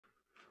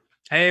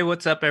Hey,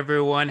 what's up,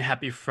 everyone?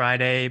 Happy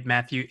Friday.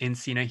 Matthew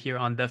Encina here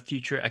on the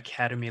Future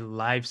Academy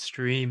live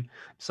stream.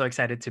 I'm so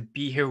excited to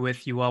be here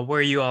with you all. Where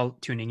are you all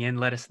tuning in?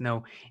 Let us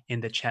know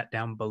in the chat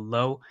down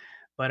below.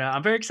 But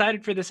I'm very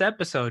excited for this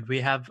episode.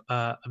 We have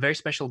a very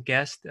special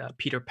guest,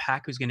 Peter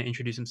Pack, who's going to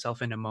introduce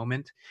himself in a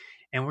moment.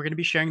 And we're going to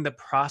be sharing the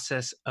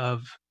process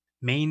of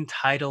main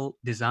title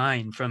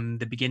design from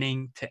the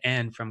beginning to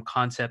end, from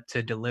concept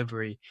to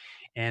delivery.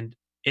 And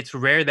it's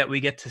rare that we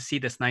get to see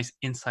this nice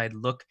inside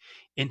look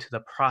into the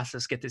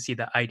process, get to see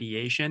the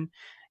ideation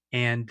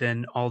and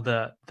then all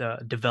the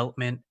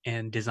development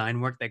and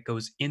design work that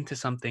goes into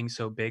something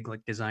so big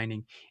like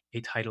designing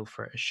a title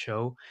for a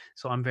show.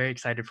 So I'm very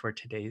excited for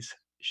today's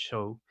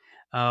show.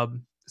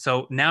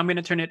 So now I'm going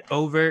to turn it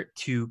over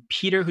to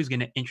Peter, who's going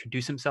to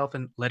introduce himself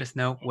and let us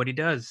know what he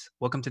does.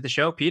 Welcome to the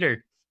show,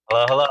 Peter.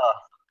 Hello, hello.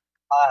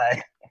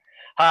 Hi.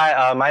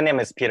 Hi, my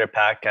name is Peter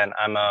Pack, and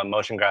I'm a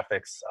motion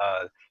graphics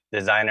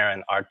designer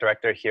and art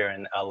director here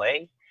in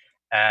LA.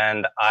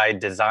 And I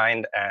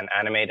designed and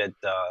animated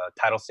the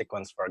title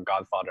sequence for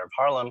Godfather of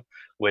Harlem,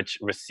 which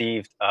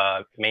received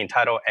main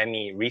title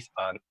Emmy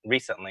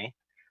recently.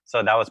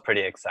 So that was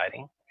pretty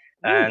exciting.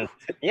 Woo. And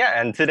yeah,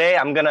 and today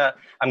I'm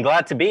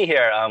glad to be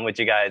here with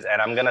you guys,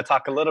 and I'm gonna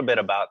talk a little bit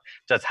about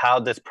just how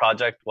this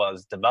project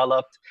was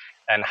developed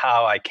and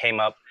how I came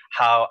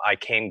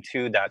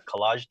to that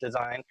collage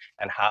design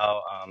and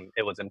how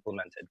it was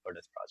implemented for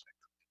this project.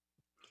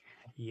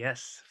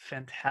 Yes,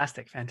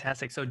 fantastic,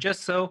 fantastic. So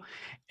just so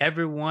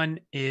everyone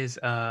is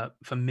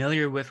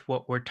familiar with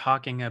what we're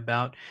talking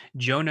about,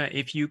 Jonah,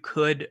 if you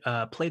could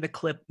play the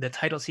clip, the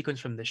title sequence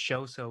from the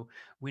show, so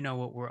we know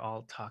what we're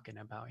all talking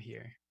about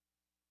here.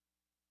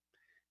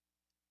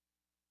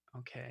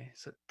 Okay,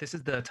 so this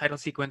is the title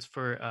sequence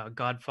for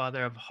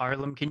Godfather of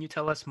Harlem. Can you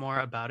tell us more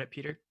about it,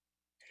 Peter?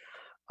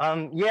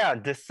 Yeah,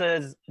 this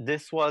is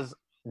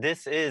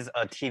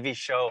a TV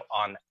show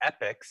on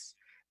Epics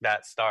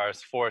that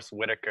stars Forrest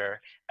Whitaker,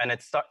 and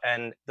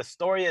the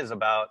story is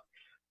about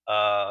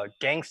a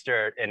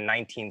gangster in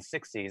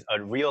 1960s,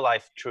 a real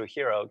life true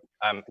hero,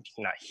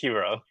 not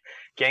hero,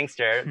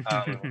 gangster,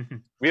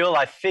 real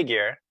life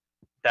figure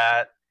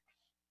that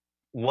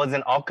was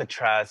in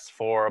Alcatraz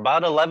for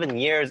about 11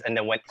 years, and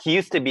then when he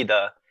used to be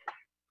the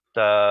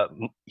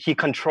he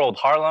controlled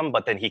Harlem,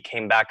 but then he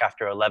came back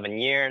after 11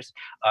 years.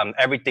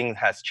 Everything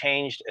has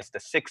changed. It's the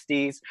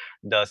 60s.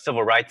 The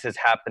civil rights is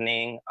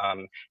happening.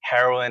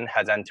 Heroin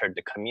has entered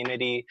the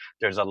community.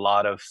 There's a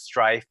lot of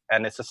strife,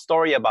 and it's a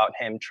story about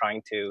him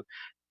trying to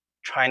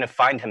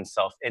find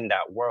himself in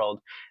that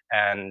world,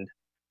 and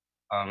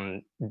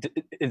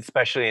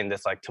especially in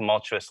this like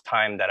tumultuous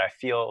time that I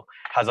feel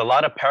has a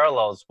lot of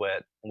parallels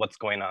with what's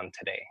going on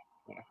today.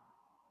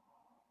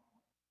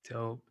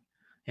 Dope.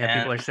 Yeah,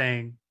 people And are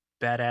saying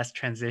badass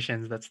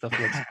transitions. That stuff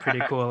looks pretty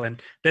cool,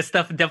 and this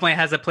stuff definitely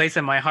has a place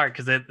in my heart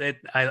because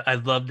I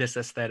love this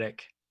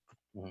aesthetic.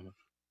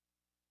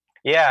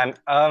 yeah,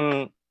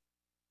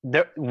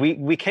 there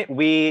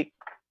the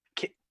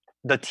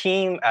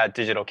team at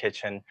Digital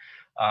Kitchen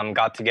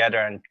got together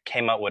and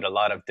came up with a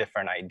lot of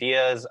different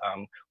ideas.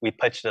 We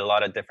pitched a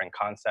lot of different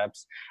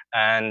concepts,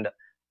 and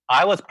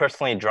I was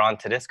personally drawn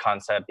to this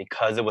concept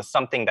because it was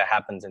something that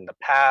happens in the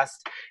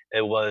past.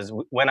 It was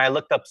when I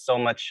looked up so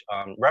much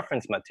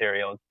reference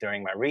material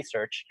during my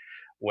research,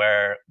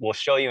 where we'll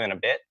show you in a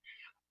bit.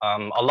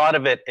 A lot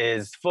of it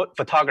is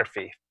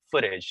photography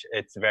footage.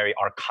 It's very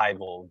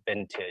archival,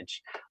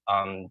 vintage.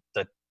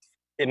 The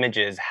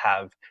images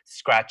have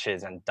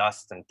scratches and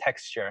dust and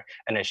texture,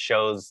 and it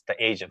shows the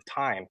age of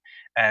time.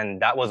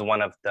 And that was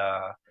one of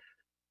the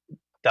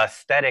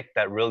aesthetic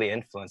that really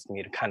influenced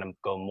me to kind of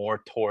go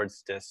more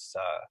towards this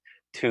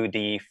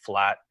 2D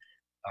flat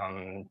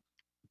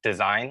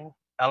design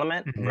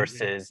element Hmm.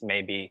 versus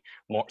maybe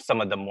more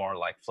some of the more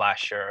like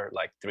flasher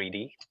like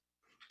 3D.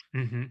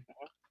 Hmm.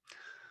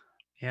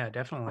 Yeah,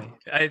 definitely.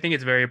 I think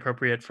it's very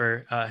appropriate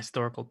for a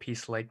historical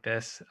piece like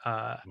this.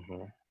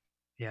 Mhm.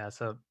 Yeah,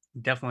 so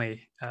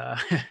definitely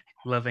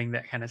loving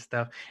that kind of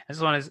stuff. I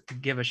just want to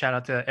give a shout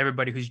out to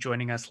everybody who's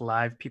joining us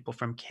live. People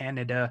from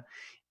Canada,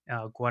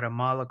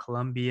 Guatemala,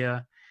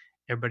 Colombia.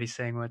 Everybody's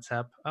saying what's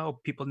up. Oh,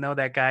 people know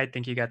that guy. I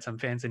think you got some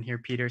fans in here,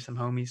 Peter, some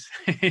homies.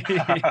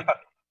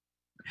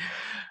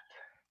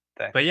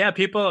 But Thanks. yeah,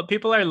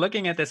 people are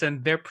looking at this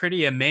and they're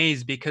pretty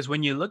amazed because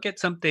when you look at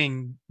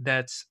something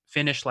that's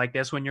finished like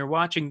this, when you're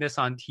watching this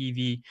on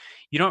TV,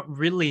 you don't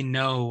really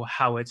know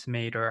how it's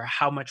made or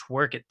how much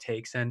work it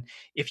takes. And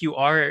if you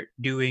are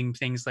doing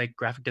things like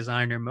graphic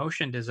design or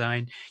motion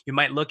design, you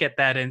might look at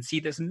that and see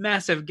this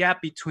massive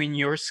gap between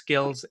your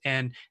skills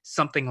and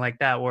something like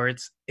that, where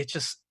it's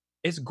just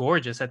it's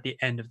gorgeous at the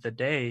end of the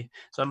day.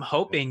 So I'm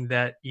hoping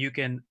that you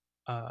can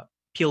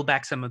peel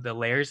back some of the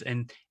layers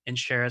and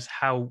share us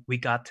how we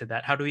got to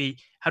that. How do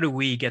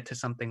we get to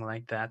something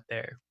like that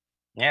there?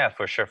 Yeah,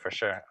 for sure, for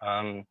sure.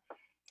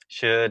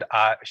 Should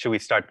we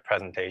start the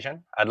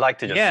presentation? I'd like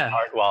to just Yeah.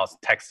 start while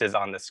text is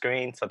on the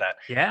screen so that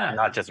I'm Yeah.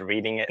 not just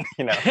reading it,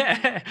 just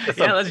Yeah,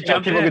 so let's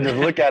jump people can in. just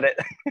look at it.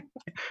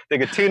 They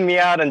could tune me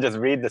out and just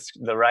read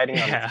the writing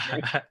on the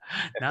screen Yeah. if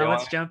they Now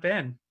let's want. jump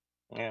in.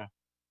 Yeah.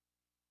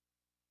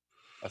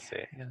 Let's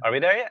see. Yeah. Are we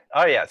there yet?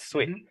 Oh yeah,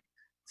 sweet. Mhm.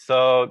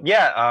 So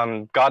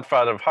yeah,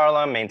 Godfather of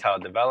Harlem, main title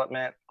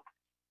development.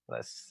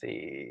 Let's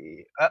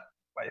see.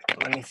 Wait,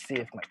 let me see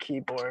if my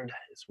keyboard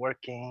is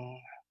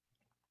working.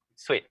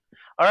 Sweet.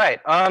 All right.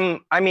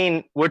 I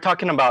mean, we're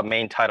talking about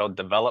main title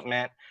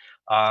development.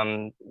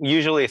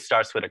 Usually it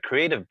starts with a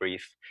creative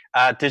brief.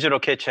 At Digital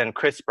Kitchen,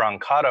 Chris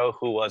Brancato,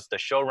 who was the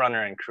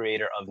showrunner and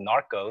creator of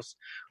Narcos,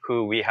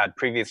 who we had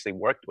previously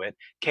worked with,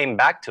 came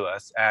back to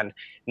us. And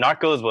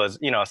Narcos was,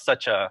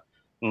 such a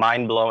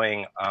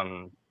mind-blowing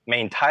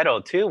main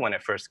title too when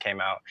it first came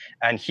out.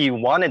 And he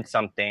wanted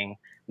something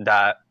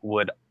that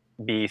would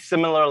be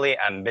similarly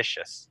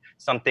ambitious,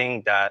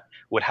 something that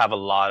would have a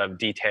lot of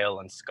detail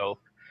and scope,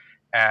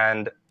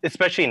 and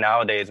especially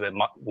nowadays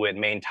with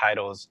main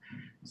titles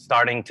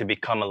starting to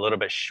become a little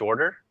bit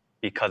shorter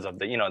because of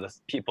the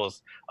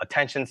people's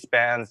attention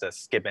spans, the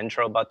skip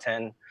intro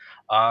button.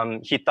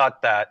 He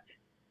thought that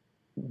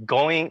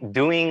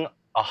doing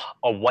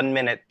a 1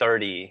 minute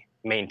 30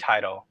 main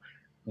title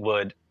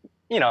would,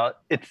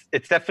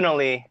 it's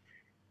definitely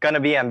going to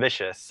be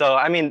ambitious. So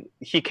I mean,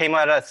 he came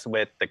at us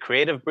with the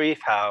creative brief,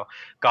 how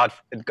God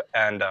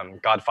and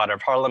Godfather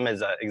of Harlem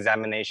is an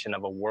examination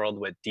of a world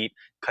with deep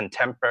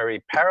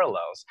contemporary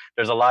parallels.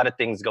 There's a lot of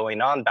things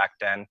going on back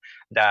then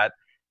that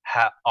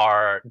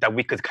that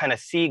we could kind of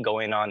see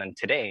going on in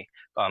today,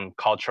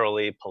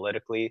 culturally,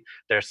 politically.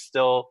 There's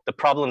still the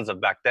problems of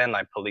back then,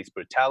 like police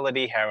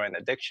brutality, heroin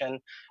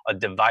addiction, a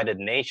divided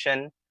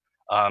nation,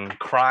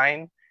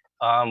 crime.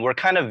 We're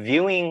kind of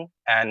viewing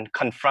and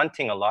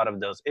confronting a lot of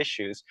those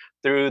issues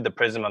through the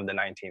prism of the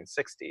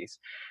 1960s.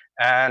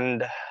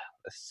 And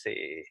let's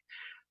see.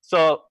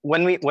 So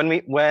when the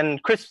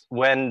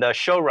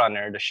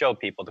showrunner, the show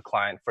people, the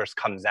client first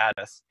comes at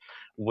us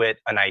with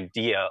an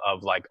idea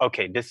of like,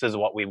 okay, this is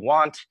what we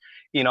want.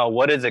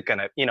 What is it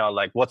gonna,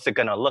 like, what's it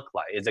gonna look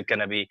like? Is it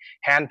gonna be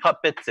hand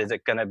puppets? Is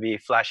it gonna be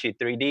flashy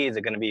 3D? Is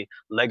it gonna be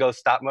Lego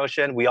stop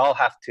motion? We all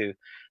have to,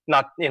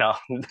 not,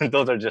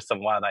 those are just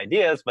some wild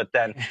ideas, but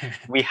then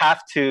we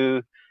have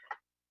to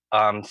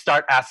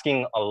start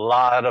asking a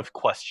lot of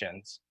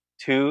questions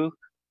to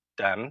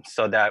them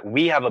so that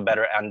we have a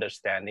better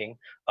understanding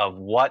of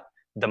what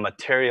the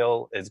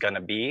material is going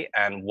to be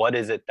and what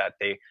is it that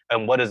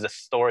what is the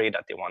story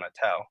that they want to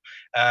tell.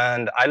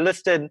 And I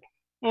listed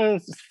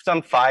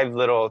some five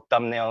little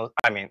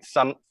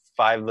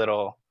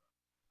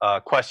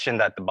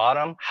questions at the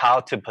bottom: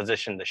 how to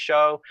position the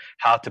show,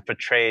 how to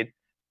portray,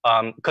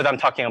 because I'm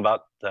talking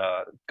about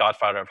the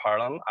Godfather of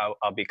Harlem.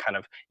 I'll be kind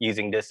of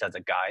using this as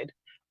a guide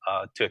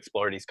to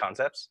explore these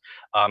concepts.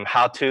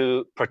 How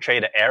to portray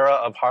the era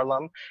of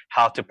Harlem,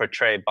 how to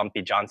portray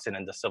Bumpy Johnson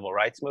and the civil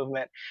rights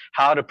movement,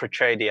 how to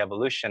portray the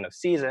evolution of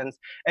seasons.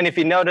 And if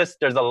you notice,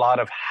 there's a lot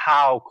of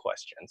how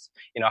questions.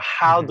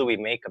 How do we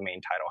make a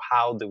main title?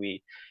 How do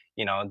we,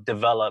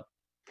 develop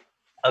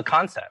a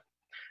concept?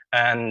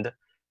 And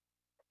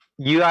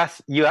you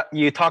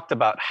talked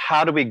about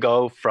how do we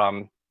go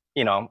from,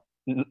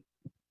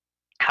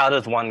 how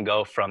does one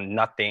go from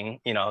nothing,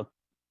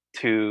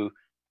 to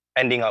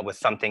ending up with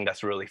something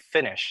that's really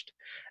finished.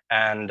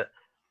 And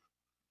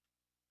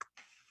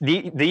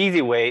the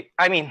easy way,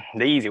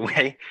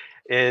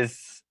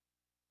 is,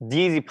 the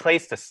easy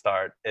place to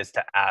start is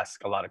to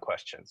ask a lot of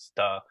questions,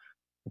 the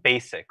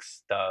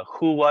basics, the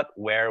who, what,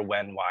 where,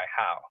 when, why,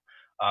 how.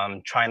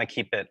 Trying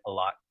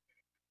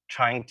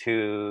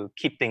to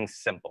keep things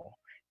simple.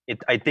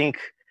 I think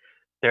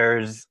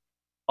there's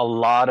a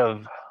lot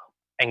of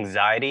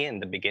anxiety in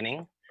the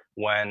beginning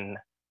when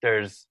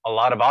there's a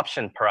lot of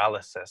option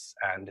paralysis,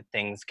 and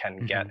things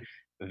can get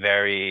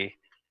very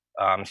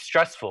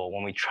stressful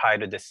when we try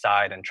to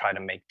decide and try to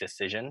make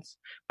decisions.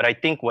 But I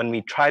think when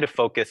we try to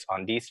focus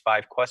on these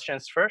 5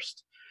 questions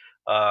first,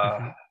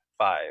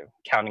 five,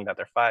 counting that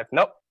they're 5.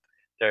 Nope,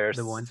 there's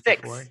The ones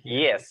 6. before, yeah.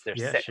 Yes, there's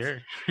Yeah, 6.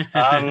 sure.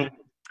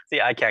 See,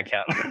 I can't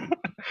count.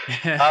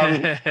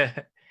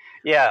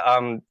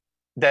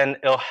 Then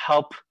it'll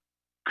help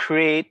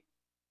create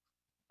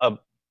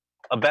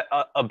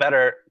a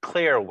better,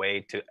 clear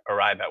way to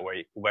arrive at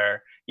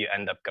where you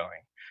end up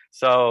going.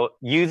 So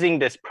using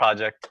this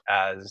project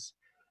as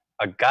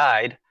a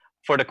guide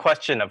for the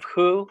question of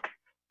who,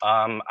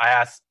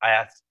 I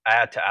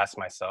had to ask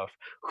myself,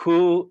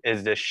 who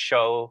is this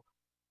show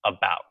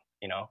about?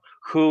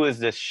 Who is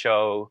this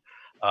show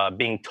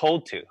being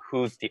told to?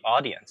 Who's the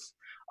audience?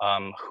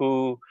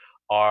 Who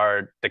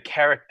are the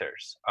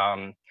characters?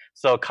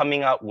 So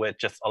coming up with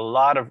just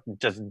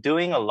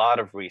doing a lot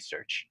of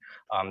research,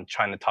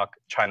 trying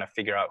to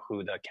figure out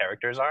who the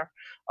characters are.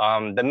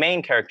 The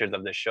main characters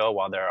of the show,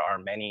 while there are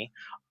many,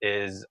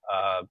 is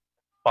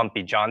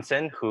Bumpy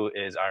Johnson, who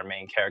is our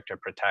main character,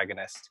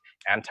 protagonist,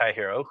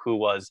 anti-hero, who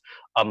was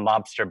a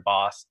mobster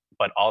boss,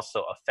 but also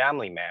a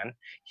family man.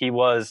 He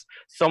was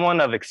someone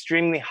of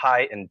extremely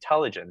high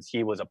intelligence.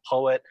 He was a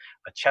poet,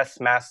 a chess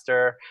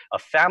master, a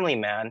family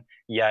man,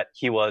 yet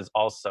he was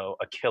also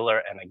a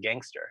killer and a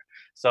gangster.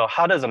 So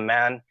how does a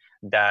man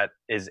that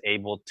is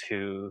able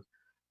to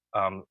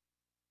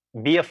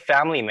be a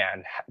family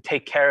man,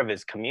 take care of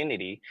his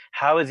community,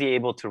 how is he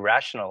able to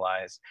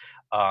rationalize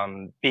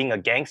being a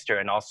gangster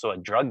and also a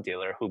drug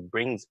dealer who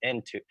brings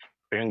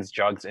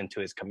drugs into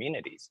his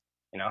communities?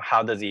 You know,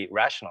 how does he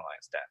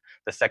rationalize that?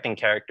 The second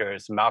character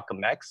is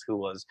Malcolm X, who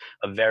was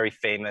a very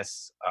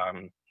famous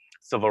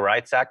civil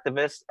rights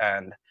activist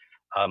and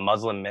a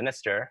Muslim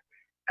minister.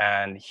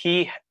 And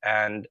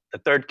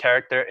the third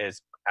character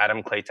is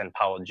Adam Clayton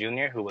Powell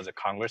Jr., who was a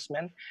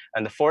congressman.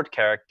 And the fourth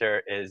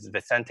character is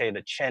Vicente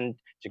the Chin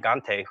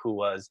Gigante, who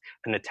was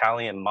an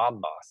Italian mob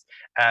boss.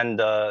 And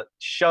the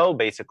show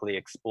basically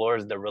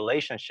explores the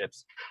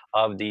relationships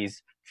of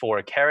these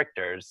four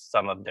characters,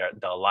 some of the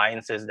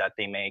alliances that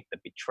they make, the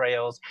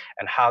betrayals,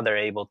 and how they're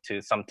able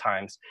to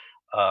sometimes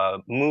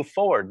move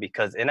forward.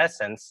 Because in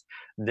essence,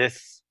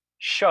 this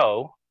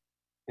show,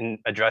 in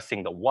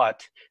addressing the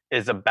what,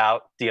 is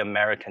about the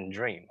American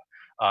dream.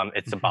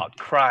 It's Mhm. about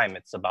crime,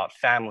 it's about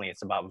family,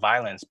 it's about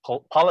violence,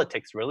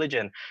 politics,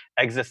 religion,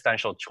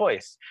 existential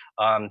choice.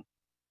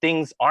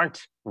 Things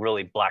aren't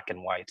really black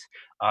and white.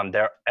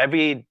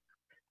 Every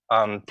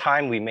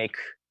time we make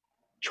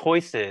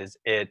choices,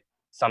 it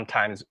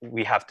sometimes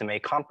we have to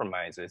make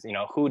compromises. You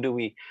know, who do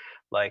we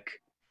like?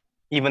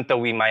 Even though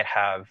we might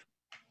have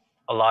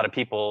a lot of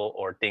people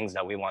or things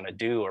that we want to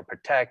do or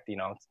protect, you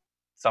know,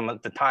 some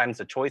of the times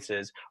the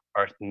choices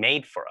are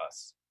made for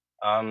us.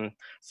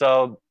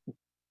 So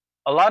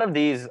a lot of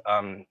these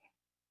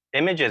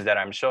images that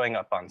I'm showing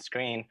up on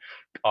screen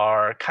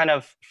are kind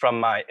of from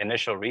my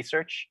initial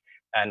research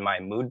and my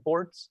mood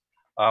boards.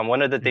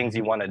 One of the things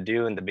you Mhm. want to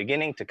do in the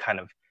beginning to kind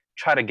of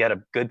try to get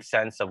a good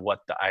sense of what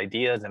the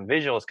ideas and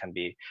visuals can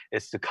be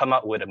is to come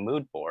up with a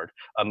mood board.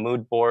 A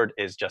mood board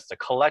is just a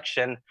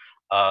collection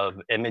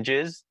of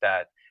images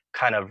that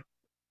kind of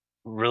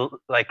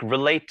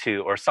relate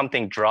to, or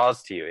something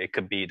draws to you. It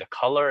could be the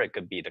color, it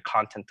could be the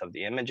content of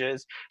the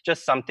images,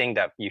 just something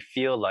that you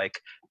feel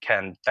like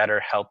can better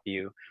help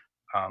you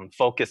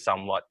focus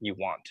on what you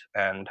want.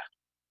 And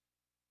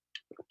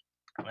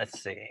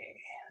let's see,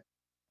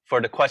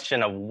 for the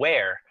question of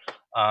where,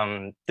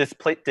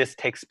 this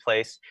takes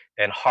place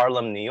in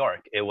Harlem, New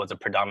York. It was a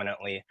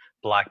predominantly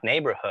black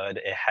neighborhood.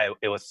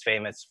 It was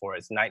famous for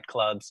its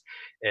nightclubs,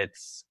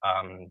 its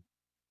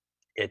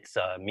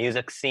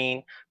music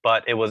scene,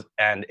 but it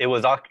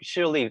was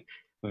actually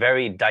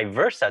very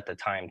diverse at the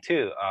time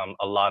too.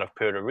 A lot of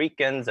Puerto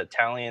Ricans,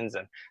 Italians,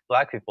 and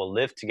Black people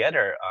lived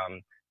together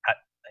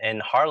in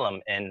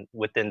Harlem and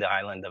within the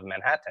island of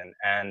Manhattan.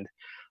 And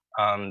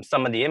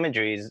some of the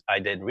imageries I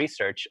did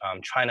research,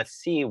 trying to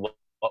see what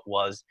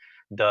was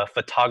the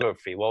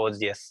photography, what was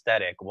the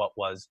aesthetic, what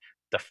was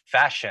the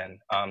fashion,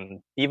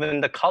 even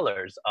the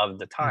colors of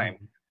the time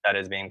Mhm. that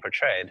is being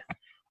portrayed.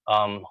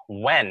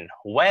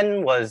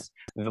 When was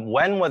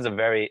a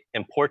very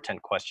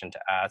important question to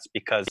ask,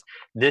 because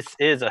this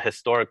is a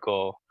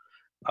historical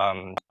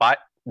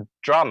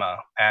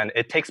drama, and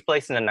it takes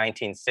place in the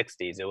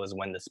 1960s. It was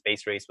when the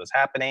space race was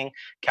happening.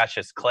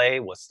 Cassius Clay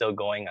was still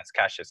going as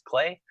Cassius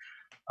Clay.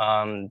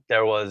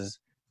 There was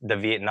the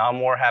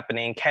Vietnam War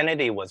happening.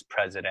 Kennedy was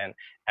president,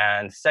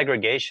 and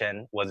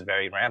segregation was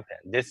very rampant.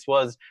 This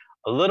was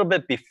a little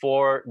bit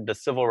before the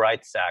Civil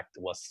Rights Act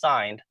was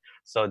signed,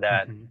 so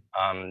that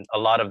Mhm. a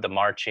lot of the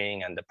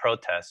marching and the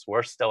protests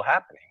were still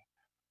happening.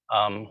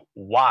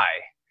 Why?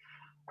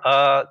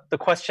 The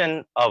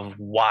question of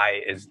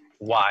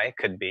why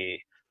could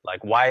be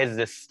like, why is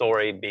this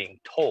story being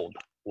told?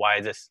 Why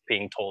is this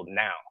being told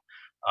now?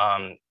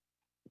 Um,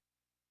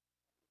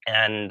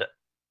 and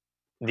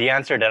the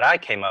answer that I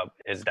came up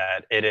is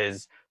that it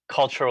is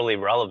culturally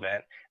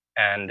relevant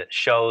and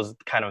shows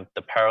kind of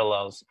the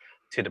parallels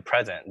to the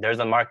present. There's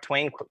a Mark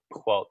Twain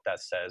quote that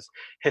says,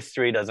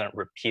 "History doesn't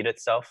repeat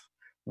itself,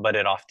 but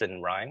it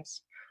often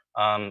rhymes."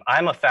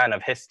 I'm a fan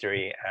of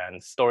history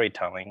and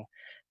storytelling,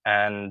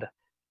 and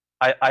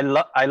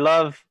I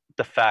love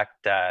the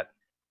fact that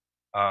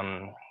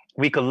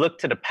we could look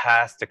to the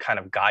past to kind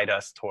of guide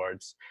us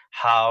towards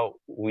how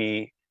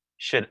we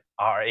should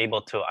are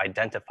able to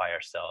identify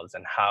ourselves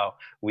and how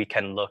we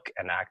can look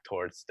and act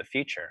towards the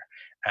future.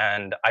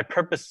 And I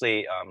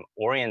purposely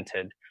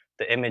oriented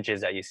the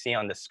images that you see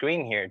on the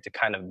screen here to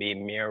kind of be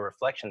mirror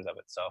reflections of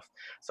itself,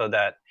 so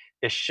that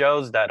it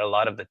shows that a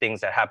lot of the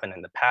things that happened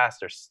in the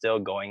past are still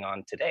going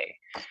on today.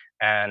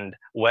 And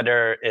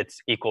whether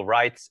it's equal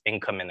rights,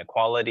 income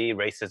inequality,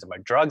 racism, or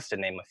drugs, to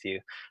name a few,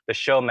 the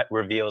show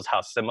reveals how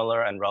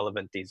similar and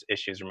relevant these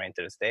issues remain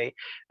to this day.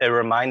 It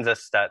reminds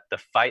us that the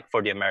fight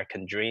for the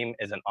American dream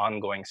is an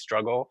ongoing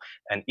struggle,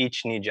 and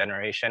each new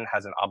generation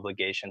has an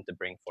obligation to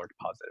bring forth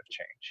positive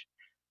change.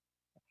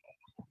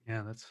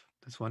 Yeah,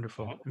 that's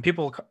wonderful. Mhm. And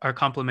people are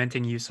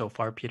complimenting you so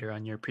far, Peter,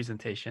 on your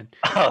presentation.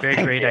 Oh, Very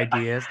thank great you.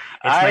 ideas.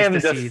 It's I nice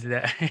to am see just,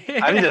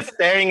 I'm that. just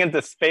staring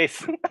into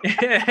space.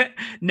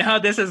 No,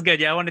 this is good.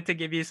 Yeah, I wanted to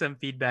give you some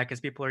feedback as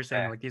people are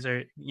saying Yeah. like these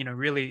are,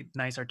 really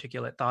nice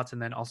articulate thoughts,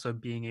 and then also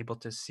being able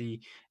to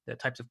see the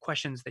types of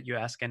questions that you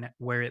ask and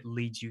where it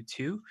leads you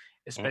to, Mhm.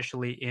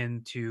 especially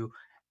into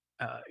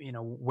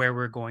where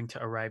we're going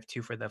to arrive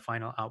to for the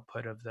final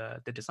output of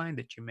the design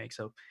that you make.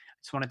 So I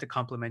just wanted to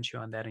compliment you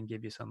on that and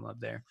give you some love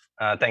there.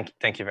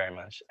 Thank you very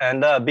much.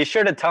 And be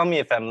sure to tell me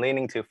if I'm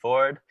leaning too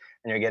forward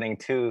and you're getting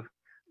too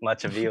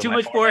much a view of Too my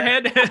much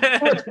forehead. forehead?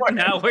 Too much forehead.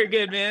 Now we're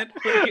good, man.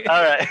 We're good.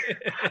 All right.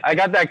 I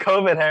got that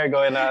COVID hair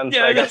going on. So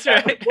Yeah, I got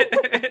that's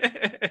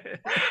right.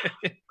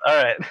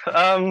 All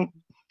right.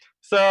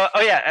 So,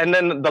 oh yeah, and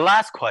then the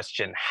last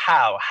question,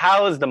 how?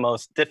 How is the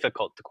most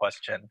difficult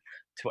question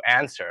to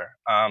answer?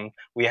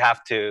 We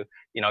have to,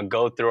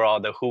 go through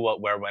all the who, what,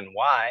 where, when,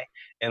 why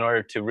in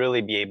order to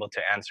really be able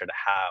to answer the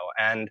how.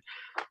 And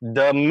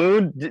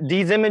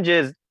these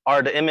images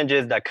are the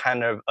images that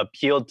kind of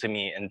appealed to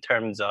me in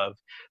terms of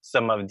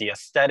some of the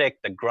aesthetic,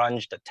 the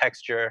grunge, the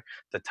texture,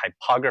 the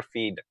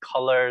typography, the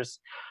colors.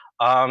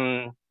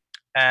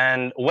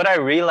 And what I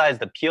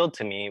realized appealed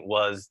to me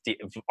was the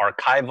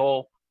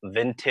archival,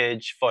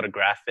 vintage,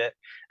 photographic,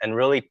 and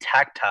really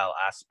tactile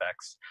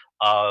aspects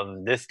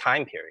of this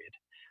time period.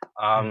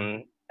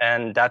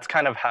 And that's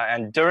kind of how,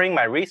 and during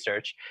my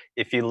research,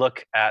 if you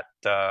look at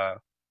the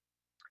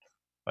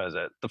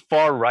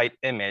far right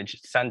image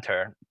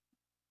center,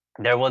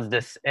 there was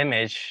this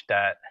image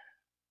that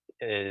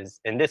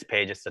is in this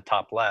page, it's the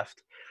top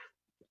left.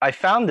 I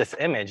found this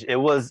image. It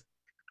was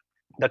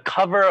the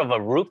cover of a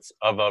Roots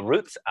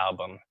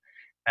album.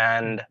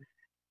 And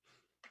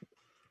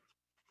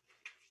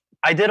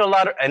I did a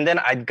lot of, and then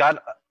I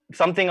got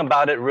something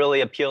about it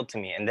really appealed to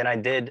me. And then I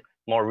did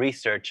more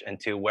research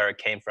into where it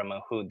came from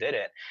and who did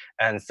it.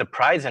 And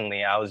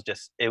surprisingly,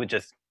 it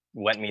just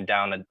went me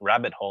down a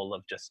rabbit hole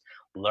of just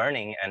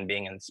learning and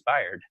being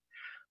inspired.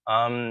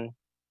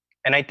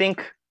 And I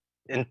think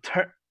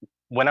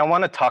when I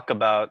want to talk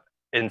about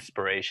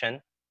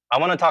inspiration, I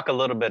want to talk a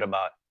little bit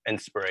about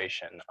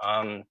inspiration.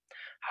 And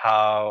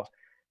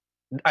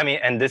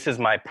this is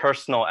my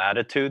personal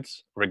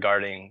attitudes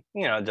regarding,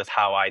 just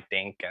how I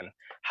think and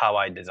how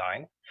I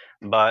design.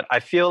 But I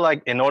feel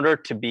like in order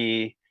to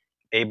be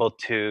able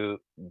to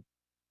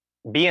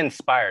be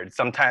inspired,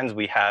 sometimes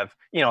we have,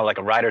 like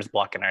a writer's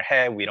block in our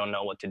head. We don't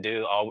know what to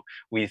do.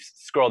 We've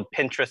scrolled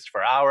Pinterest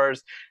for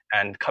hours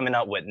and coming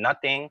up with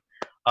nothing.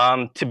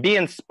 To be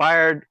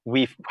inspired,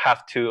 we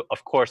have to,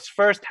 of course,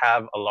 first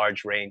have a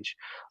large range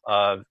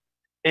of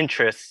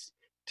interests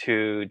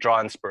to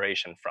draw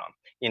inspiration from.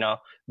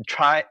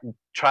 Try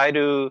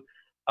to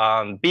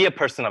be a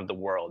person of the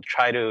world.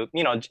 Try to,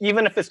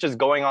 even if it's just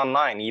going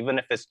online, even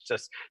if it's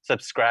just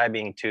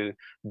subscribing to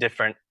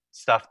different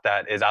stuff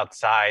that is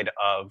outside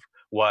of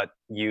what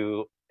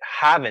you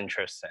have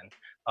interest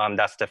in,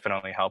 that's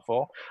definitely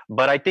helpful.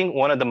 But I think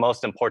one of the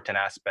most important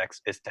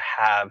aspects is to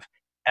have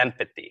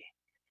empathy.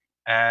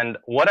 And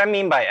what I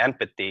mean by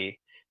empathy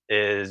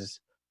is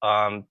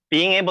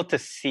being able to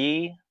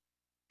see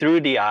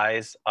through the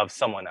eyes of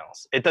someone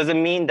else. It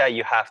doesn't mean that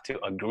you have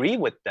to agree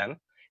with them.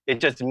 It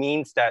just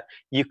means that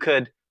you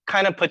could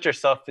kind of put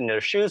yourself in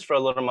their shoes for a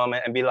little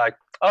moment and be like,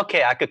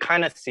 okay, I could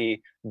kind of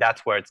see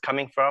that's where it's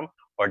coming from,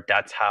 or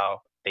that's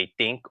how they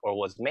think or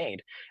was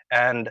made.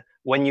 And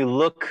when you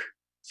look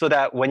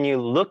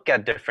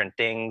at different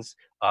things,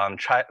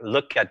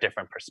 look at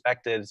different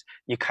perspectives,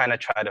 you kind of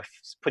try to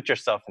put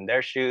yourself in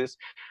their shoes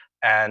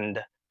and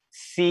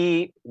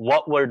see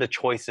what were the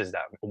choices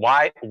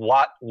what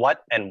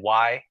and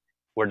why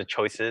were the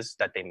choices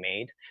that they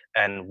made,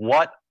 and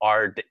what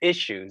are the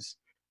issues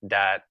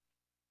that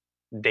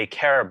they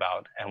care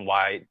about, and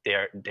why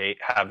they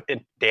have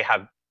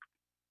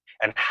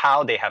and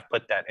how they have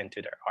put that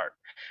into their art.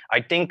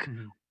 I think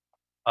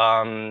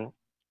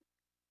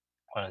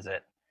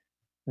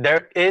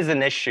there is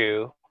an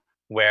issue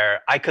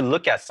where I could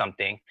look at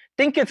something,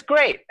 think it's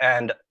great,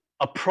 and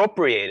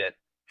appropriate it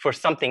for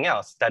something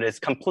else that is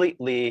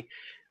completely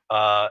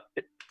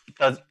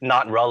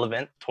not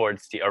relevant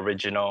towards the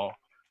original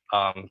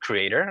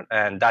creator.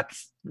 And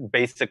that's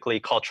basically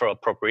cultural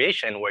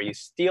appropriation, where you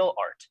steal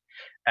art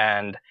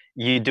and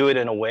you do it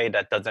in a way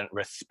that doesn't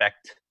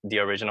respect the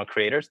original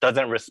creators,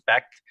 doesn't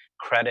respect,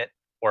 credit,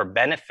 or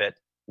benefit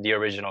the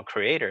original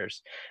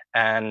creators,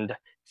 and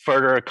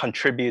further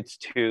contributes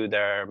to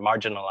their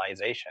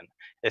marginalization,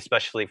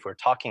 especially if we're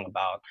talking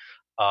about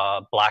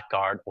Black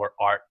art or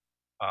art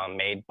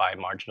made by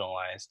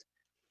marginalized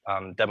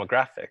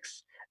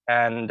demographics.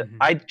 And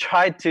I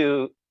tried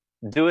to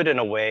do it in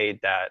a way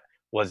that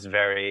was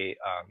very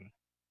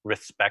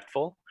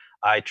respectful.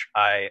 I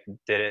tried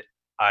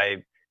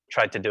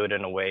to do it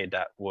in a way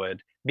that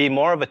would be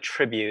more of a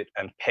tribute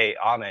and pay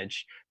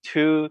homage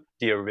to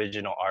the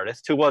original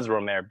artist, who was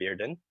Romare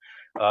Bearden,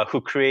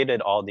 who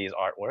created all these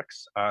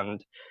artworks,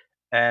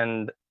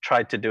 and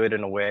tried to do it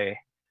in a way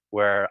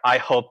where I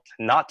hoped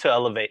not to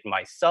elevate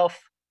myself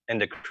in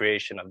the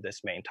creation of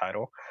this main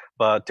title,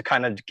 but to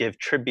kind of give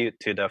tribute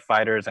to the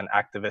fighters and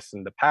activists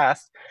in the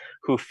past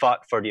who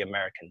fought for the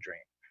American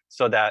dream.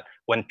 So that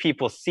when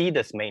people see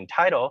this main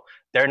title,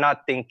 they're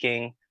not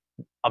thinking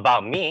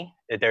about me,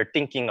 they're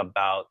thinking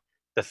about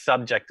the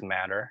subject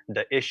matter,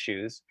 the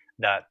issues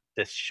that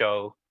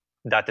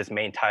this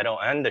main title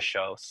and the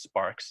show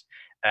sparks,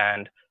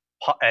 and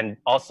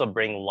also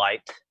bring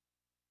light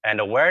and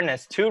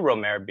awareness to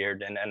Romare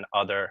Bearden and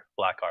other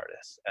Black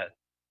artists.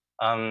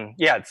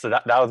 Yeah, so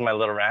that was my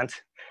little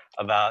rant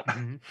about.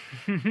 Mhm.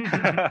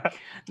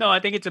 No, I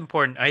think it's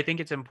important. I think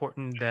it's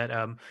important that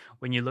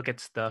when you look at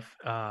stuff,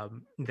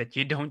 that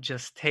you don't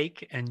just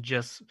take and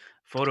just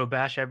photo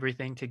bash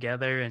everything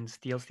together and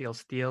steal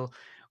Mhm,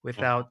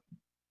 without,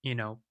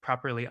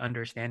 properly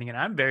understanding it.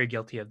 I'm very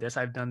guilty of this.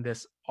 I've done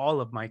this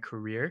all of my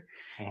career,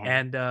 mhm,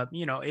 and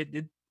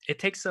it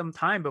takes some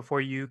time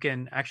before you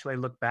can actually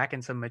look back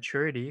in some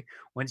maturity.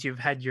 Once you've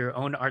had your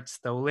own art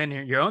stolen,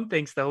 your own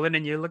thing stolen,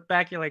 and you look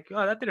back, you're like,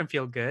 oh, that didn't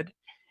feel good,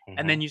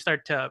 and mhm. then you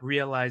start to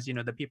realize,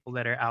 the people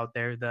that are out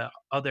there, the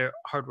other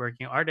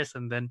hardworking artists,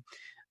 and then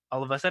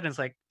all of a sudden it's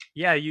like,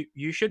 yeah,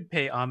 you should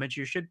pay homage,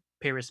 you should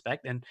pay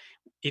respect, and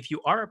if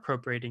you are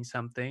appropriating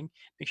something,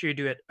 make sure you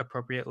do it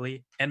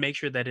appropriately and make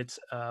sure that it's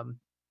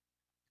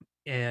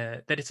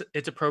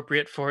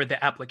appropriate for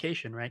the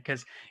application, right?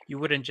 Because you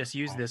wouldn't just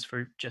use this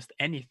for just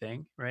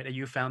anything, right?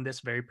 You found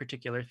this very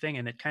particular thing,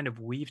 and it kind of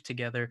weaved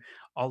together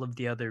all of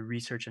the other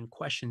research and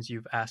questions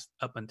you've asked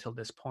up until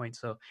this point.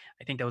 So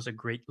I think that was a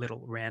great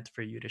little rant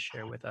for you to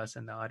share with us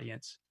and the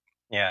audience.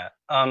 Yeah.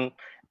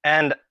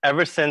 And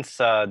ever since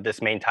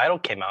this main title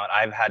came out,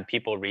 I've had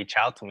people reach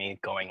out to me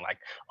going like,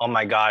 "Oh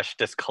my gosh,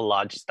 this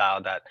collage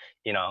style that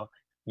you know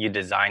you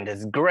designed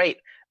is great.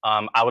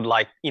 I would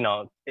like,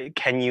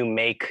 can you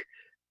make,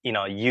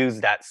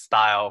 use that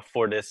style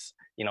for this,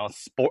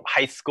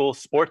 high school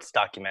sports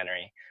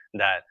documentary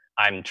that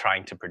I'm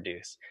trying to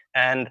produce."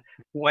 And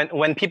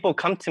when people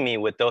come to me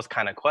with those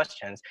kind of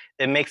questions,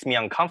 it makes me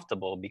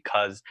uncomfortable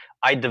because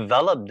I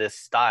developed this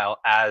style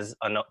as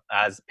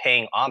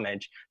paying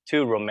homage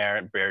to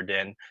Romare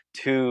Bearden,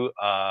 to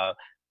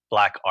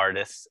Black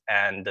artists,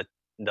 and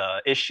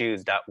the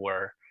issues that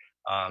were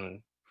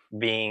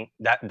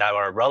that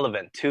are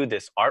relevant to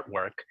this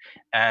artwork,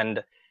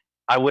 and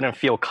I wouldn't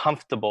feel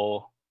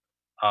comfortable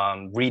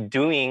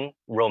redoing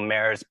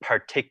Romare's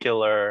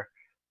particular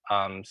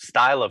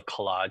style of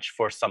collage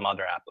for some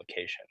other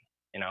application,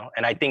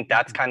 And I think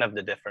that's Mhm. kind of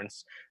the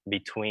difference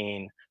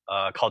between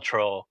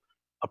cultural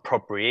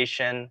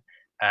appropriation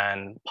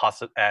and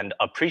and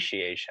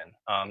appreciation.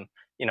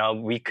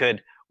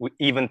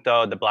 Even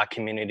though the Black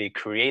community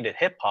created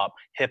hip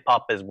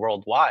hop is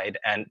worldwide,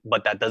 and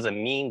but that doesn't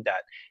mean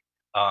that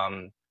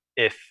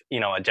if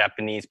a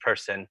Japanese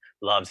person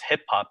loves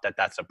hip hop,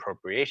 that's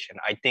appropriation.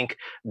 I think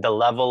the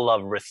level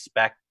of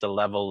respect, the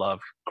level of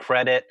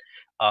credit,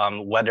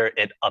 whether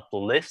it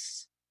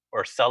uplifts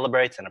or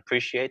celebrates and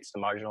appreciates the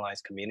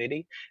marginalized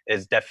community,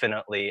 is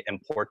definitely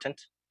important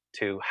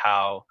to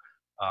how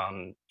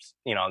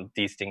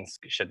these things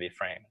should be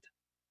framed.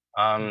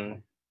 Mhm.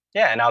 Um,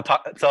 yeah, and I'll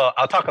talk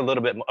a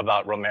little bit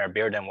about Romare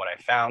Bearden and what I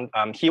found.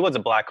 He was a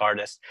Black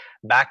artist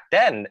back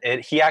then.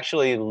 He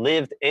actually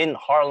lived in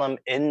Harlem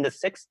in the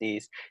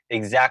 '60s,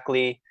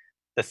 exactly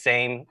the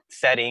same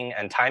setting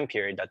and time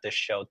period that this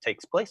show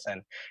takes place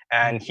in.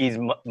 And Mhm. he's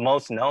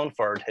most known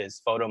for his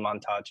photo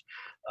montage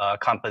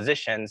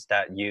compositions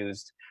that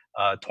used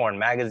torn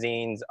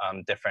magazines,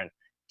 different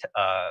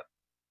uh,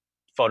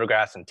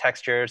 photographs and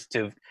textures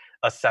to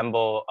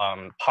assemble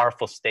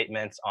powerful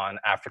statements on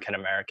African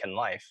American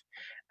life.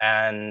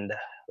 And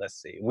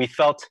let's see, we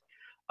felt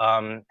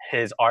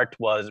his art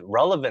was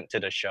relevant to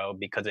the show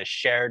because it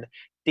shared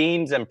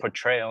themes and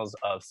portrayals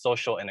of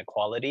social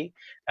inequality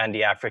and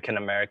the African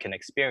American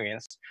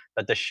experience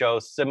that the show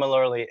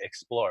similarly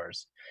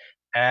explores.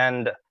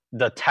 And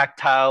the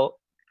tactile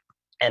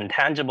and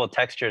tangible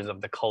textures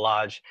of the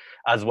collage,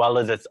 as well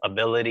as its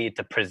ability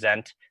to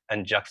present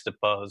and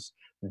juxtapose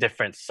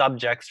different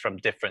subjects from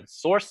different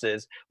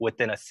sources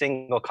within a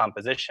single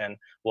composition,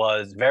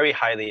 was very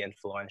highly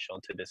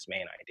influential to this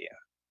main idea.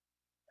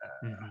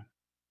 Mhm.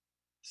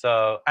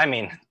 So, I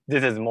mean,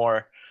 this is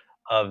more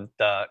of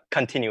the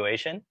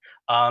continuation.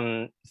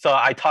 So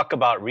I talk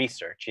about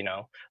research,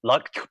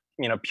 luck,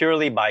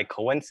 purely by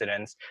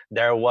coincidence,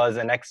 there was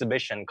an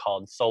exhibition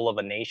called Soul of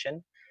a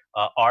Nation,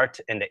 Art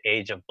in the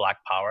Age of Black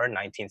Power,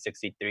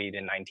 1963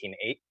 to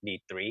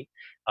 1983.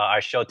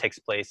 Our show takes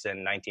place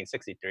in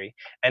 1963,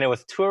 and it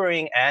was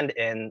touring and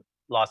in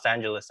Los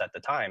Angeles at the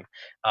time,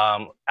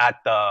 at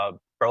the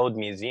Broad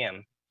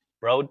Museum.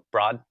 Broad.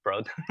 Broad,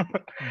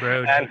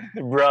 And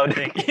I Broad.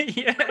 think.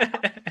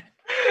 Yeah.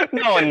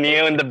 No one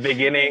knew in the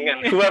beginning,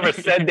 and whoever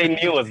said they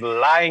knew was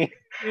lying.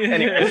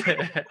 Anyways,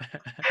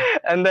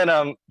 and then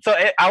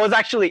I was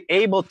actually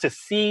able to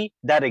see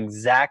that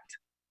exact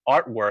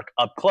artwork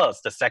up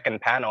close. The second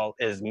panel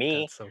is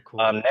me That's so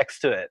cool. next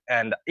to it,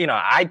 and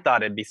I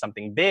thought it'd be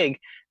something big,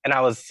 and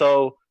I was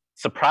so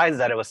surprised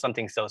that it was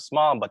something so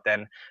small. But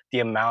then the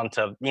amount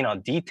of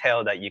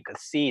detail that you could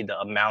see, the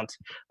amount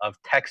of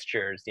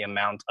textures, the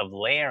amount of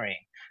layering.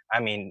 I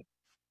mean,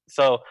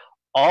 so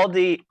all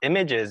the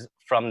images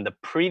from the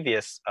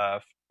previous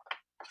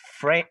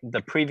frame,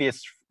 the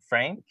previous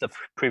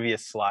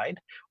slide,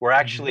 were Mhm.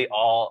 actually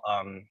all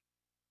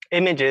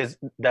images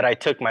that I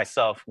took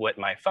myself with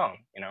my phone.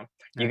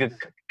 You could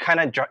Nice. kind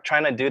of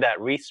trying to do that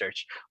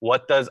research.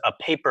 What does a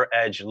paper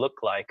edge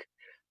look like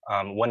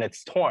when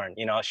it's torn.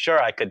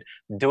 Sure, I could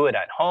do it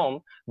at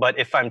home, but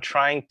if I'm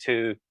trying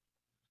to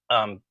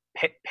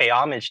pay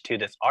homage to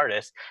this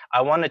artist,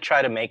 I want to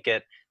try to make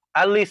it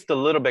at least a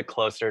little bit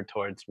closer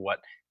towards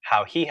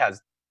how he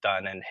has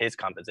done in his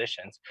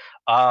compositions.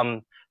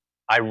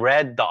 I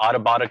read the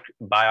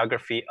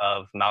autobiography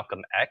of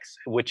Malcolm X,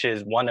 which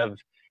is one of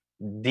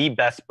the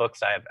best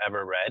books I have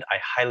ever read. I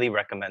highly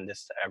recommend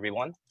this to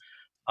everyone.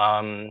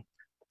 Um,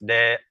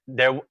 there,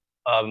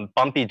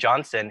 Bumpy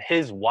Johnson,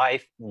 his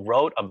wife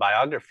wrote a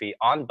biography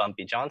on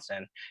Bumpy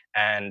Johnson,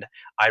 and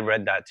I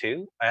read that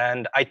too.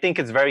 And I think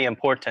it's very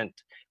important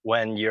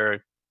when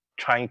you're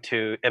trying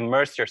to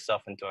immerse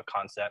yourself into a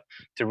concept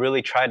to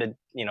really try to,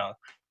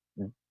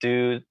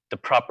 do the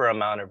proper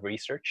amount of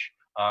research,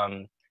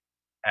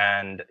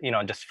 and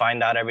just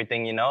find out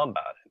everything you know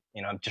about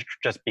it.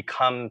 Just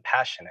become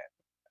passionate.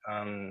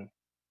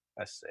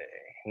 Let's see,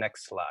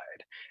 next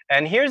slide.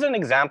 And here's an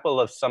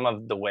example of some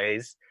of the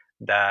ways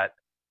that,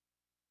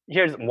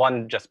 here's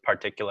one just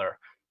particular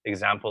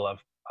example of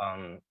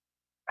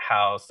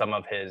how some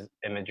of his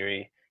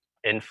imagery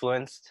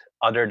influenced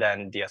other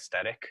than the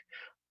aesthetic.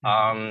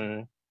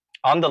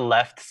 On the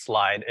left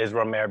slide is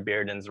Romare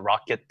Bearden's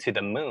Rocket to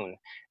the Moon.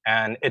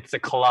 And it's a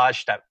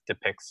collage that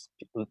depicts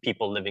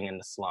people living in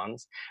the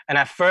slums. And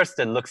at first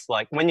it looks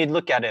like, when you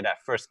look at it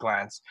at first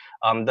glance,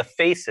 the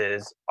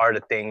faces are the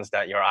things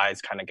that your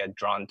eyes kind of get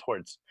drawn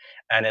towards.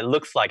 And it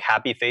looks like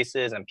happy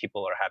faces and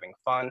people are having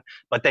fun.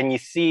 But then you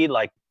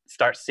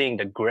start seeing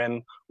the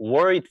grim,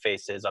 worried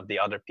faces of the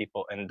other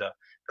people in the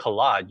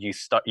collage.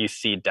 You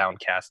see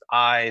downcast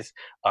eyes,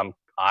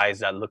 eyes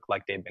that look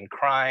like they've been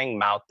crying,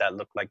 mouth that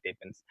look like they've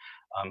been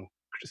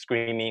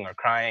screaming or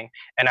crying.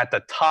 And at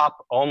the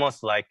top,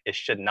 almost like it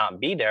should not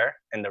be there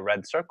in the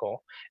red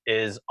circle,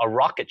 is a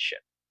rocket ship.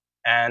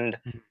 And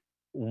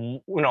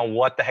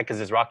what the heck is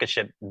this rocket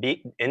ship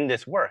be in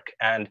this work?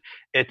 And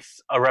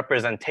it's a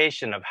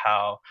representation of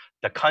how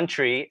the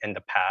country in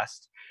the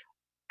past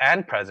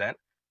and present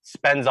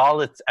spends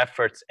all its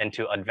efforts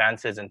into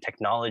advances in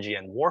technology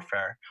and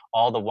warfare,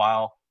 all the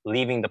while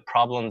leaving the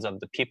problems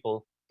of the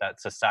people that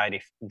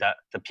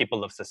the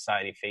people of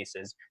society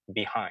faces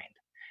behind.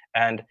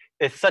 And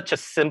it's such a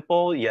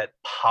simple yet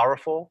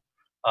powerful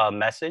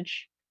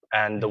message.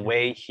 And the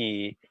way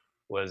he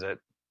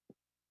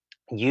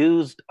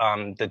used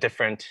the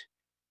different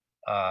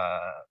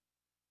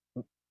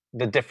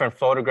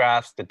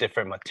photographs, the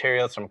different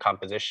materials from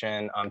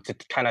composition to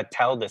kind of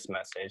tell this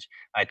message,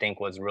 I think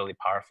was really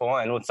powerful.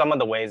 And with some of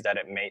the ways that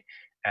it made,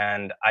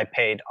 and I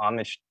paid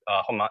homage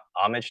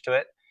to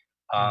it.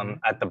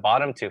 At the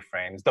bottom two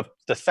frames,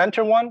 the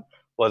center one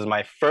was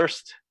my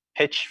first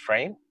pitch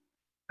frame,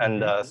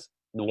 and the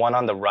one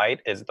on the right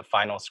is the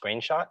final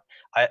screenshot.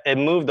 It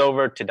moved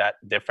over to that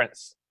different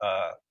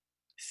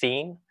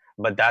scene,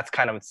 but that's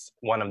kind of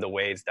one of the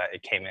ways that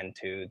it came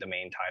into the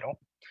main title.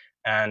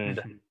 And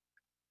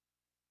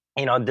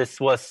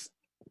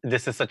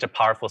this is such a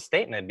powerful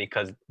statement,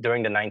 because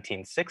during the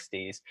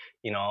 1960s,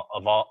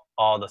 of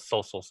all the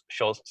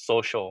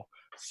social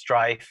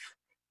strife,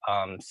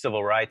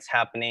 civil rights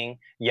happening,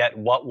 yet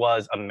what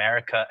was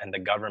America and the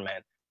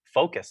government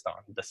focused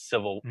on? The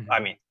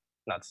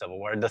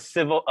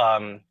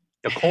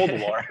Cold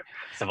War,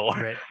 civil war,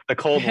 right. the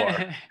Cold War.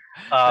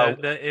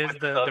 It was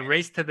the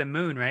race to the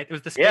moon, right? It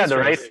was the space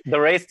race. The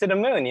race to the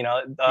moon.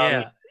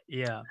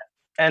 Yeah.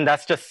 And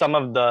that's just some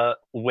of the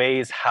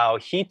ways how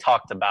he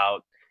talked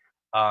about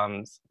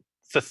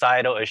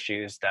societal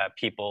issues that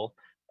people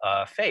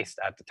faced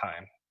at the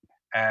time.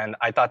 And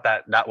I thought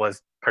that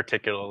was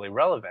particularly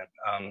relevant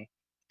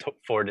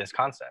for this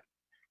concept.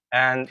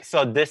 And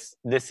so this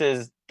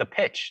is the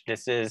pitch.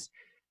 This is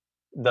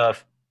the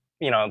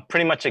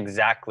pretty much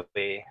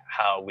exactly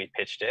how we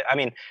pitched it. I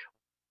mean,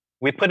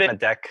 we put in a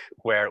deck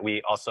where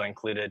we also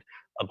included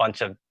a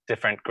bunch of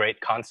different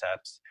great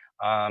concepts,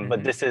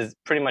 but this is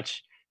pretty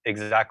much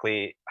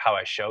exactly how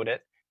I showed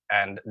it.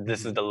 And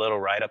this is the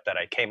little write-up that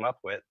I came up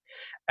with.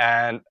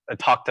 And it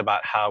talked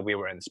about how we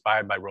were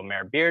inspired by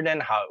Romare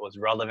Bearden, how it was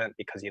relevant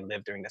because he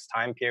lived during this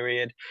time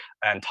period,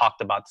 and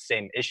talked about the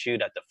same issue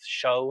that the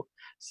show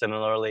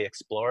similarly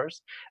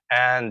explores.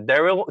 And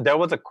there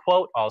was a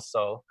quote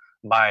also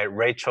by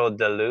Rachel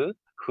Delu,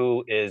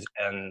 who is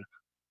an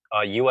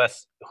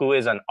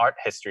art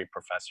history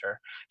professor.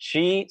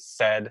 She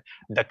said,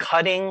 "The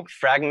cutting,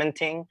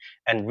 fragmenting,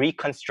 and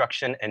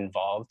reconstruction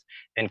involved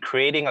in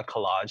creating a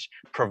collage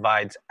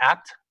provides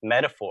apt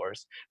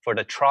metaphors for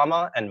the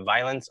trauma and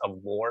violence of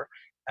war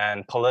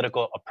and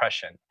political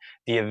oppression,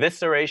 the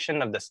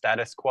evisceration of the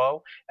status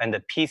quo, and the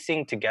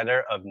piecing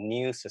together of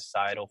new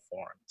societal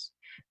forms."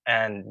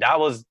 And that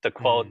was the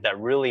quote that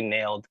really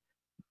nailed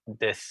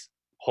this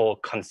whole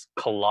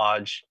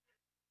collage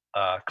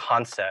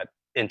concept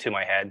into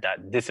my head, that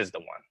this is the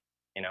one,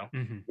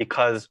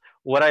 because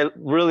what I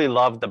really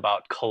loved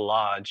about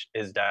collage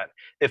is that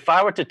if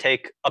I were to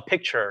take a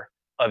picture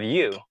of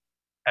you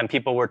and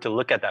people were to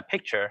look at that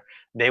picture,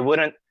 they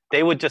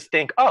would just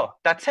think, oh,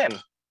 that's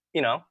him,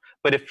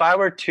 but if I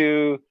were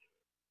to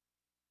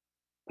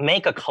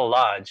make a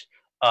collage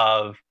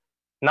of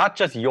not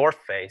just your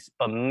face,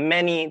 but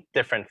many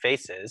different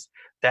faces,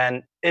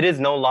 then it is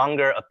no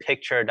longer a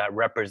picture that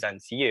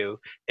represents you.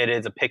 It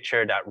is a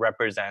picture that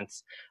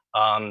represents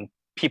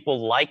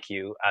people like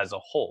you as a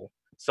whole.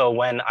 So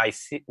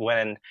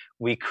when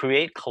we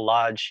create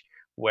collage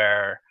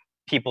where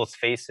people's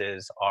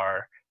faces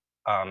are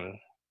um,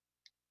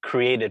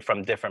 created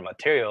from different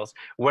materials,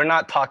 we're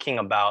not talking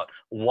about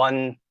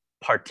one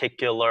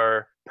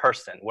particular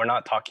person. We're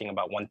not talking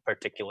about one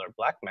particular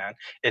Black man.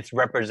 It's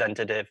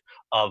representative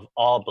of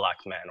all Black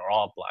men or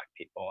all Black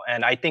people.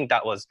 And I think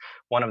that was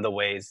one of the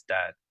ways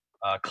that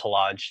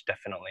collage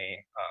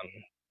definitely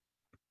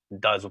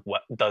does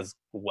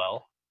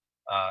well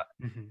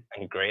Mhm.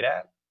 and great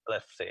at.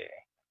 Let's see.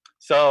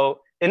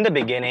 So in the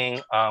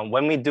beginning,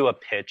 when we do a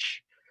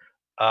pitch,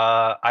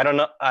 I don't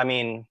know. I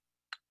mean,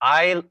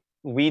 I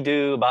we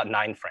do about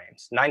 9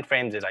 frames. 9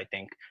 frames is, I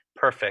think,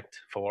 perfect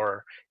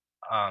for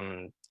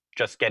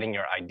just getting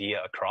your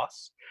idea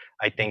across.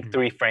 I think Mhm.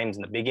 3 frames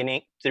in the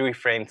beginning, 3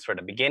 frames for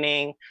the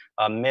beginning,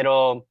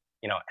 middle,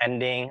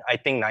 ending. I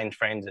think 9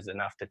 frames is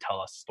enough to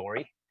tell a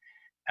story.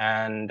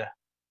 And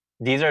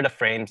these are the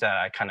frames that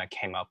I kind of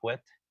came up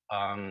with.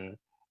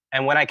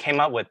 And when I came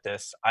up with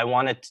this, I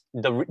wanted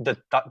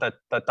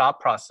the thought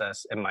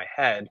process in my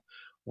head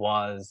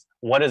was,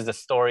 what is the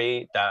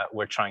story that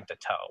we're trying to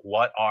tell?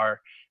 What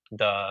are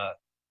the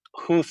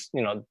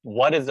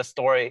what is the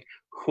story?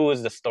 Who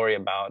is the story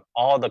about?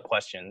 All the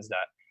questions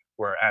that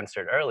were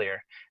answered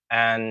earlier.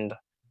 And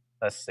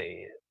let's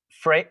see,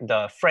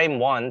 the frame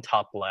one,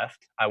 top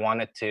left, I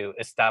wanted to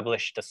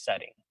establish the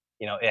setting.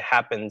 It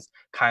happens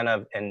kind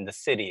of in the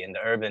city, in the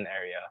urban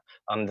area.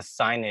 The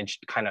signage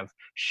kind of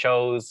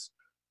shows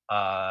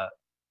uh,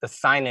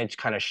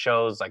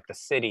 like the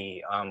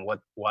city,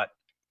 what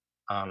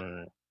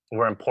um,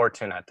 were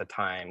important at the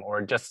time,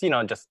 or just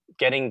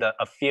getting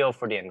a feel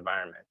for the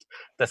environment.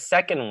 The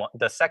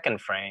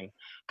second frame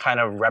kind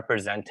of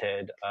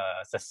represented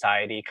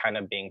society kind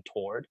of being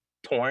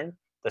torn,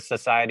 the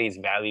society's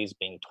values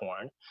being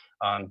torn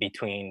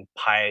between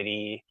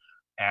piety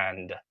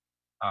and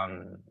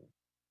um,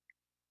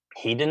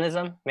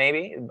 hedonism,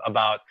 maybe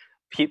about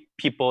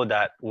people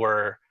that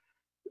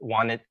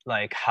wanted,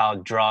 like, how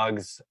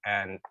drugs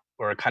and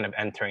were kind of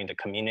entering the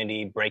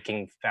community,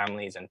 breaking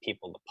families and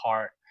people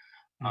apart.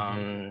 Mhm.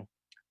 um,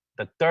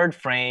 the third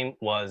frame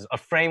was a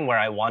frame where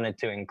I wanted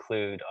to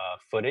include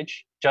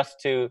footage, just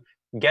to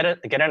get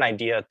an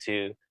idea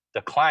to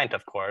the client,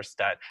 of course,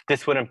 that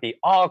this wouldn't be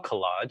all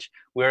collage.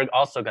 We're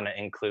also going to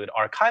include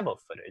archival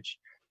footage.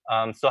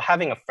 So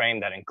having a frame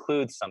that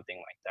includes something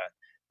like that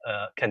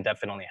can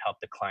definitely help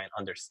the client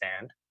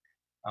understand.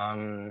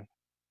 Um,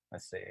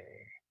 let's see.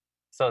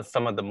 So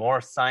some of the more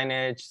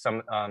signage,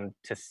 some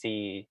to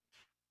see,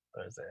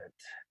 what is it?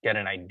 Get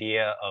an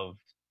idea of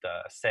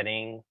the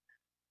setting.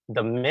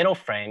 The middle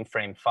frame,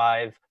 frame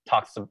 5,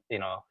 talks, a,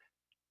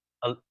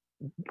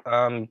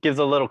 gives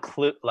a little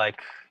clue,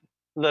 like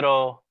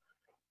little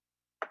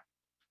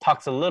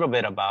talks a little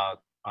bit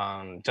about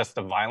just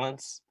the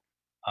violence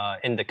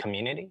in the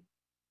community.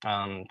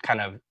 Kind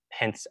of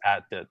hints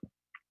at the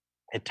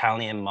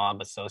Italian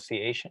mob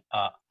associations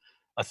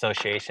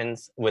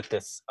with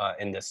this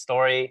in this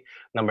story.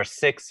 Number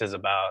 6 is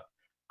about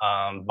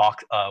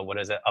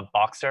a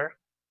boxer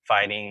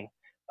fighting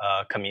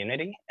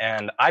community,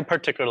 and I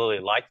particularly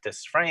like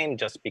this frame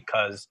just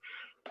because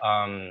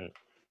um,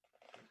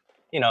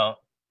 you know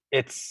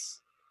it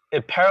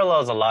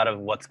parallels a lot of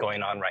what's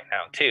going on right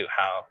now too.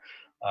 How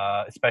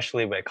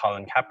especially with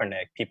Colin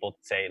Kaepernick, people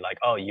say like,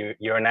 "Oh,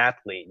 you're an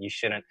athlete. You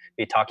shouldn't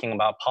be talking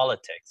about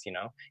politics. You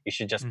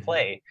should just Mhm.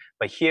 play."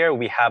 But here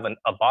we have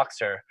a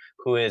boxer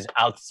who is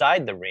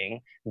outside the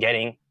ring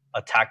getting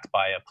attacked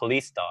by a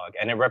police dog,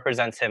 and it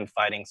represents him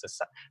fighting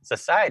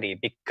society,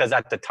 because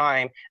at the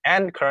time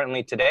and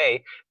currently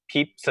today,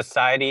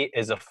 society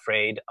is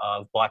afraid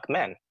of Black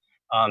men.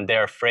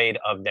 They're afraid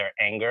of their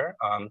anger.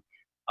 Um,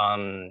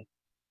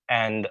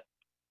 and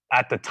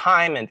at the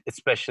time, and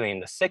especially in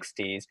the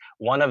 60s,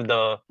 one of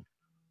the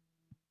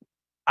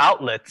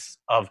outlets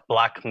of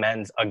Black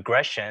men's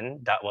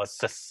aggression that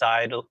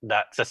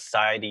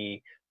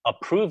society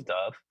approved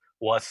of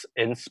was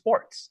in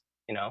sports,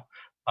 you know.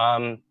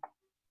 Um,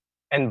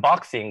 and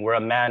boxing, where a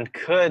man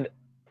could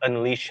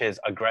unleash his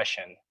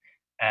aggression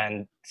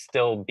and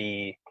still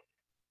be,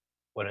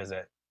 what is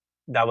it,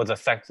 that was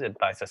affected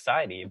by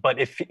society. But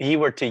if he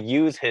were to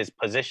use his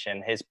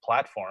position, his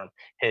platform,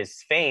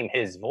 his fame,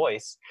 his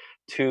voice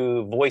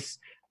to voice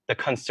the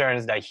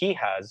concerns that he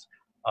has,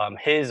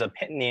 his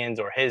opinions,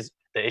 or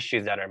the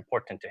issues that are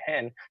important to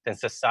him, then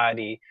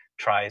society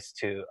tries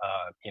to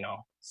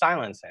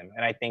silence him.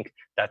 And I think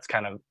that's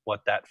kind of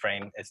what that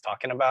frame is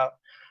talking about.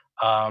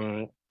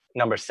 um,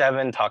 Number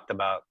 7 talked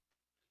about,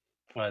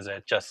 what is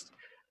it, just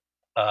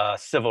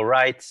civil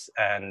rights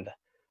and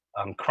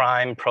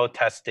crime,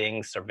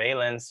 protesting,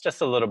 surveillance,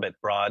 just a little bit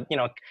broad.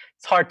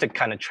 It's hard to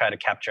kind of try to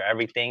capture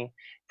everything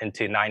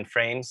into 9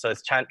 frames. So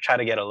it's try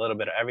to get a little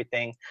bit of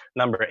everything.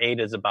 Number 8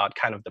 is about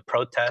kind of the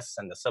protests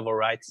and the civil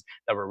rights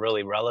that were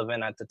really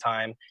relevant at the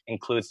time,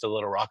 includes the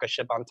little rocket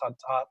ship on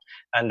top.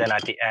 And then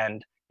at the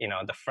end,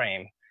 the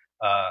frame,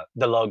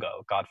 the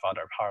logo,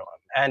 Godfather of Harlem.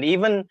 And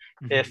even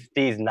Hmm. if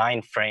these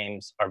 9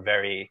 frames are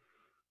very,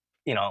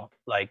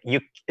 like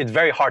it's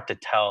very hard to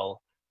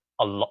tell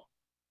a lot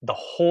the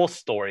whole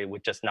story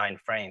with just 9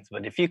 frames.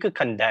 But if you could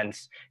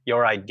condense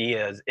your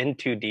ideas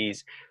into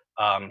these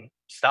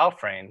style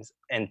frames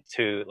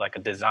into like a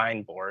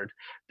design board,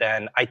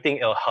 then I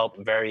think it'll help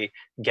very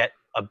get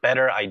a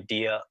better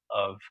idea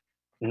of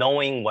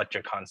knowing what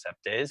your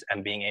concept is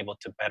and being able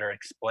to better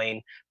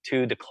explain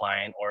to the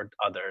client or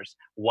others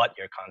what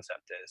your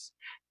concept is.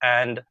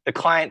 And the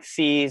client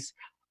sees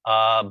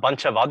a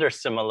bunch of other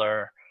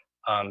similar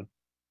um,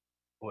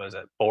 was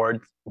it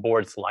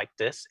boards like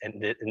this,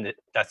 and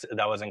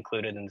that was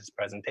included in this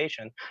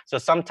presentation. So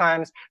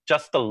sometimes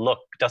just the look,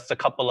 just a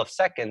couple of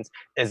seconds,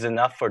 is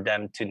enough for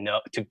them to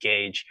know, to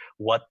gauge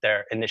what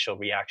their initial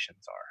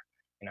reactions are.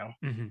 You know,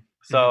 Hmm. Hmm.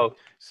 so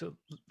So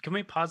can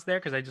we pause there?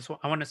 Because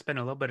I want to spend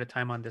a little bit of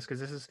time on this because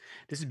this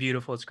is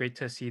beautiful. It's great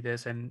to see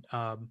this, and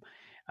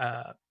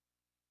uh,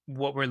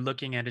 what we're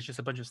looking at is just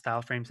a bunch of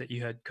style frames that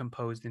you had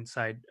composed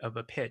inside of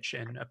a pitch.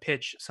 And a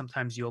pitch,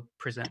 sometimes you'll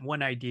present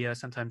one idea,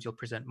 sometimes you'll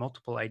present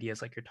multiple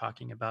ideas, like you're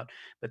talking about.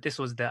 But this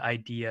was the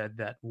idea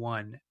that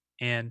won.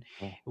 And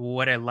mm,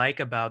 what I like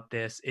about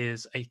this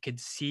is I could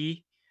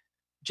see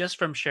just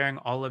from sharing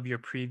all of your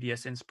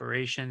previous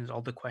inspirations,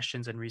 all the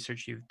questions and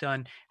research you've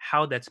done,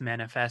 how that's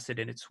manifested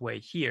in its way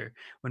here.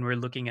 When we're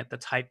looking at the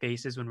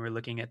typefaces, when we're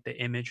looking at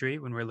the imagery,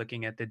 when we're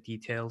looking at the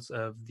details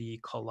of the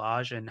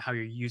collage and how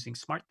you're using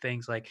smart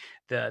things like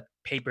the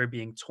paper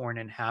being torn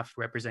in half,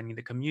 representing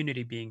the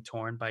community being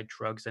torn by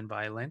drugs and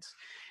violence.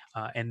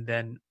 And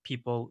then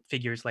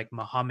figures like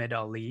Muhammad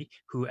Ali,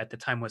 who at the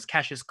time was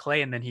Cassius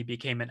Clay, and then he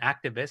became an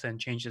activist and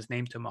changed his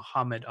name to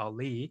Muhammad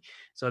Ali,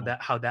 so mm,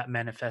 that how that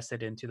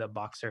manifested into the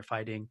boxer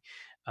fighting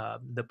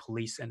the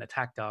police and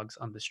attack dogs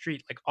on the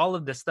street. Like all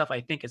of this stuff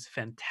I think is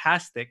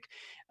fantastic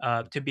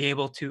to be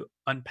able to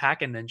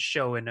unpack and then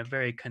show in a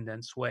very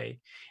condensed way.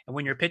 And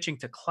when you're pitching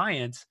to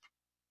clients,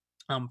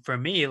 for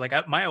me, like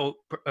my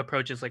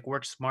approach is like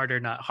work smarter,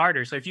 not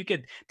harder. So if you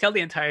could tell the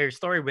entire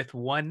story with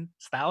one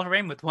style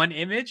frame, with one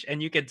image,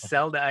 and you could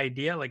sell the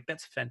idea, like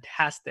that's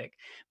fantastic.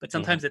 But mhm,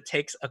 sometimes it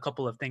takes a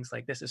couple of things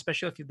like this,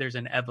 especially if there's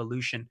an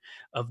evolution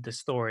of the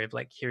story of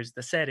like, here's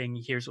the setting,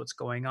 here's what's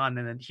going on,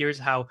 and then here's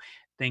how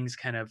things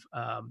kind of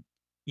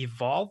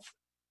evolve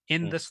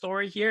in mm, the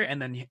story here,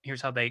 and then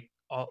here's how they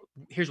all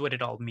here's what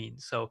it all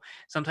means. So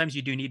sometimes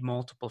you do need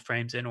multiple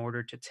frames in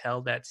order to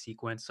tell that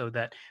sequence so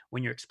that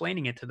when you're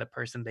explaining it to the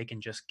person, they can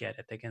just get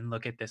it. They can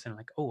look at this and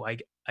like, oh,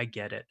 I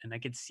get it, and I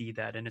can see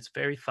that, and it's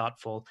very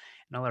thoughtful.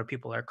 And a lot of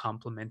people are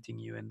complimenting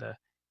you in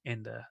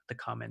the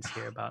comments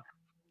here about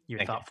your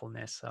thank you.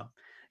 thoughtfulness. So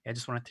yeah, I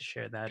just wanted to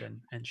share that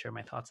and share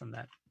my thoughts on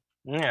that.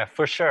 Yeah,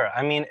 for sure.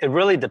 I mean, it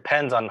really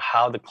depends on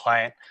how the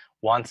client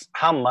wants,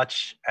 how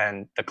much,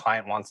 and the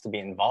client wants to be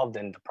involved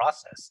in the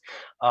process.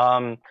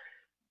 Um,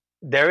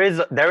 there is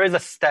a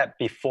step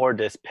before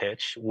this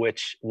pitch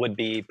which would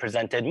be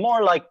presented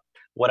more like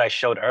what I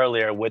showed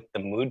earlier with the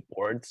mood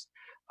boards,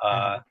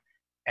 uh, Hmm.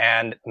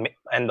 and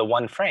the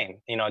one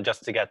frame,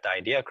 just to get the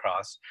idea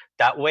across.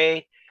 That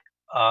way,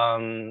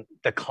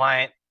 the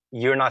client,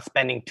 you're not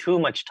spending too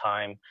much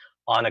time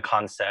on a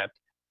concept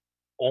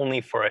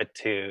only for it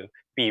to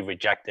be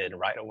rejected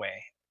right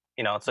away.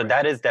 So Right.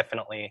 that is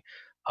definitely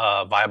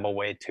a viable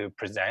way to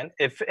present.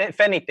 If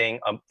anything,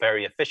 a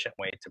very efficient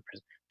way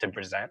to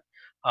present.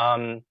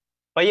 Um,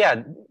 but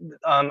yeah,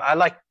 I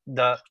like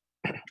the.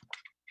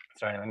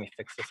 Sorry, let me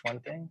fix this one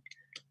thing.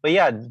 But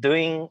yeah,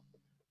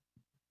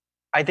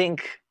 I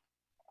think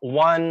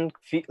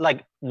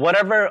like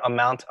whatever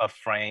amount of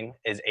frame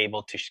is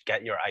able to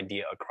get your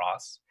idea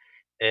across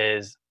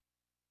is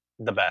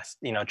the best.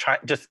 Try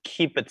just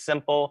keep it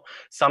simple.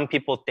 Some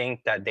people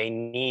think that they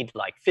need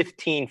like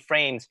 15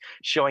 frames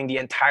showing the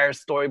entire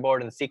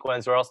storyboard and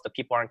sequence, or else the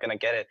people aren't going to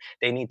get it.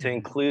 They need to Hmm.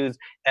 include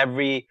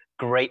every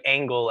great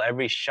angle,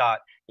 every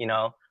shot.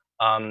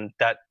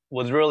 That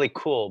was really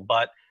cool.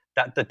 But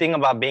that the thing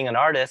about being an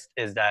artist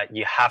is that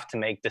you have to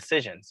make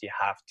decisions. You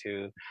have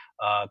to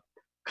uh,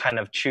 kind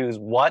of choose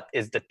what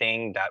is the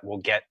thing that will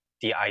get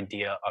the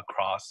idea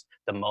across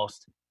the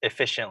most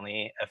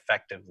efficiently,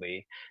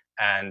 effectively,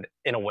 and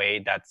in a way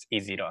that's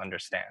easy to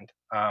understand.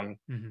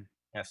 Hmm.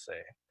 Let's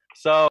see.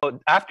 So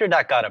after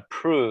that got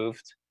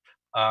approved,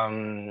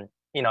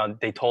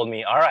 they told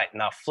me, all right,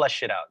 now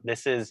flesh it out.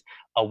 This is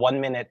a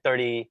 1 minute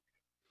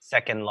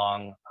 30-second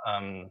long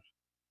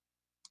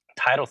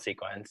title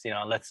sequence.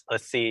 Let's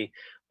see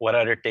what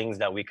other things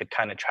that we could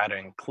kind of try to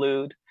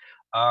include.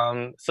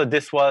 So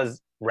this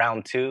was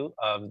round two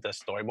of the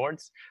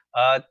storyboards.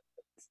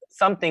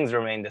 Some things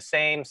remained the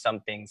same,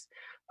 some things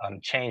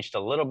changed a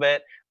little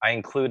bit. I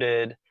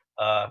included,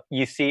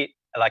 you see,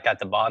 like at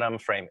the bottom,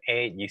 frame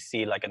 8, you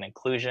see like an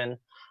inclusion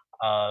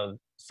of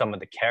some of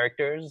the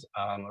characters,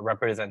 a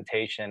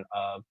representation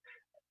of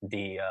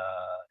the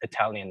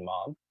Italian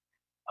mob.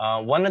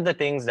 One of the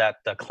things that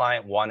the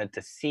client wanted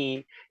to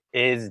see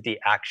is the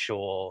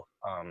actual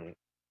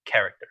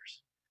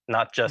characters,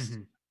 not just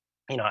Hmm.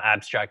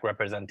 abstract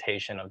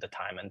representation of the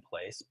time and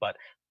place, but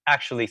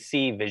actually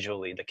see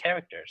visually the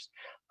characters.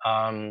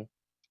 Um,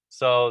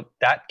 so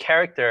that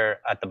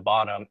character at the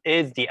bottom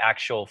is the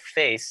actual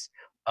face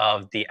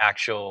of the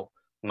actual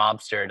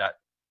mobster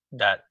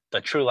that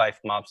the true life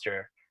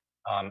mobster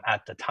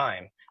at the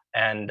time.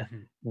 And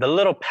Mhm. the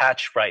little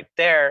patch right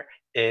there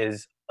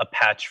is a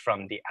patch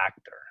from the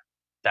actor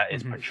that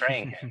is Mhm.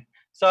 portraying him.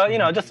 So,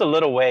 Mhm. just a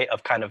little way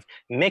of kind of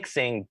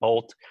mixing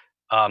both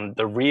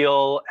the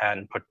real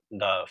and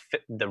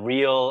the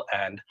real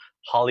and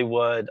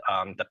Hollywood,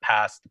 the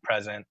past, the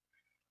present.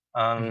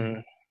 Mhm.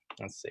 Um,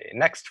 let's see.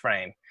 Next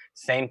frame.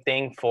 Same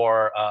thing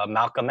for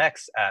Malcolm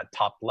X at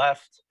top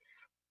left,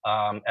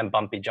 and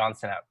Bumpy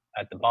Johnson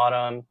at the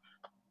bottom.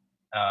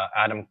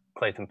 Adam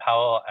Clayton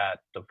Powell at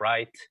the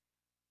right,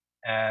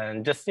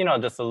 and just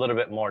just a little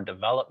bit more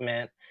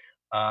development.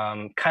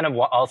 Kind of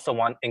also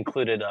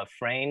included a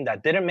frame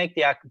that didn't make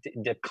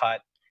the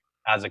cut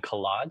as a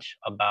collage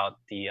about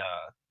the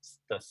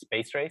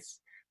space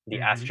race, the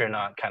Mhm.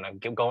 astronaut kind of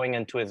going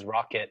into his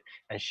rocket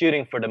and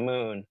shooting for the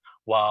moon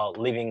while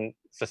leaving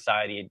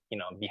society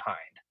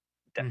behind.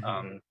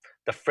 Mhm.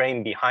 The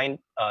frame behind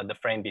the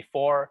frame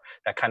before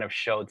that kind of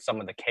showed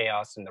some of the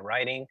chaos in the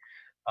writing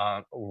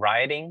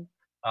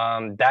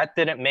that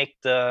didn't make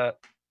the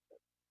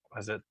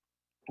was it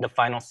the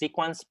final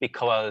sequence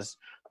because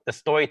the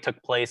story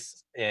took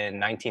place in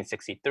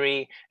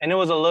 1963 and it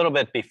was a little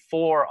bit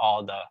before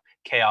all the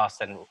chaos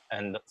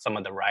and some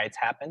of the riots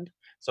happened,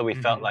 so we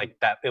felt Mhm. like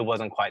that it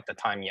wasn't quite the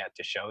time yet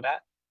to show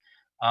that.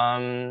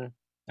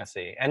 Let's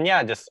see, and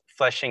yeah, just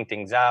fleshing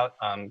things out,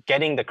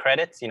 getting the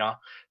credits.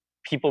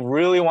 People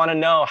really want to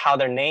know how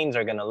their names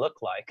are going to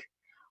look like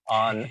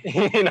on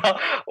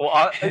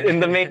in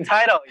the main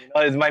title.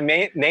 Is my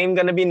name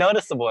going to be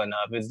noticeable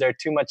enough? Is there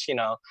too much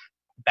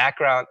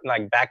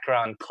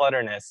background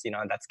clutterness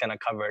that's going to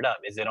cover it up?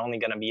 Is it only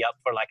going to be up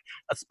for like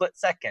a split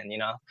second?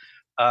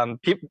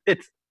 People,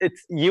 it's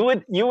you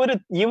would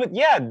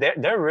yeah,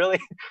 they're really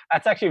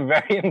that's actually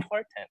very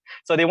important,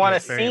 so they want Yeah,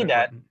 to very see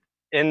that important.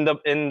 in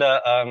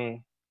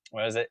the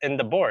what is it, in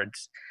the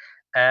boards.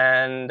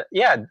 And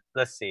yeah,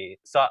 let's see,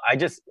 so I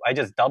just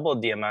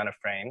doubled the amount of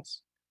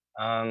frames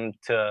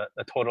to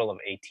a total of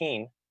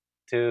 18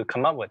 to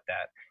come up with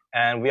that.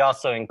 And we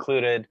also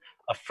included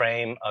a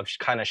frame of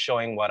kind of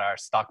showing what our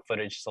stock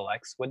footage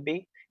selects would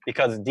be,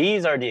 because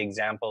these are the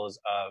examples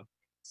of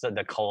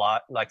the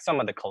collage, like some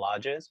of the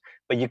collages,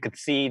 but you could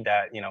see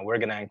that we're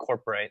going to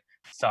incorporate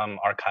some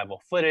archival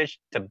footage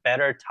to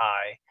better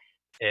tie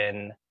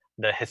in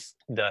the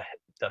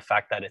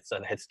fact that it's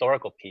a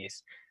historical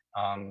piece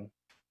um,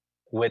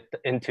 with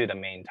into the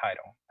main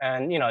title,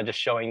 and just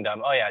showing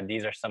them, oh yeah,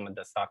 these are some of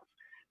the stock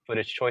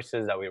footage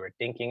choices that we were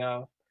thinking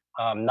of.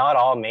 Not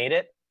all made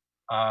it.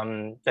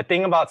 The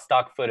thing about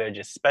stock footage,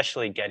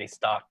 especially Getty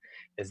stock,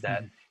 is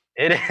that Mhm.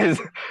 it is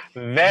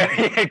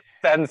very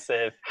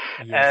expensive.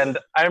 And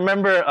Yes. I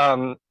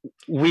remember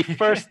we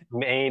first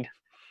made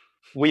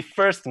we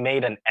first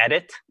made an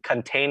edit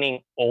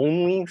containing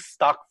only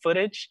stock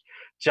footage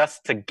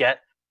just to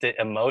get the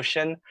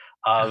emotion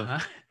of Uh-huh.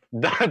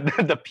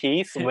 the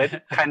piece with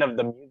kind of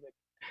the music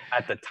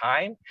at the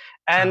time.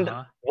 And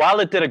Uh-huh. while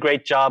it did a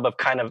great job of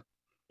kind of,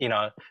 you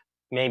know,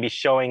 maybe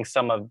showing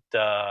some of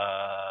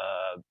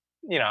the,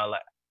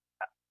 like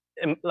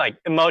like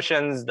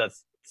emotions, the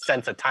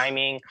sense of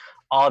timing,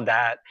 all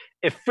that,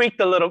 it freaked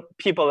a little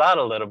people out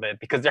a little bit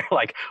because they're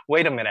like,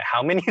 wait a minute,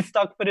 how many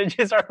stock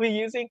footages are we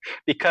using?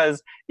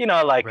 Because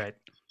like, Right.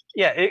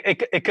 yeah,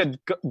 it could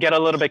get a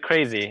little bit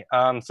crazy.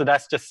 So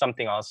that's just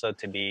something also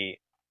to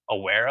be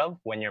aware of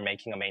when you're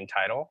making a main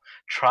title.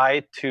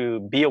 Try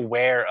to be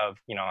aware of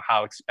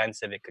how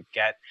expensive it could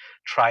get.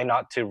 Try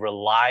not to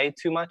rely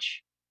too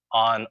much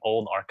on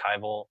old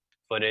archival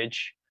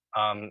footage,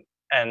 and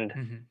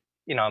Mhm.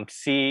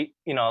 see,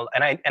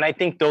 and I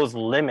think those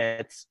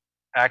limits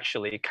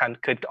actually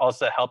could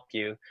also help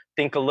you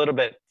think a little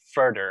bit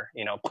further,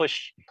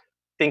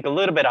 think a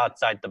little bit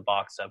outside the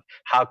box of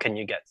how can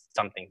you get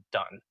something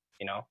done,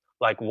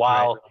 like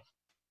Right. while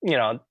you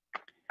know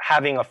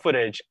having a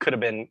footage could have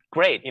been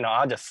great,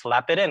 I'll just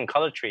slap it in,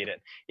 color treat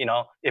it.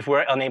 If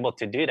we're unable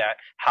to do that,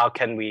 how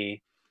can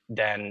we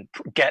then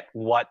get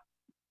what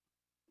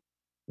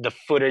the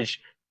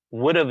footage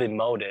would have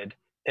emoted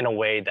in a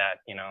way that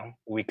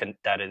we can,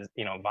 that is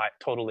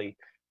totally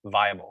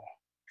viable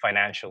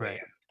financially,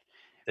 Right.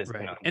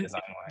 Right. And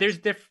design there's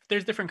wise.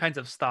 there's different kinds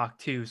of stock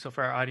too. So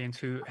for our audience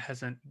who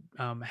hasn't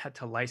had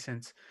to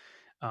license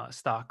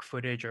stock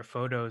footage or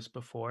photos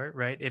before,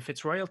 right? If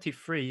it's royalty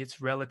free,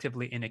 it's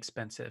relatively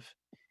inexpensive.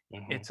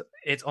 Hmm.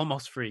 It's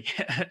almost free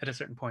at a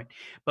certain point.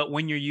 But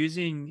when you're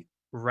using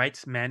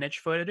rights managed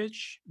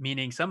footage,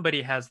 meaning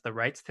somebody has the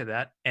rights to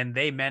that and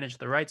they manage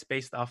the rights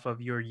based off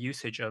of your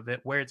usage of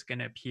it, where it's going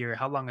to appear,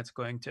 how long it's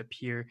going to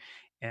appear,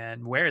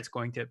 and where it's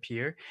going to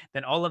appear,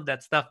 then all of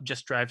that stuff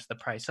just drives the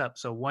price up.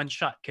 So one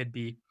shot could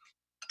be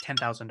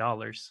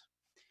 $10,000.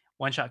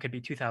 one shot could be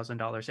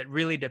 $2,000. It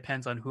really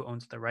depends on who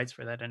owns the rights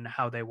for that and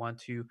how they want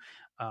to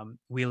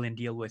wheel and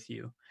deal with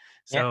you.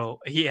 Yeah. So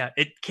yeah,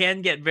 it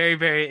can get very,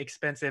 very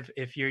expensive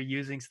if you're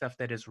using stuff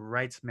that is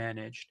rights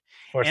managed.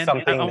 For And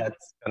something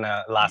that's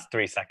gonna last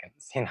 3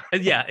 seconds, you know.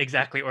 yeah,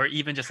 exactly, or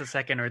even just a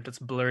second, or that's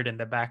blurred in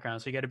the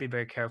background. So you got to be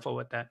very careful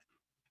with that.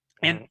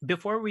 And Mhm.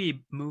 before we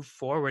move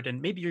forward,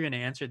 and maybe you're going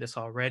to answer this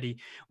already,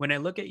 when I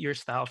look at your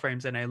style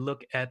frames and I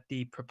look at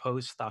the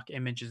proposed stock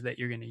images that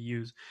you're going to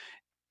use,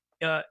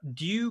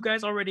 do you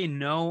guys already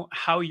know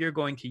how you're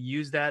going to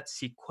use that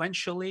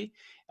sequentially,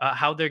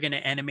 how they're going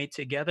to animate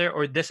together,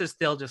 or this is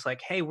still just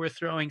like, hey, we're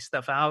throwing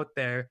stuff out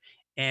there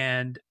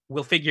and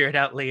we'll figure it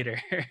out later?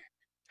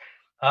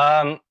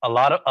 A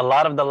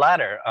lot of the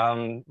latter.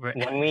 Right.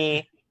 When we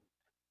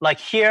like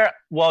here,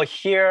 well,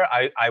 here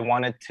I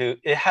wanted to.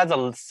 It has a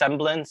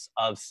semblance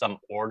of some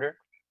order.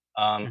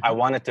 I Hmm.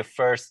 wanted to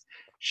first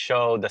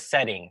show the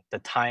setting, the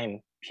time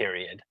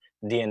period,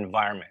 the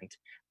environment,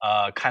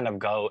 kind of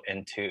go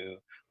into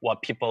what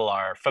people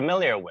are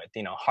familiar with.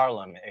 You know,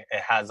 Harlem.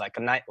 It has like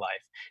a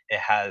nightlife.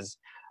 It has,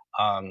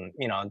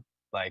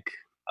 like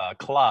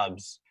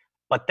clubs.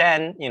 But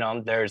then,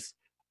 there's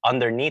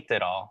underneath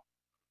it all,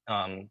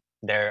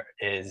 there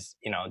is,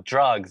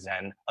 drugs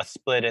and a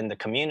split in the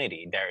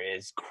community. There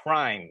is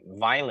crime,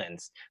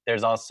 violence.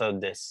 There's also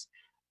this,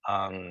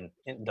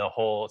 the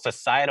whole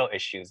societal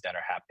issues that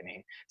are happening.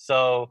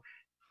 So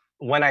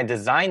when I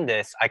designed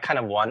this, I kind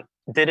of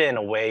did it in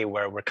a way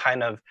where we're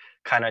kind of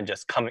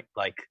just coming,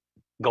 like,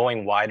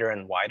 going wider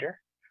and wider,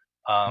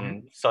 Hmm.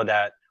 so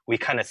that we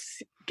kind of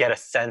get a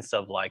sense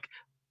of, like,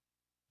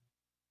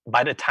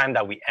 by the time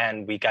that we end,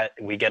 we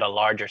get a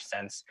larger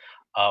sense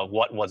of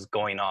what was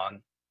going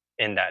on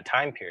in that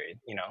time period.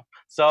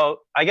 So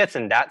I guess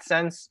in that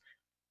sense,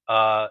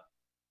 uh,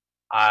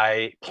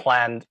 I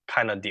planned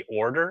kind of the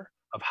order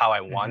of how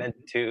I Hmm. wanted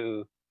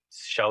to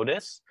show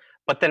this,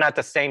 but then at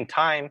the same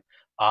time,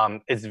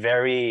 it's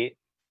very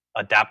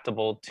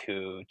adaptable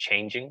to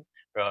changing,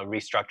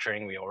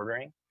 restructuring,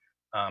 reordering,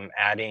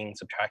 adding,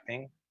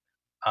 subtracting,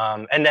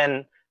 and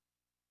then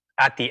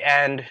at the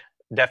end,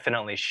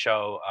 definitely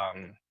show,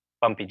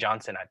 Bumpy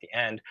Johnson at the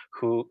end,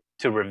 who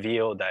to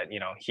reveal that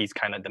he's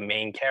kind of the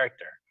main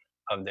character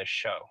of this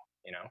show.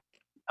 You know,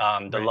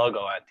 the Right.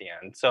 logo at the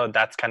end. So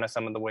that's kind of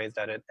some of the ways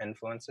that it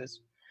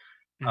influences.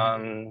 Hmm.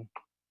 Um,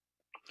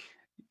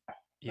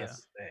 Yeah.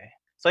 let's see.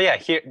 So yeah,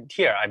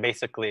 here I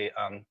basically,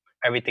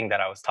 everything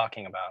that I was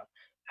talking about,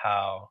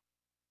 how,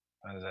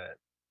 what is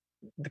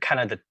it, kind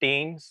of the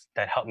themes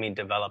that help me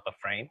develop a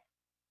frame,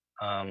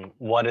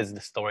 what is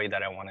the story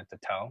that I wanted to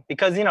tell?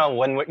 Because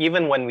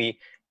when we,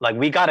 like,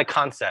 we got a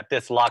concept,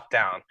 it's locked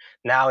down.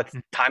 Now it's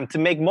time to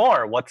make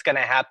more. What's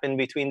gonna happen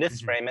between this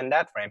Hmm. frame and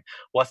that frame?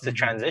 What's the Hmm.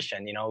 transition?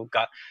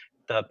 Got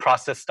the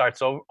process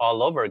starts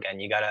all over again.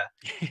 You gotta,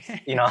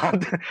 you know,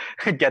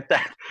 get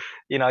that,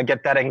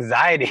 get that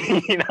anxiety.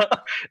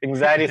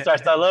 Anxiety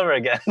starts all over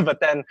again. But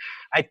then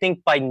I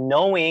think by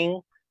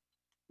knowing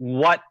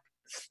what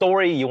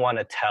story you want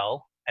to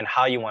tell and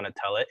how you want to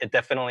tell it, it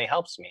definitely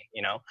helps me.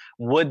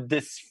 Would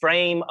this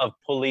frame of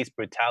police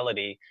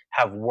brutality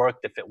have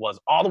worked if it was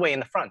all the way in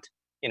the front?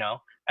 You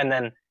know, and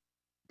then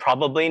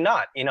probably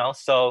not.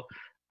 So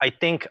I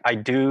think I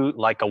do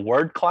like a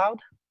word cloud.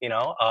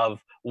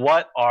 Of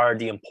what are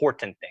the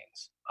important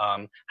things.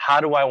 How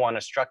do I want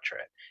to structure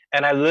it?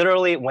 And I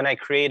literally, when I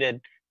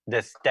created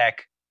this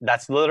deck,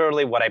 that's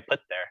literally what I put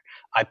there.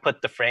 I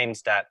put the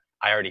frames that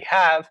I already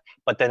have,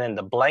 but then in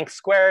the blank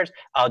squares,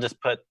 I'll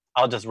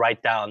just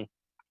write down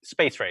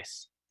space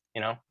race,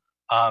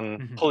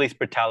 Hmm. police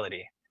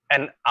brutality,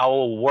 and I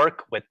will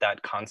work with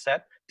that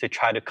concept to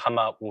try to come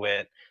up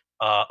with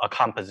a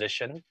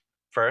composition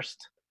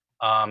first.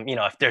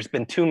 If there's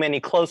been too many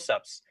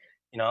close-ups,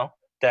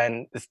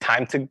 then it's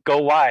time to go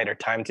wide or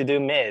time to do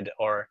mid,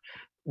 or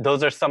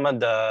those are some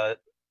of the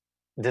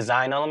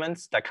design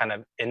elements that kind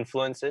of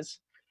influences,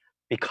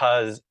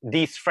 because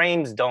these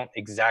frames don't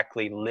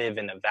exactly live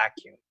in a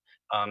vacuum.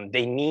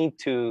 They need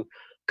to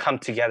come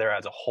together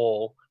as a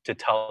whole to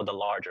tell the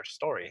larger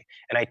story.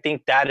 And I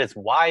think that is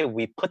why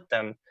we put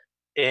them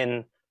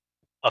in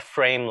a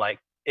frame, like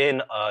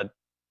in a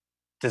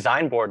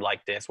design board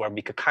like this, where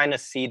we could kind of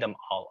see them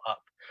all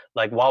up.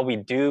 Like, while we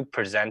do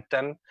present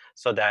them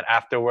so that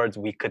afterwards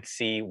we could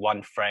see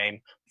one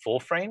frame, full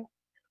frame,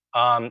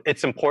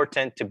 it's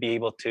important to be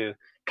able to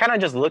kind of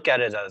just look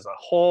at it as a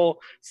whole.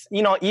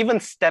 Even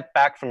step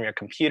back from your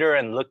computer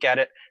and look at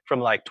it from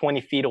like 20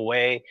 feet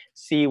away,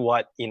 see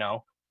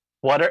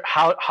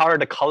how are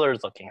the colors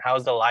looking,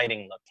 how's the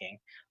lighting looking.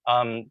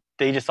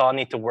 They just all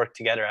need to work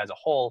together as a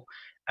whole,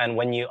 and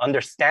when you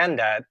understand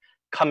that,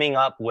 coming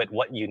up with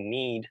what you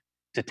need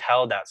to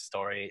tell that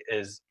story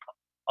is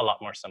a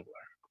lot more simpler.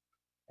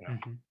 you know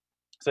Hmm.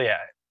 so yeah,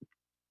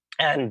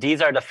 and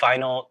these are the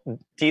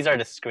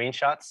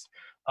screenshots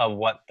of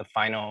what the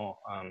final,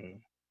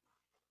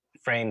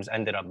 frames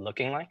ended up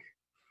looking like.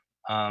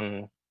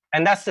 Um,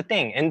 and that's the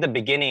thing. In the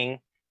beginning,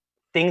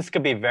 things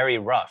could be very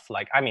rough.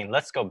 Like, I mean,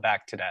 let's go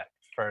back to that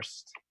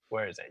first.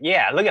 Where is it?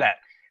 Yeah, look at that.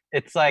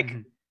 It's like,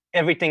 Hmm.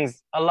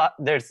 everything's a lot,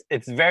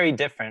 it's very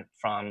different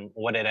from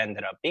what it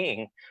ended up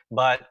being,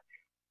 but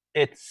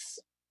it's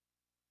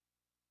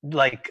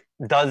like,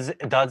 does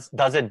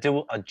it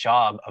do a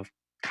job of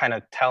kind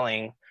of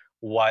telling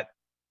what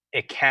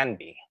it can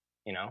be,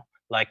 you know?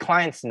 Like,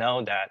 clients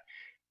know that,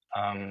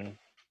 um,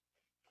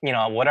 you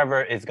know,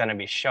 whatever is going to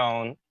be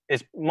shown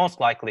is most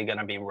likely going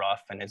to be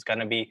rough, and it's going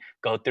to be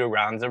go through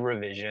rounds of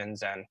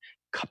revisions and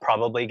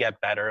probably get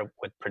better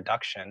with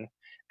production,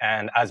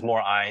 and as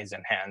more eyes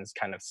and hands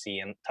kind of see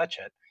and touch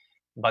it.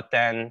 But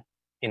then,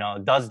 you know,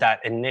 does that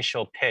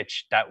initial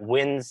pitch that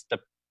wins the,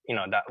 you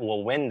know, that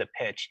will win the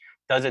pitch,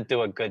 does it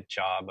do a good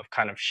job of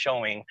kind of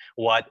showing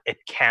what it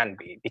can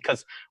be?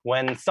 Because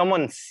when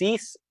someone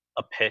sees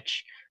a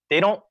pitch, they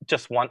don't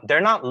just want,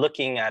 they're not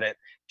looking at it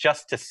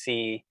just to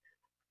see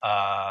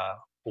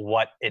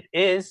what it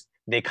is.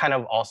 They kind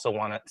of also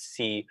want to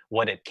see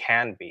what it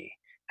can be,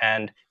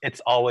 and it's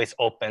always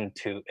open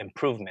to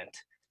improvement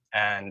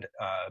and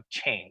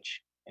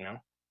change, you know.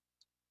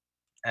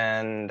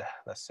 And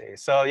let's see,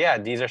 so yeah,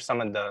 these are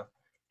some of the,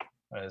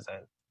 what is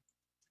it,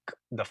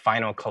 the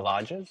final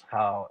collages,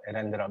 how it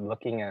ended up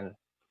looking and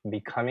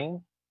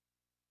becoming.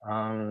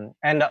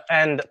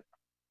 And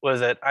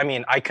was it, I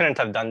mean, I couldn't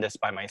have done this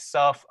by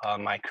myself.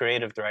 My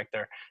creative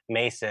director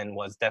Mason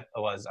was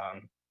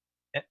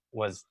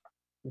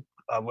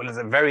what is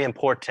it, very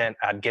important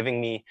at giving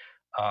me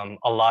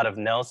a lot of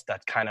notes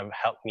that kind of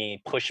helped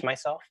me push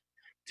myself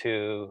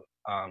to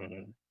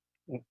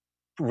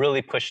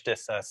really push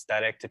this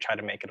aesthetic to try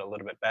to make it a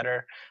little bit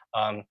better.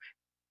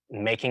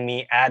 Making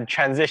me add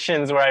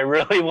transitions where I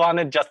really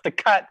wanted just to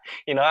cut.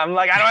 You know, I'm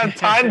like, I don't have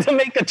time to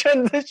make a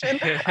transition.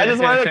 I just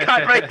want to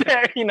cut right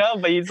there, you know,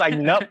 but he's like,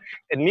 nope,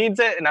 it needs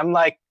it. And I'm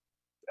like,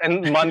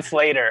 and months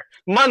later,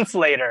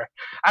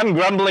 I'm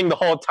grumbling the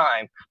whole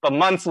time. But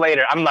months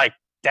later, I'm like,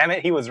 damn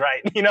it, he was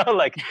right. You know,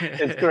 like,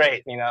 it's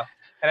great, you know.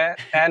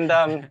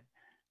 And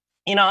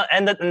you know,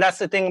 and that's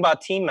the thing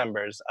about team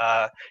members.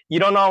 You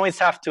don't always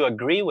have to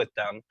agree with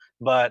them,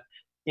 but,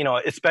 you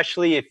know,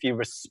 especially if you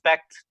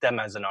respect them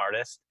as an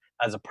artist,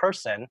 as a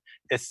person,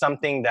 is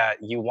something that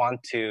you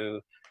want to,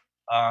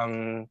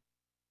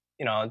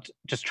 you know,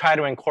 just try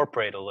to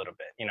incorporate a little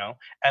bit, you know.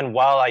 And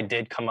while I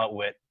did come up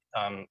with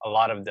a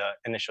lot of the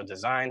initial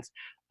designs,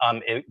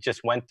 it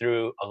just went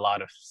through a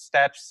lot of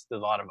steps, a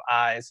lot of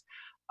eyes.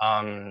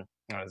 What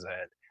was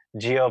it?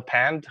 Geo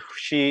Pand,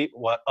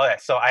 okay,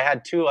 so I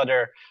had two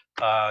other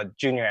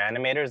junior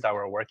animators that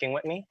were working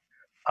with me.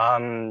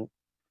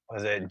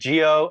 Was it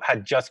Geo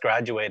had just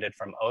graduated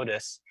from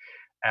Otis,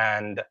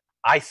 and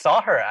I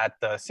saw her at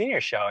the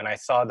senior show, and I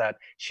saw that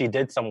she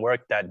did some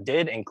work that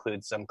did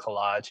include some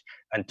collage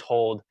and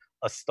told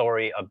a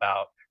story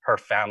about her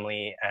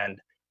family and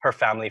her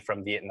family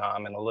from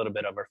Vietnam and a little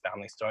bit of her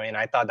family story. And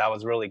I thought that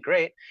was really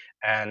great.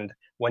 And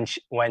when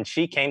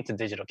she came to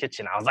Digital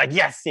Kitchen, I was like,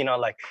 yes, you know,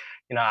 like,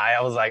 you know,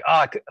 I was like,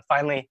 oh,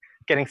 finally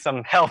getting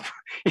some help,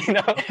 you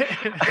know.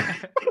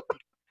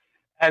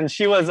 And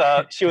she was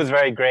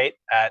very great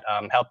at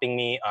helping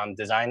me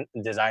design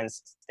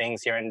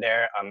things here and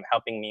there,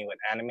 helping me with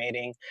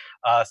animating.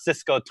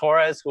 Cisco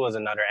Torres, who was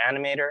another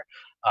animator,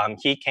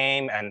 he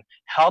came and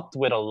helped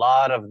with a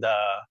lot of the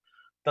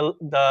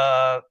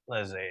what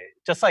is it,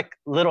 just like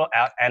little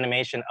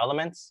animation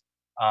elements,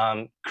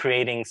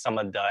 creating some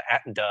of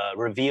the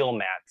reveal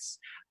mats,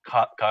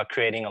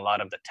 creating a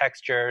lot of the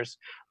textures.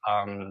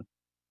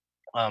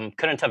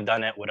 Couldn't have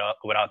done it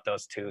without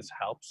those two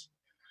helps.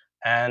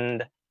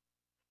 And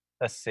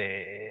let's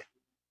see.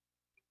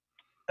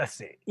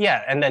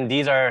 Yeah, and then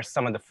these are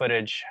some of the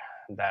footage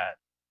that,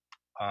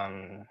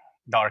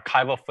 the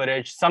archival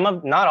footage.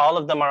 Not all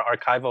of them are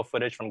archival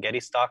footage from Getty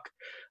Stock.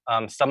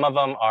 Some of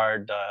them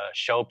are the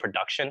show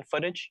production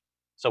footage.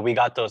 So we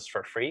got those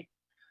for free.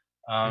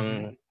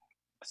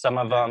 Some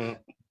of them,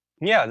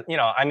 yeah, you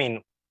know, I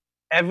mean,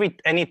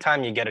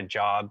 anytime you get a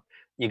job,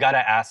 you got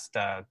to ask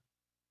the,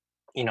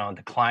 you know,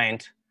 the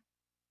client,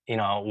 you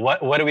know,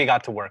 what do we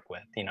got to work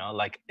with? You know,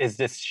 like, is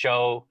this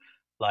show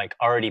like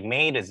already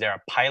made? Is there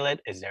a pilot?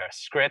 Is there a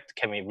script?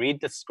 Can we read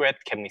the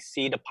script? Can we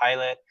see the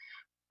pilot?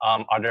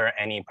 Are there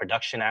any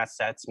production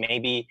assets?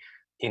 Maybe,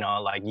 you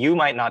know, like, you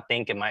might not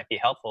think it might be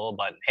helpful,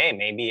 but hey,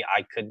 maybe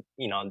I could,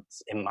 you know,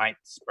 it might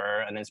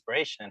spur an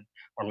inspiration,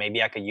 or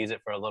maybe I could use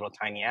it for a little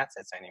tiny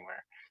assets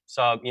anywhere.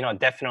 So, you know,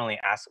 definitely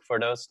ask for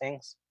those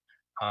things.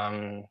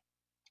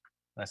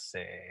 Let's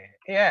see.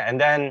 Yeah, and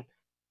then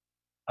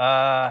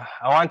I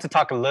wanted to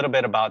talk a little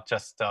bit about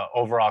just the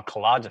overall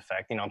collage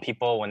effect. You know,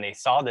 people, when they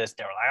saw this,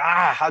 they were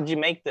like, how'd you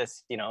make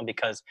this? You know,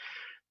 because,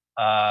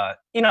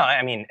 you know,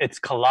 I mean, it's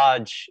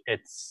collage.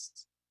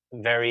 It's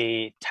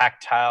very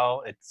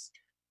tactile.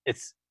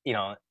 It's, you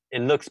know,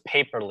 it looks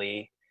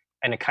paperly,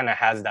 and it kind of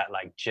has that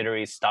like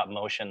jittery stop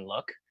motion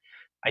look.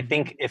 I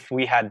think if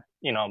we had,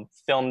 you know,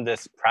 filmed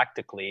this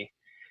practically,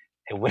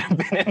 it would have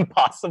been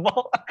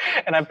impossible,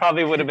 and I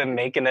probably would have been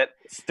making it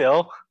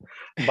still.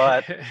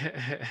 But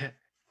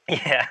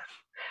yeah.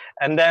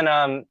 And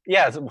then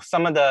yeah,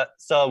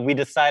 so we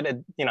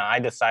decided, you know, I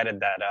decided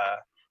that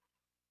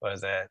what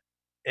is it?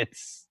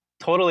 It's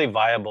totally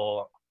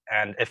viable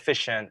and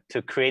efficient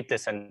to create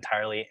this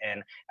entirely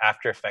in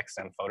After Effects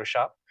and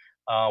Photoshop,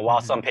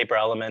 while Mhm. some paper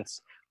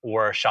elements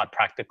were shot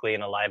practically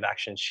in a live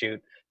action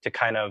shoot to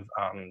kind of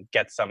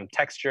get some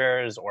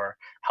textures or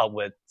help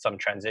with some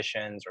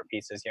transitions or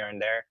pieces here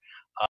and there.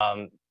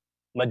 Um,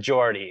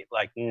 Majority,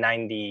 like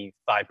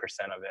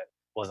 95% of it,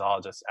 was all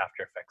just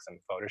After Effects and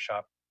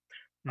Photoshop.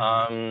 Mhm.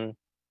 Um,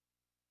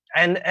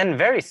 and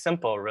very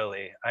simple,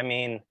 really. I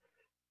mean,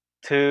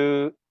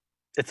 to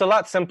it's a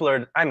lot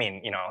simpler. I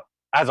mean,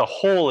 as a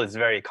whole, it's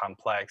very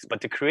complex, but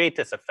to create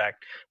this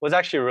effect was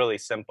actually really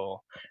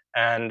simple.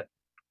 And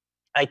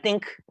I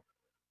think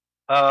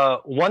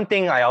one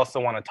thing I also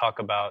want to talk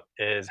about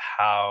is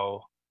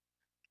how,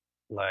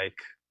 like,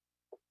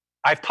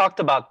 I've talked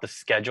about the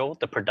schedule,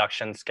 the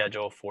production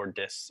schedule for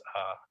this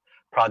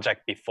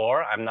project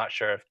before. I'm not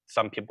sure if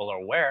some people are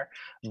aware,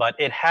 but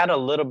it had a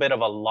little bit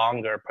of a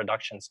longer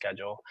production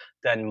schedule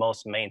than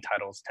most main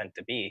titles tend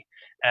to be.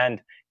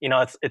 And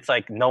it's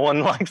like no one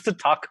likes to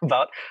talk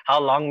about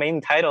how long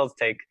main titles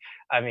take.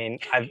 I mean,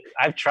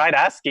 I've tried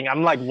asking.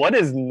 I'm like, what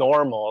is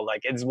normal?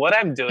 Like, is what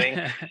I'm doing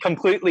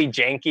completely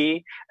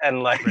janky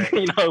and like Right.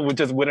 it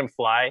just wouldn't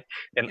fly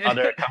in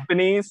other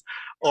companies?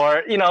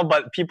 Or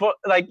but people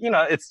like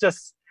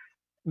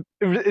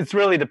it's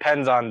really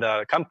depends on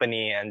the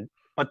company. And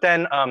but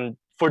then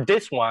for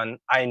this one,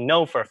 I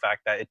know for a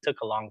fact that it took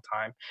a long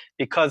time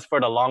because for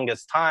the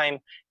longest time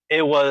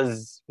it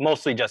was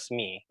mostly just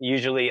me.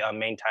 Usually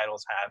main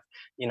titles have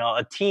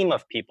a team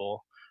of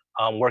people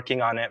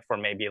working on it for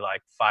maybe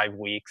like 5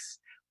 weeks,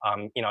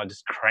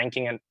 just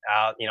cranking it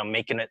out,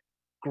 making it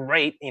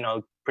great,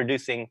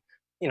 producing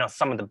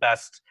some of the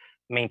best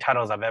main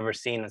titles I've ever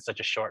seen in such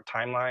a short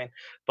timeline.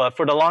 But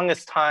for the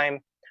longest time,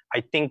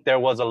 I think there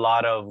was a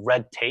lot of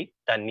red tape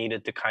that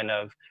needed to kind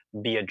of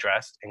be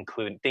addressed,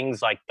 include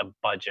things like the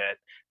budget,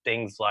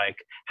 things like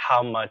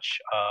how much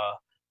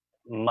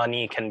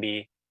money can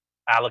be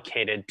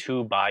allocated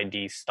to buy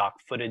these stock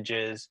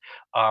footages,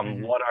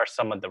 Mhm. what are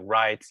some of the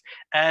rights,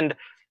 and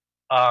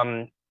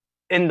um,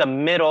 in the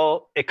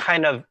middle, it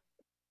kind of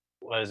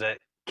was it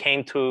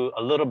came to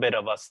a little bit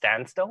of a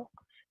standstill.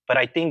 But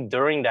I think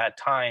during that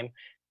time,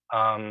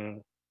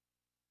 um,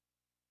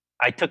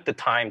 I took the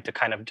time to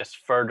kind of just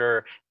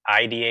further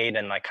ideate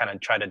and like kind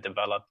of try to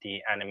develop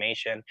the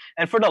animation.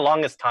 And for the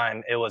longest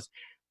time, it was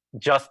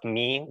just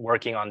me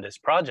working on this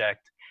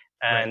project.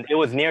 Right. And it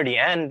was near the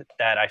end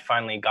that I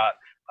finally got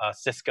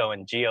Cisco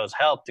and Geo's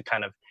help to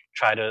kind of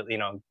try to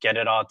get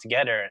it all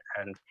together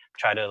and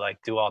try to like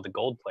do all the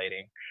gold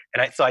plating.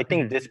 And so I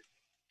think Mhm. this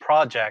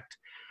project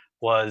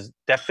was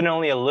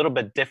definitely a little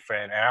bit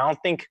different. And I don't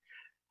think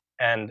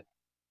and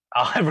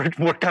I'll ever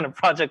work on a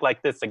project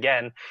like this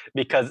again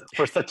because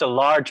for such a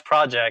large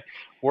project,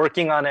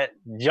 working on it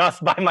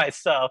just by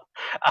myself,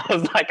 I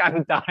was like,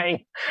 I'm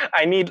dying.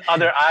 I need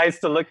other eyes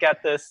to look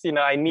at this.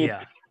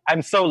 Yeah.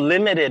 I'm so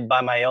limited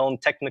by my own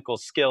technical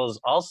skills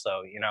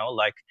also,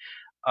 like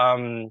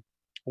um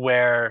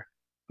where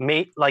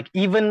like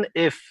even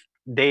if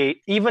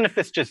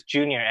it's just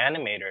junior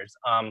animators,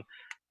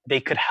 they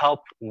could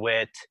help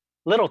with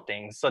little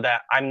things so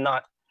that I'm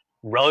not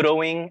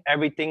rotoing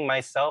everything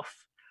myself.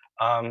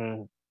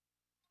 um,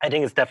 I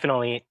think it's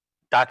definitely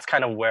that's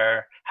kind of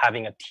where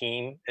having a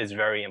team is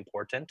very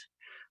important.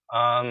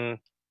 Um,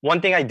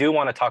 One thing I do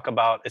want to talk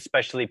about,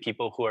 especially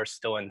people who are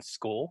still in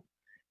school,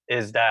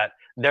 is that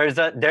there's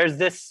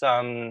this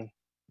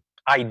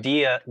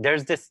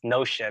there's this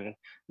notion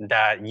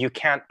that you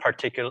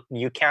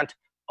can't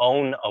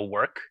own a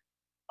work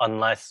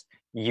unless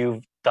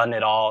you've done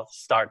it all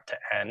start to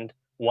end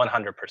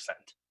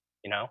 100%,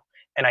 you know?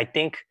 And I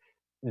think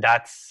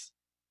that's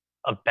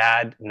a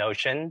bad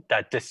notion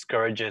that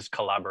discourages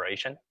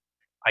collaboration.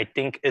 I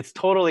think it's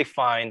totally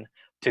fine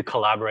to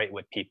collaborate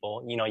with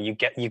people.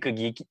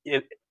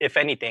 If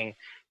anything,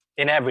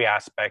 in every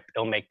aspect,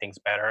 it'll make things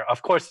better.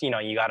 Of course,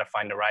 you got to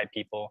find the right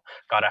people,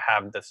 got to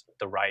have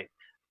the right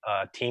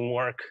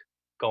teamwork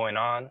going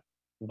on.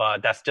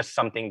 But that's just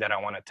something that I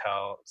want to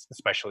tell,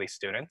 especially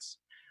students.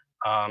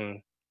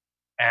 Um,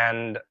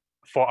 and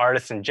for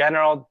artists in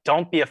general,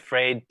 don't be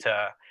afraid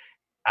to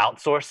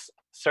outsource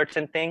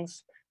certain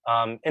things.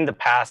 In the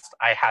past,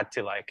 I had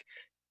to like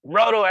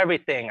roto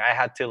everything. I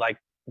had to like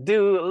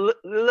do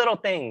little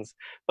things,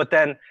 but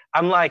then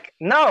I'm like,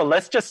 no,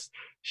 let's just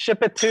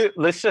ship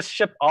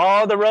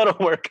all the roto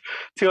work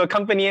to a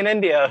company in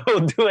India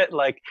who'll do it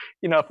like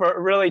for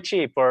really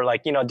cheap, or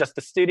like just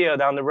a studio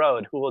down the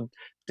road who will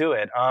do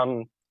it.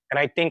 And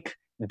I think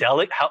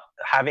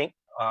having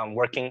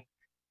working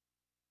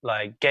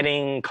like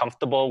getting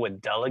comfortable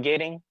with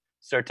delegating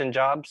certain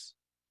jobs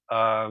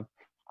uh,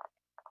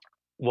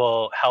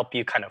 will help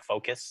you kind of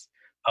focus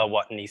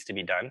what needs to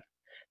be done,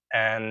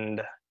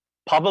 and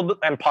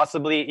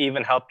possibly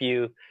even help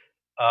you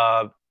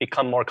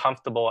become more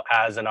comfortable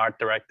as an art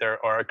director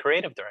or a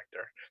creative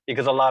director,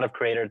 because a lot of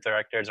creative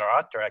directors or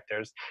art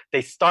directors,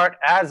 they start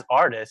as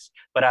artists,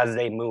 but as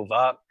they move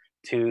up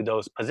to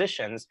those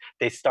positions,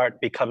 they start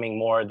becoming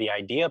more the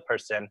idea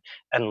person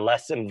and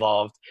less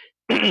involved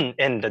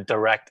in the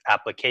direct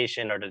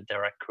application or the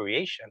direct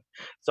creation.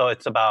 So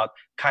it's about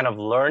kind of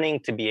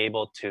learning to be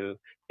able to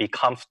be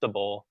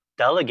comfortable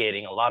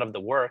delegating a lot of the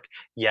work,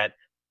 yet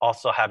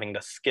also having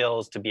the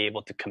skills to be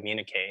able to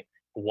communicate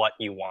what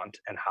you want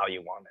and how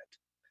you want it.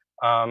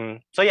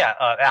 So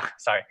yeah,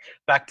 sorry.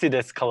 Back to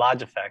this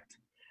collage effect.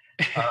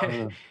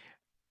 Um,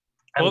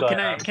 I'm Well, going.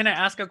 can I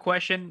ask a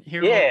question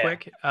here real Yeah,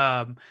 quick?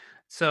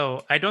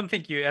 So I don't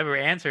think you ever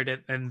answered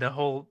it in the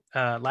whole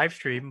live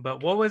stream,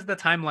 but what was the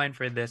timeline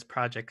for this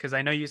project? Because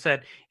I know you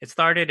said it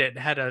started, it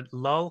had a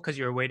lull because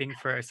you were waiting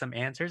for some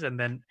answers, and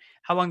then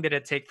how long did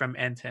it take from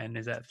end to end?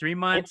 Is that three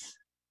y- months,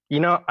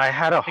 I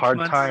had a six hard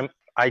months? time.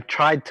 I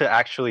tried to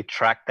actually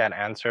track that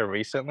answer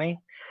recently.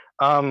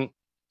 Um,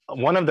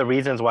 One of the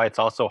reasons why it's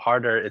also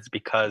harder is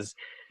because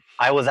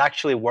I was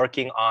actually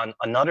working on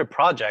another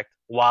project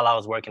while I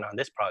was working on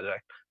this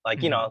project,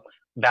 like, Hmm.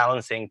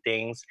 balancing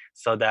things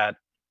so that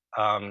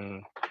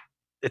um,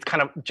 it's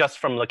kind of just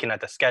from looking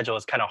at the schedule,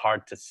 it's kind of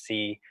hard to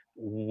see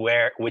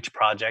which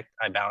project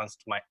I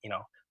balanced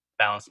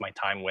my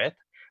time with.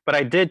 But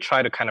I did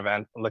try to kind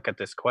of look at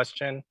this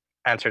question,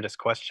 answer this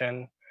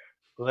question.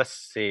 Let's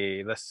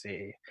see.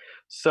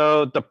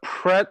 So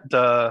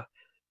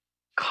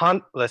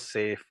let's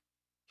see.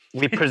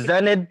 We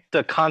presented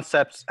the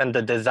concepts and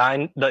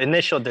the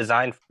initial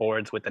design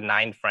boards with the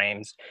 9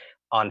 frames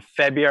on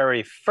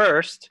February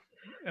 1st.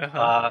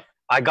 Uh-huh. Uh,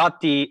 I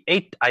got the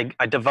eight. I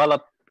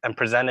developed and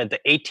presented the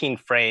 18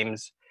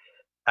 frames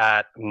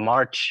at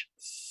March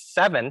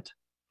 7th.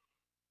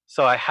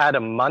 So I had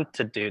a month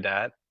to do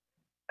that,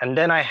 and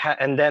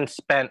then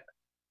spent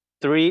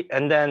three,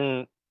 and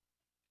then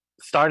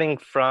starting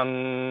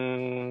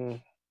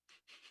from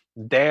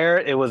there,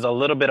 it was a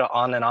little bit of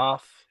on and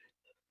off,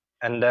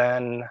 and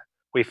then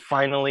we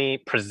finally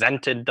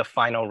presented the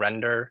final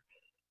render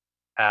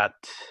at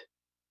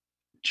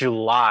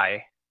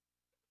July.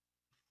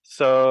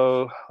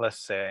 So let's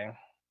say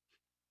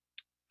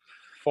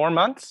 4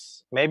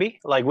 months, maybe,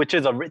 like, which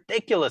is a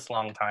ridiculous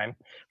long time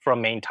for a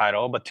main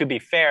title. But to be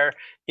fair,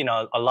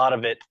 a lot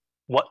of it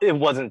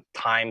wasn't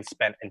time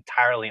spent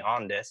entirely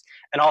on this.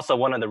 And also,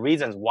 one of the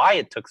reasons why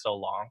it took so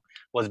long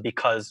was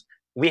because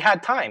we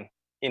had time.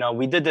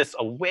 We did this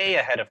a way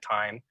ahead of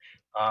time,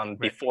 Right.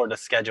 before the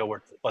schedule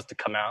was to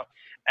come out.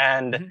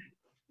 And Hmm.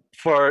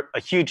 for a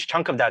huge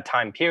chunk of that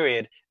time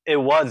period, it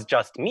was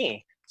just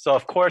me. So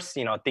of course,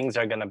 things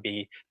are going to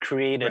be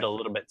created Right. a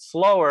little bit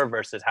slower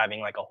versus having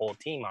like a whole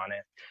team on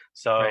it.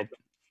 So, Right.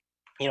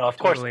 of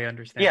course, Totally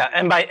understand. yeah,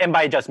 and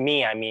by just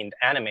me, I mean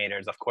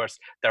animators. Of course,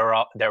 there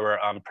were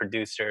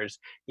producers,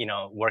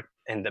 work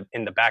in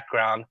the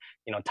background,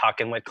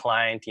 talking with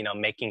client,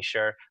 making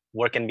sure,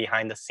 working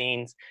behind the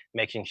scenes,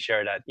 making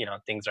sure that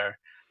things are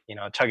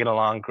chugging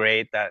along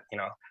great, that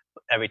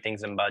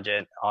everything's in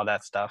budget, all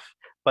that stuff.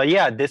 But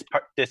yeah, this,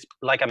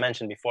 like I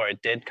mentioned before,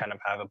 it did kind of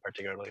have a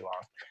particularly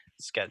long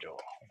schedule,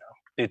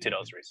 due to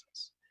those Mhm.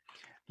 reasons.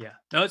 Yeah,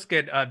 no, it's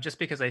good. Just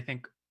because I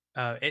think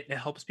it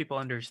helps people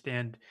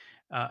understand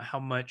how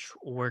much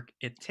work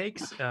it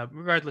takes,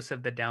 regardless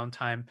of the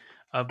downtime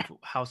of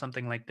how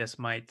something like this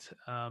might,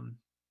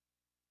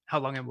 how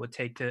long it would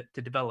take to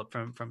develop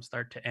from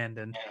start to end,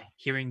 and Yeah.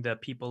 hearing the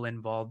people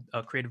involved,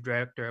 a creative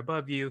director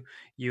above you,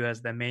 you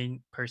as the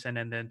main person,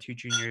 and then two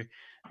junior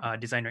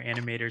designer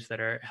animators that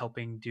are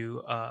helping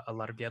do a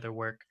lot of the other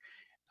work.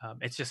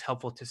 It's just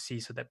helpful to see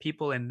so that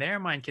people in their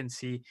mind can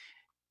see,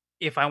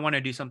 if I want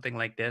to do something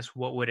like this,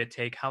 what would it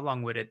take? How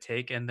long would it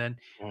take? And then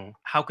Mhm.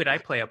 how could I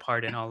play a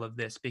part in all of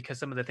this? Because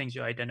some of the things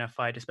you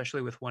identified,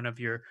 especially with one of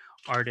your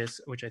artists,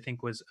 which I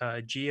think was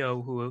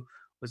Gio, who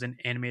was an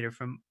animator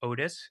from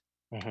Otis,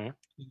 Mhm.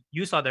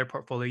 you saw their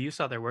portfolio, you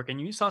saw their work,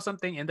 and you saw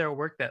something in their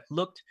work that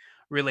looked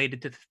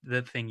related to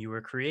the thing you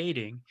were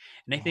creating.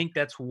 And I Mhm. think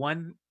that's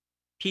one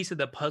piece of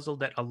the puzzle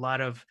that a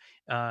lot of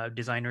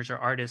designers or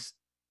artists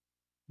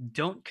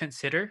don't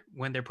consider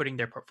when they're putting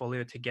their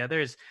portfolio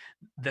together, is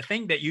the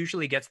thing that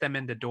usually gets them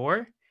in the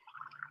door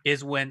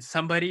is when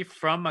somebody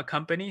from a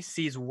company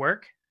sees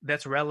work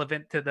that's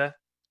relevant to the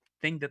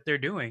thing that they're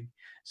doing.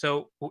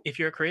 So if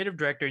you're a creative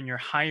director and you're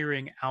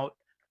hiring out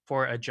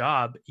for a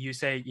job, you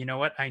say, you know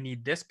what, I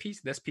need this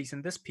piece,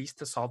 and this piece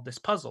to solve this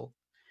puzzle.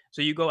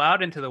 So you go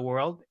out into the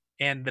world,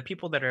 and the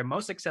people that are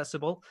most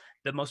accessible,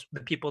 the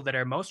people that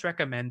are most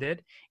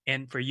recommended,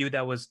 and for you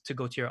that was to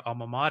go to your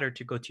alma mater,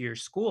 to go to your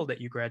school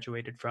that you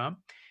graduated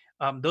from.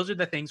 Those are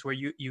the things where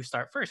you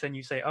start first, and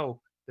you say,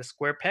 oh, the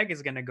square peg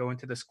is going to go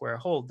into the square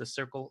hole. The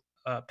circle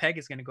peg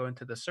is going to go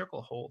into the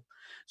circle hole.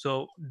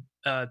 So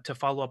to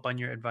follow up on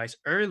your advice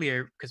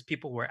earlier, because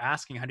people were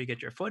asking how do you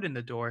get your foot in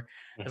the door,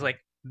 is Mhm.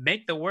 like,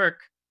 make the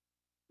work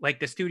like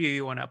the studio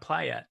you want to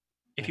apply at.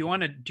 If you Mhm.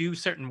 want to do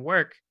certain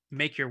work,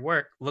 make your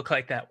work look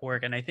like that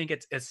work. And I think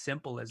it's as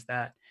simple as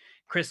that.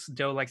 Chris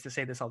Doe likes to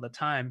say this all the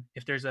time.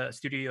 If there's a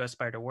studio you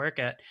aspire to work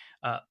at,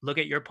 look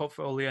at your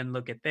portfolio and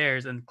look at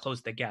theirs and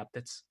close the gap.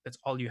 That's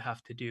all you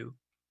have to do.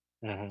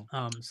 Mhm.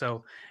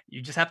 So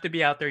you just have to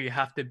be out there. You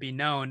have to be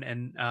known,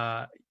 and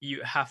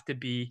you have to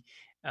be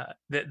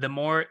the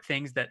more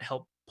things that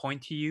help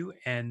point to you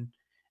and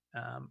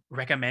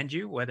recommend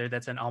you, whether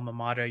that's an alma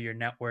mater, your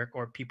network,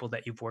 or people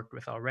that you've worked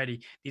with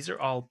already. These are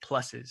all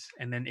pluses.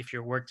 And then if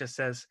your work just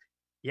says,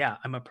 "Yeah,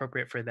 I'm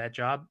appropriate for that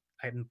job,"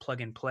 I can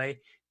plug and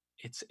play.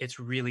 It's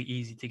really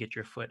easy to get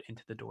your foot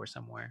into the door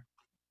somewhere.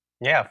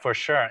 Yeah, for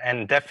sure,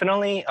 and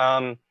definitely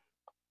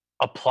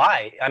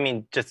apply. I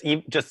mean,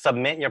 just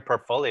submit your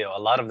portfolio. A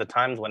lot of the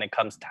times when it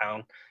comes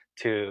down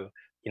to,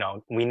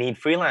 we need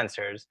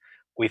freelancers,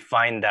 we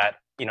find that,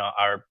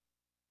 our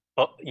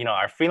book,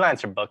 our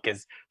freelancer book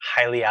is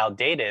highly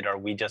outdated, or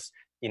we just,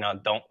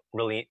 don't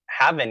really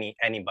have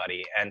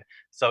anybody. And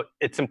so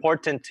it's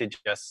important to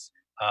just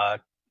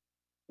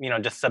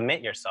just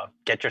submit yourself,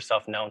 get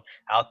yourself known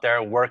out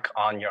there, work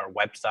on your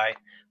website,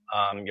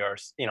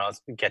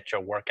 get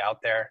your work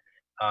out there,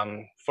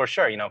 for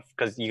sure,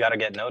 because you got to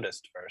get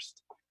noticed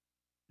first.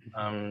 Mhm.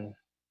 um,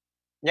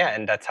 yeah,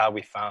 and that's how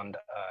we found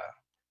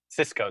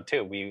Cisco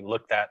too. We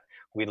looked at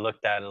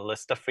a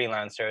list of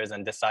freelancers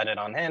and decided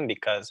on him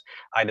because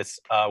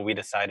we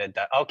decided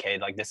that, okay,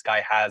 like this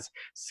guy has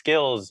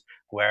skills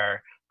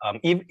where,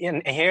 even,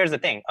 and here's the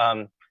thing,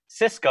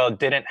 Cisco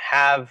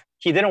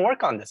he didn't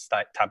work on this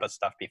type of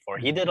stuff before.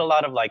 He did a Mhm.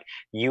 lot of like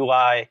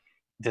UI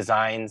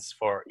designs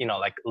for,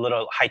 like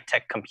little high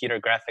tech computer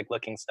graphic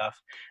looking stuff,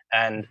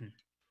 and Mhm.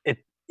 it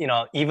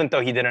even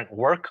though he didn't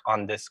work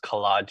on this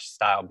collage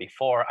style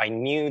before, I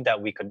knew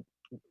that we could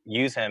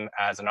use him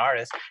as an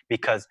artist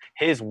because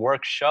his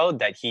work showed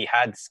that he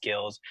had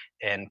skills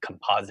in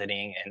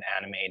compositing and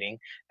animating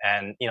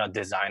and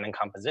design and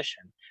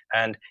composition.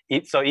 And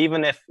so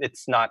even if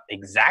it's not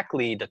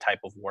exactly the type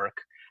of work,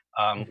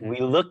 Mhm. we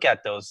look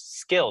at those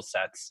skill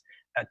sets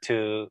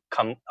to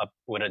come up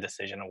with a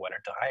decision of whether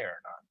to hire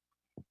or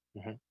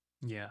not.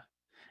 Yeah.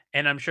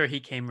 And I'm sure he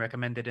came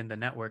recommended in the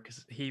network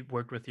because he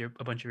worked with a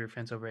bunch of your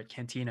friends over at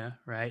Cantina,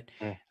 right?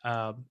 Mhm.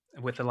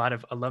 With a lot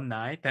of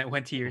alumni that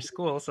went to your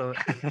school, so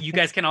you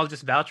guys can all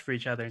just vouch for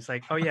each other. It's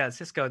like, oh yeah,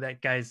 Cisco,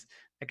 that guy's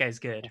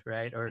good,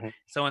 right? Or Mhm.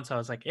 so and so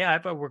is like, yeah,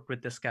 I've worked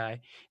with this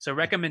guy. So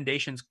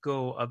recommendations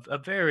go a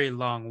very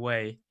long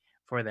way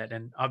for that.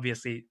 And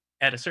obviously,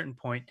 at a certain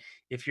point,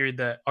 if you're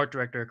the art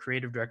director or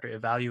creative director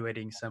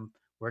evaluating some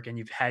work and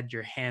you've had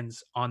your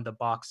hands on the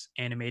box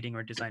animating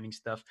or designing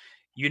stuff,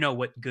 you know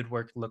what good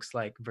work looks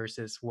like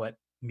versus what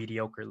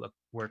mediocre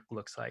work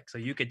looks like. So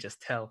you could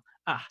just tell,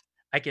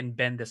 I can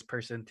bend this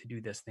person to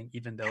do this thing,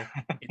 even though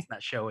it's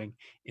not showing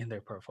in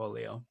their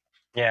portfolio.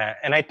 Yeah,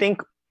 and I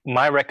think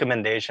my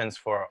recommendations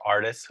for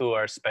artists who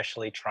are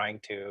especially trying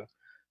to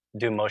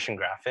do motion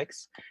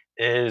graphics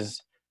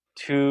is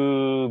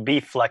to be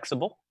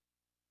flexible.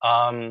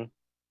 Um,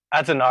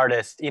 as an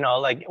artist,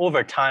 like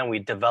over time, we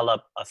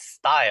develop a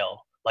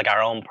style, like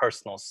our own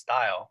personal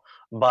style.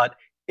 But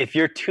if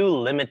you're too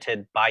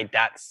limited by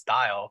that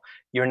style,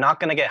 you're not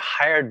going to get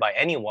hired by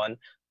anyone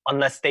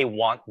unless they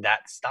want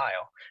that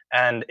style.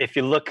 And if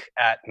you look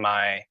at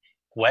my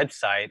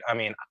website, I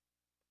mean,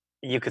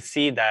 you could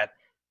see that,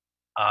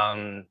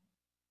 um,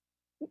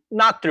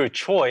 not through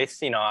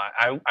choice.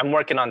 I'm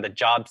working on the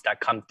jobs that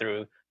come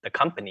through the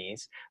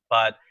companies,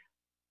 but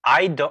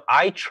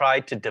I try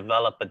to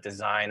develop a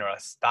design or a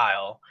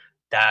style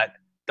that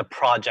the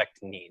project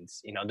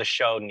needs, the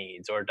show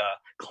needs, or the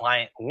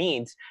client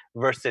needs,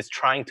 versus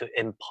trying to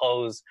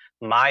impose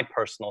my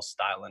personal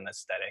style and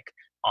aesthetic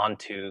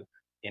onto,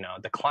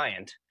 the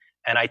client.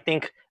 And I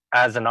think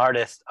as an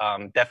artist,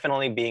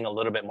 definitely being a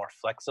little bit more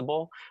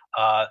flexible,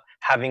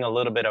 having a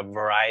little bit of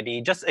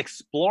variety, just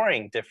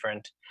exploring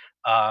different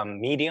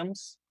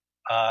mediums,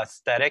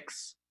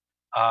 aesthetics,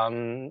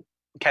 um,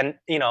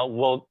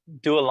 will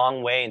do a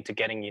long way into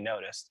getting you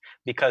noticed.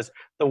 Because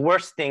the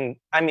worst thing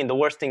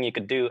you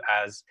could do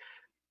as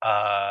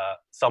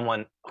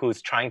someone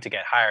who's trying to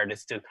get hired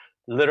is to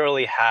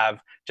literally have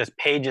just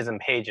pages and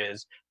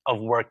pages of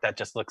work that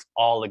just looks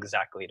all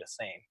exactly the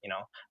same.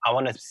 I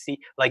want to see,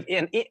 like,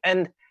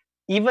 and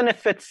even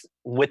if it's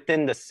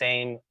within the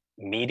same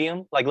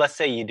medium, like let's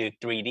say you do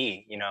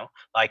 3D,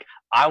 like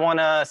I want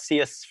to see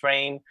a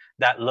frame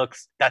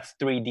that's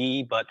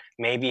 3D but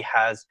maybe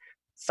has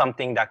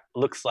something that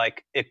looks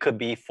like it could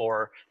be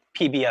for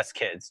PBS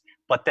kids.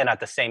 But then at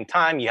the same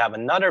time, you have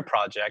another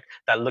project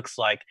that looks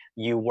like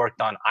you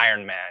worked on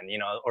Iron Man,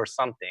 or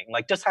something.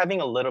 Like just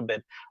having a little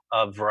bit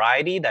of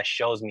variety that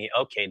shows me,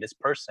 okay, this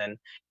person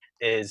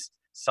is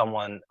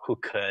someone who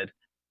could,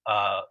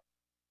 uh,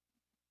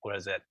 what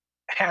is it,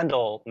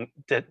 handle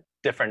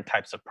different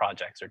types of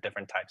projects or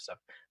different types of,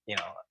 you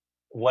know,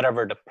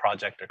 whatever the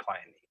project or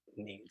client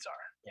needs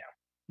are. Yeah,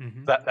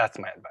 Hmm. that's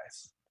my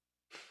advice.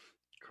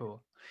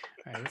 Cool.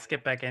 All right, let's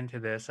get back into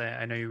this.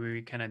 I know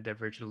we kind of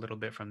diverged a little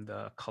bit from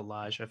the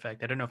collage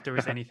effect. I don't know if there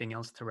was anything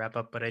else to wrap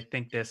up, but I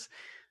think this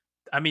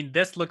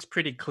looks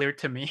pretty clear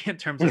to me in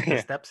terms of the Yeah.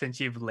 steps since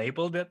you've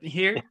labeled it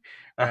here,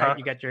 Uh right? huh.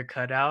 You got your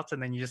cutouts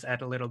and then you just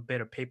add a little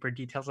bit of paper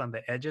details on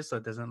the edges so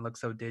it doesn't look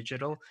so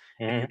digital.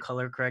 Then you Hmm.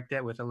 color correct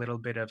it with a little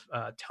bit of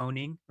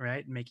toning,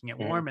 right? Making it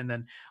Hmm. warm. And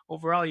then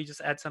overall, you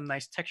just add some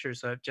nice texture.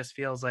 So it just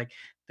feels like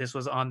this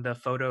was on the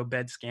photo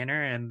bed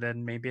scanner and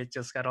then maybe it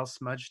just got all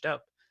smudged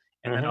up.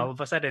 And then Hmm. all of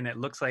a sudden, it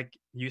looks like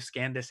you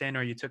scanned this in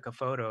or you took a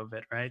photo of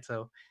it, right?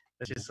 So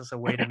It's just a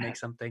way to make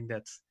something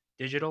that's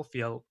digital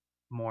feel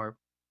more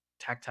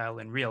tactile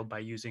and real by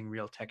using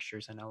real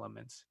textures and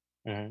elements.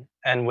 Mhm.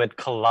 And with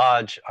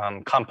collage,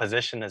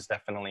 composition is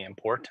definitely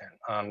important.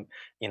 You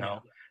Yeah.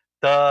 know,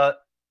 the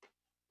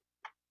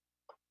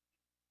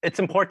it's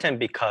important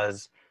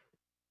because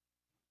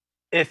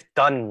if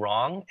done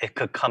wrong, it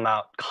could come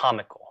out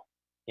comical.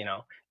 You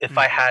know, if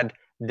I Mm, had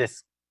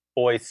this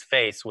boy's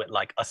face with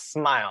like a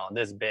smile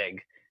this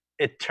big,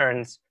 it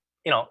turns,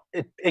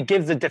 it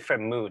gives a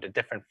different mood, a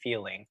different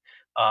feeling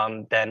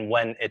than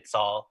when it's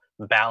all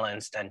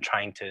balanced and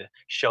trying to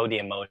show the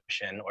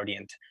emotion or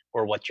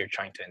or what you're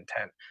trying to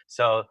intend.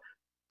 So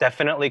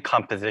definitely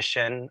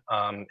composition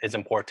is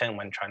important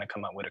when trying to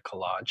come up with a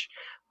collage.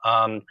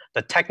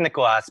 The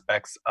technical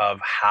aspects of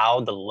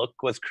how the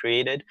look was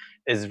created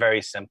is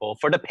very simple.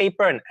 For the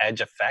paper and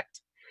edge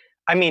effect,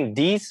 I mean,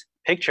 these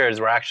pictures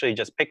were actually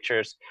just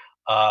pictures.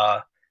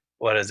 Uh,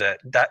 what is it?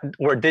 That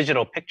were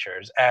digital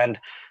pictures, and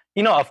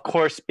of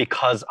course,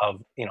 because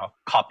of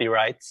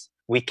copyrights,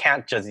 we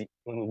can't just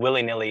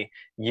willy nilly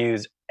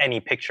use any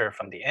picture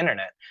from the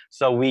internet.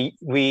 So we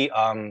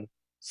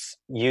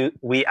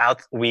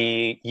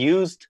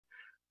used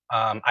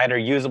either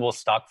usable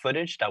stock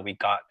footage that we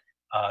got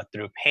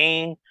through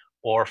paying,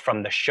 or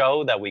from the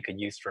show that we could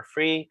use for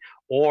free,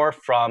 or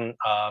from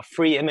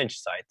free image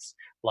sites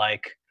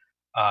like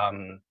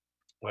um,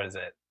 what is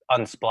it,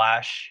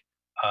 Unsplash,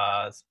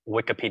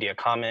 Wikipedia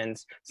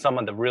Commons, some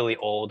of the really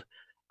old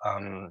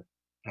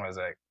what is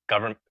it,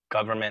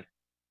 government,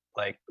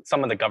 like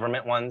some of the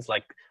government ones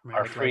like right,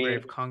 are like Library free.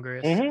 of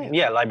Congress. Hmm, Yeah.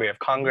 yeah, Library of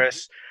Mhm.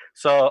 Congress.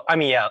 So I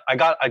mean, yeah, I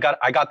got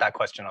that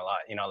question a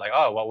lot. Like,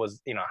 oh, what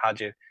was, how'd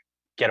you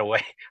get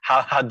away?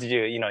 How did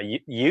you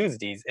use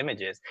these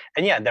images?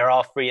 And yeah, they're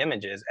all free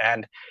images,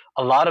 and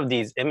a lot of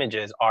these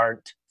images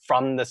aren't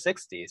from the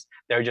 60s.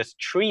 They're just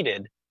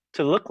treated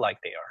to look like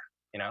they are.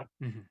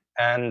 Mhm.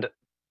 And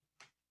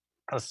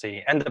let's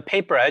see. And the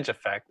paper edge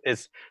effect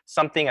is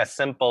something as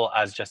simple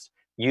as just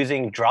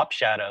using drop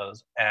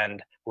shadows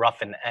and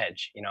roughen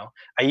edge.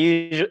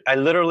 I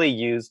literally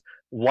use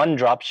one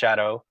drop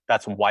shadow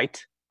that's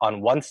white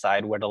on one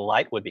side where the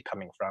light would be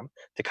coming from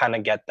to kind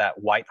of get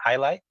that white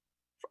highlight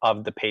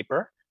of the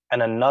paper,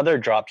 and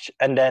another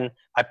and then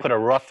I put a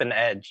roughen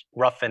edge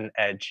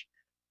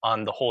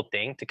on the whole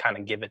thing to kind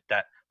of give it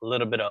that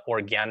little bit of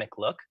organic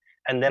look.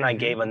 And then I Mhm.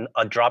 gave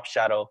a drop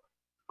shadow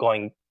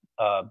going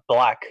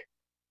black,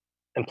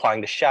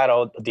 implying the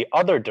shadow the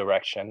other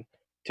direction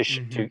to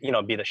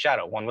Mhm. be the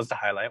shadow. One was the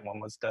highlight, one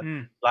was the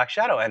Mm. black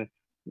shadow, and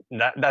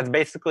that's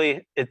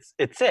basically it's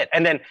it.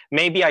 And then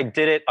maybe I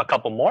did it a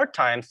couple more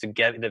times to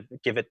give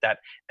it that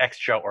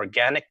extra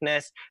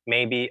organicness.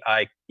 Maybe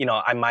I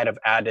might have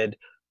added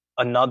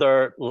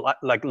another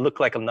like look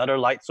like another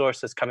light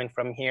source is coming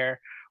from here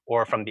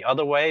or from the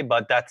other way,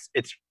 but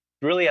it's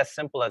really as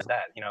simple as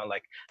that.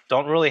 Like,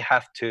 don't really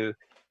have to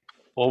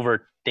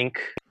overthink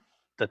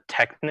the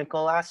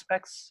technical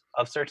aspects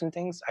of certain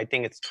things. I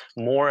think it's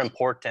more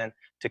important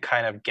to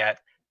kind of get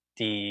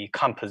the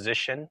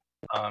composition,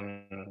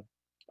 um,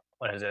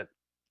 what is it,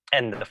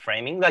 and the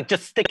framing, like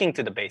just sticking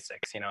to the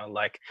basics.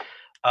 Like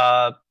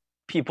uh,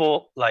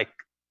 people like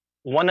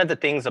one of the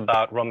things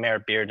about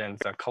Romare Bearden's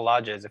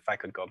collages. If I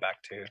could go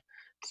back to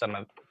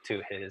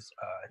his,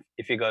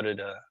 if you go to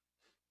the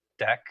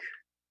deck,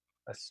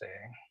 let's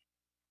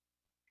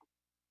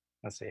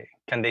see,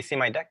 can they see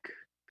my deck?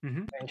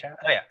 Mhm.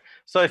 Oh yeah.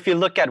 So if you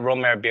look at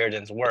Romare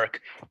Bearden's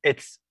work,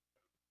 it's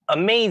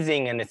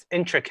amazing in its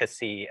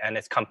intricacy and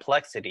its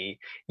complexity,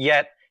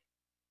 yet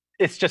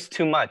it's just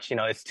too much.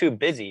 It's too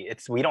busy.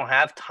 We don't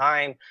have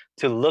time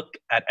to look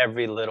at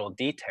every little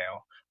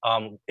detail.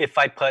 If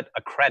I put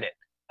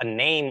a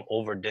name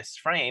over this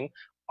frame,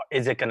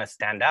 is it going to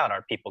stand out?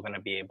 Are people going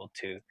to be able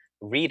to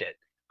read it?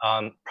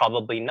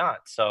 Probably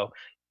not. So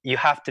you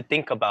have to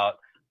think about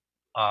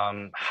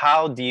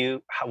how do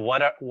you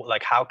what are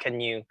like how can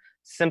you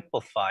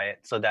simplify it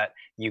so that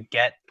you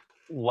get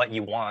what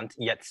you want,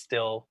 yet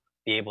still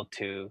be able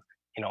to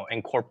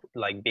incorporate,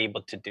 like be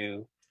able to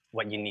do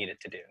what you need it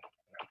to do.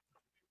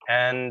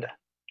 And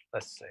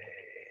let's see.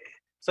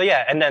 So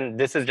yeah, and then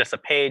this is just a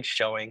page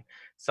showing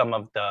some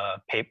of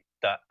the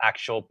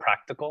actual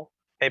practical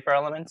paper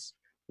elements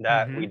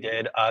that we Mhm.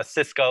 did.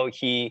 Cisco,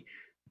 he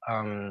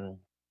um,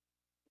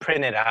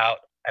 printed out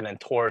and then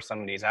tore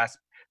some of these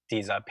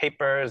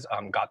papers,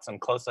 got some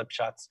close-up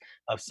shots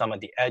of some of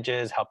the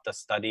edges, helped us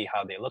study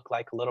how they look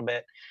like a little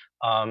bit.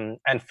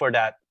 And for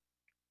the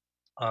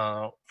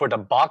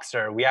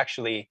boxer, we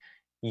actually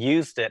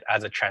used it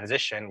as a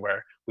transition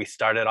where we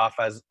started off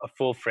as a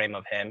full frame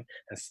of him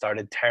and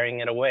started tearing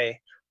it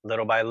away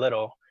little by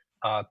little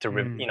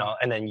Mm.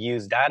 and then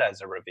use that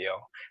as a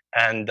reveal.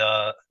 And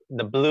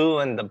the blue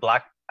and the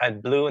black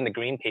and blue and the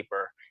green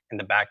paper in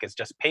the back is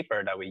just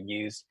paper that we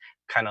use,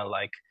 kind of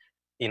like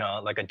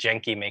like a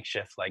janky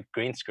makeshift like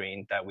green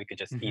screen that we could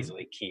just Mhm.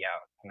 easily key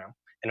out.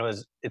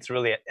 And it's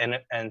really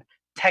and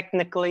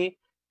technically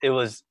it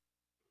was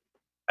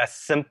as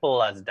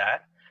simple as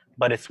that,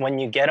 but it's when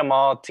you get them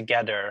all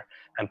together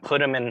and put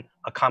them in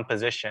a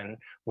composition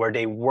where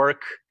they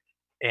work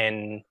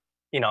in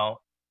in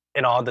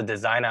all the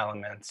design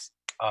elements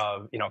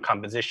of,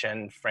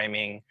 composition,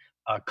 framing,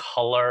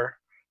 color,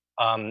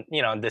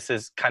 this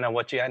is kind of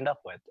what you end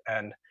up with.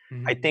 And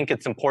I Mhm. think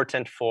it's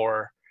important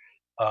for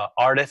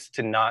artists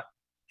to not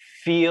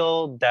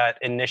feel that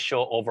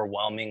initial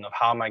overwhelming of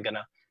how am I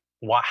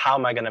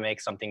gonna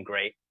make something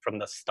great from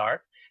the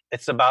start.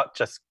 It's about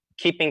just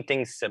keeping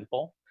things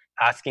simple,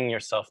 asking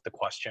yourself the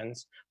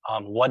questions.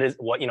 Who,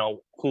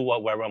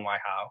 what, where, when, why,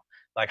 how.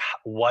 Like,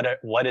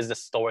 what is the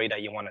story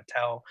that you want to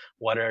tell?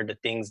 What are the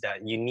things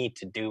that you need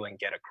to do and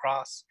get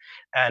across?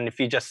 And if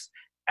you just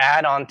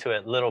add on to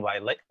it little by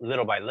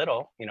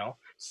little,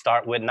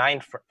 start with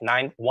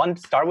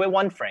start with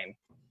one frame.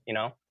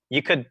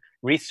 You could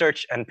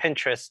research and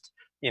Pinterest,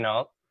 you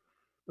know,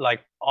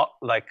 like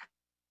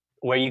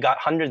where you got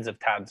hundreds of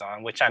tabs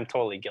on, which I'm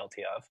totally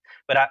guilty of.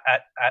 But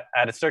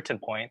at a certain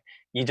point,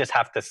 you just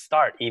have to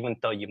start, even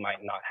though you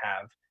might not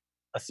have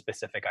a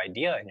specific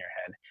idea in your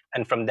head.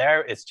 And from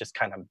there, it's just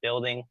kind of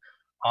building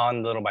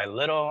on little by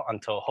little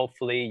until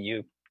hopefully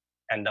you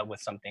end up with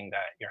something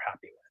that you're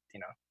happy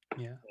with.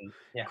 Yeah. And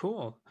yeah.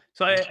 Cool.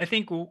 So I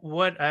think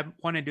what I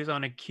want to do is I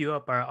want to queue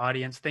up our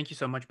audience. Thank you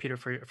so much, Peter,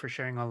 for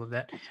sharing all of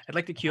that. I'd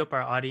like to queue up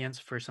our audience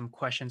for some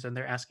questions, and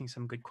they're asking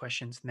some good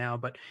questions now.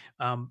 But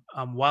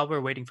while we're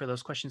waiting for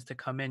those questions to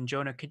come in,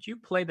 Jonah, could you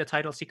play the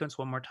title sequence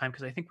one more time?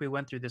 Because I think we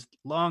went through this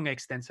long,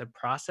 extensive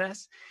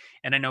process,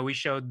 and I know we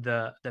showed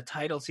the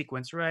title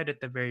sequence right at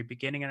the very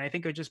beginning, and I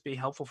think it would just be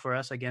helpful for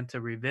us again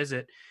to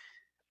revisit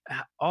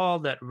all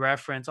that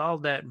reference, all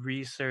that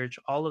research,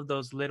 all of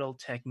those little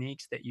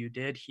techniques that you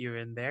did here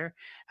and there,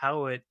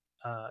 how it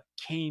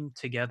came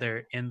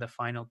together in the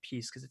final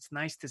piece. Because it's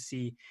nice to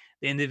see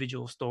the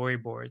individual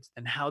storyboards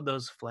and how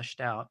those fleshed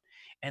out.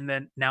 And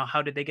then now,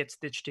 how did they get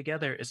stitched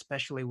together,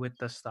 especially with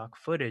the stock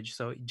footage?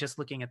 So, just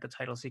looking at the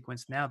title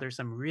sequence now, there's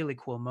some really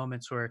cool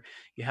moments where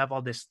you have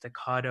all this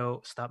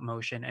staccato stop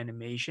motion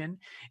animation,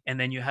 and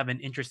then you have an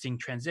interesting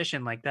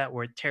transition like that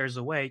where it tears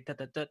away,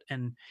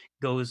 and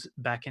goes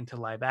back into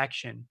live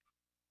action,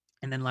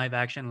 and then live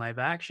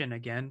action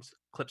again,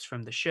 clips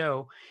from the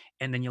show,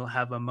 and then you'll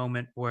have a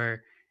moment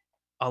where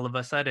all of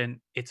a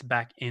sudden it's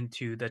back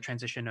into the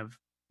transition of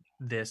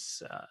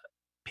this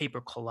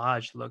paper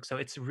collage look. So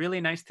it's really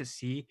nice to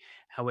see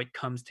how it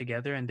comes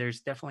together, and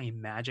there's definitely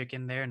magic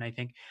in there. And I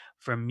think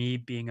for me,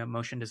 being a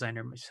motion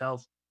designer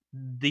myself,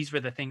 these were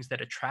the things that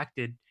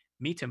attracted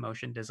me to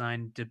motion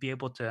design, to be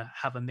able to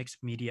have a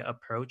mixed media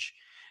approach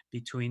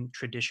between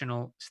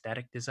traditional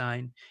static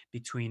design,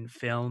 between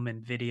film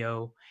and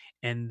video,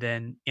 and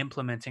then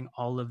implementing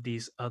all of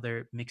these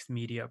other mixed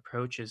media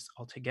approaches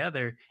all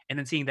together, and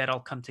then seeing that all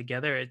come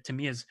together, it, to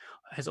me,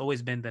 has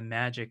always been the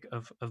magic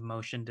of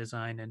motion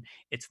design. And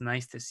it's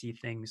nice to see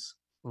things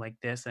like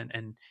this,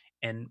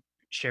 and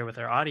share with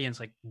our audience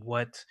like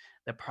what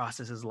the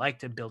process is like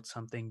to build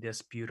something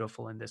this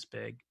beautiful and this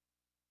big.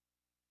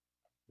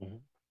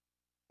 Mhm.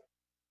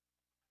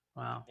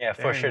 Wow, Yeah,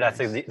 for very sure. nice.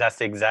 That's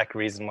the exact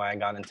reason why I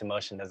got into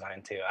motion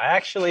design too. I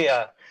actually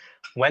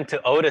went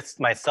to Otis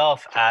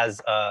myself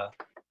as a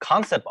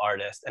concept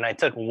artist, and I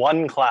took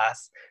one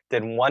class,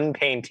 did one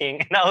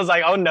painting, and I was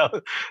like, "Oh no,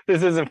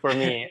 this isn't for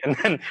me." And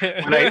then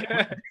when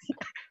I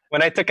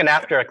when I took an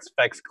After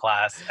Effects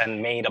class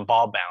and made a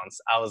ball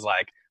bounce, I was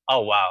like, "Oh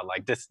wow,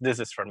 like this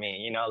is for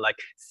me." Like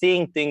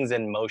seeing things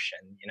in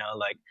motion.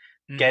 Like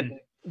get Mhm.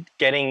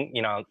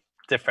 getting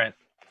different,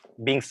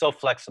 being so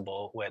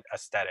flexible with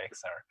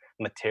aesthetics or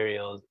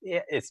materials.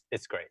 Yeah,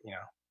 it's great.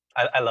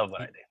 I love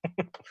what I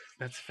do.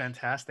 That's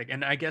fantastic.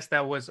 And I guess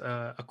that was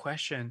a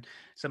question.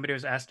 Somebody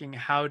was asking,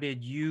 how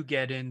did you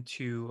get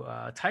into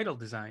title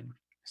design Mm.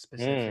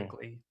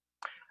 specifically?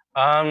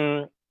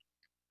 Um,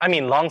 I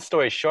mean, long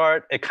story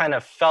short, it kind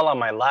of fell on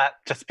my lap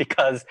just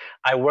because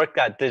I worked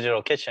at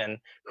Digital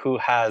Kitchen,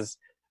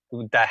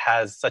 that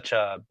has such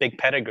a big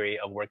pedigree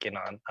of working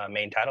on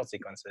main title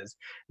sequences.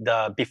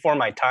 Before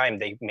my time,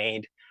 they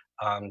made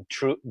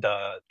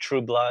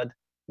True Blood,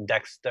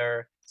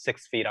 Dexter,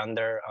 6 Feet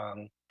Under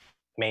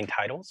main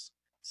titles.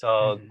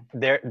 So Hmm.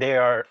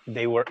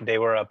 they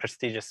were a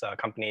prestigious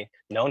company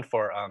known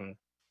for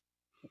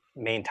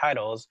main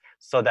titles.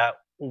 So that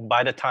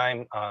by the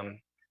time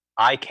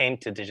I came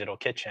to Digital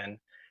Kitchen,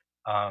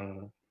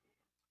 um,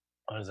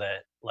 what was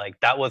it like?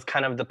 That was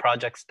kind of the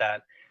projects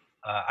that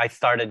I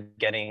started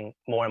getting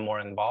more and more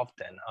involved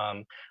in.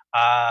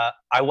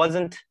 I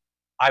wasn't.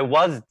 I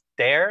was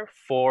there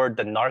for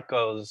the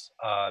Narcos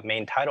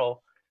main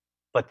title,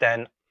 but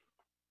then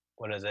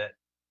what is it?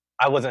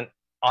 I wasn't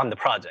on the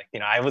project.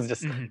 I was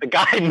just Hmm. the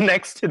guy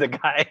next to the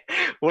guy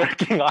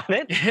working on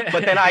it.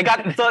 But then I got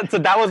so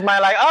that was my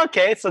like,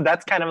 okay, so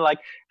that's kind of like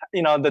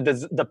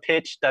the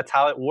pitch. That's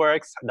how it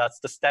works. That's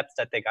the steps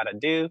that they gotta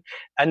do.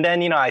 And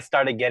then I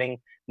started getting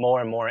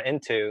more and more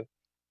into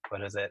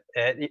what is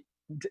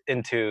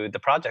into the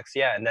projects.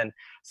 Yeah, and then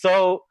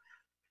so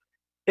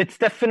it's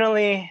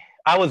definitely,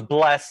 I was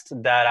blessed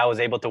that I was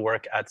able to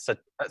work at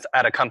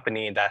a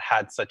company that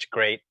had such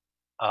great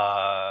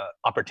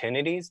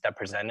opportunities that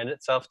presented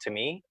itself to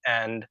me.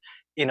 And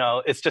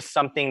it's just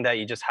something that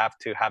you just have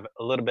to have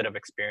a little bit of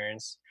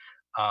experience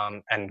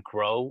and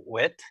grow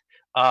with.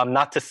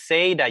 Not to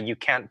say that you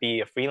can't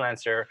be a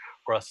freelancer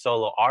or a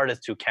solo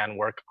artist who can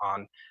work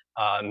on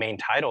main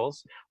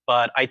titles,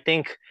 but I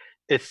think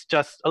it's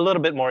just a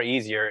little bit more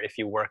easier if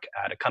you work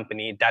at a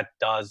company that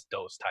does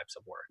those types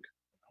of work.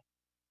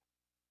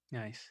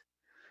 Nice.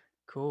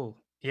 Cool.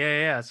 Yeah,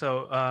 yeah. Yeah.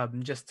 So,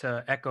 just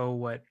to echo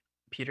what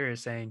Peter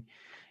is saying,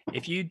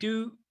 if you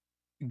do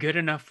good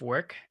enough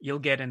work, you'll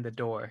get in the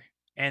door.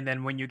 And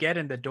then when you get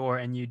in the door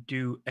and you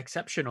do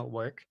exceptional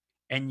work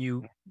and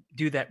you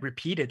do that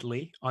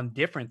repeatedly on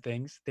different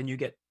things, then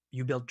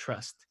you build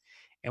trust.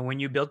 And when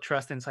you build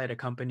trust inside a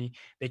company,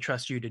 they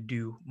trust you to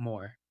do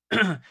more.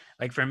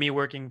 Like for me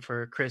working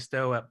for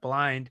Christo at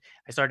Blind,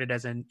 I started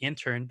as an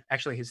intern,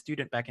 actually his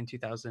student back in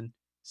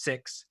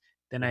 2006.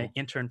 Then I Mhm.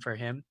 interned for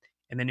him.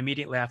 And then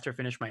immediately after I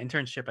finished my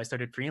internship, I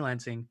started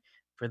freelancing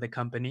for the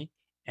company.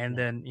 And Mhm.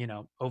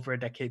 then, over a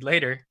decade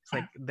later, it's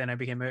like then I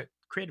became a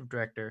creative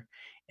director.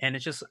 And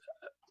it's just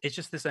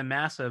this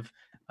amass of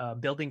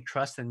building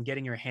trust and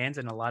getting your hands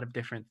in a lot of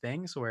different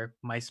things, where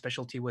my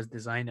specialty was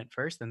design at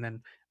first, and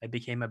then I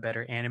became a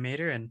better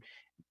animator, and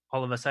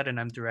all of a sudden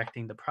I'm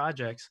directing the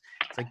projects.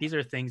 It's like these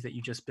are things that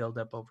you just build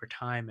up over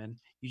time, and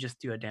you just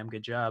do a damn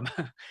good job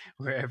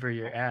wherever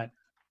you're at.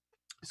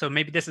 So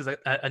maybe this is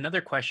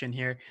another question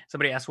here.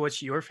 Somebody asked,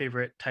 what's your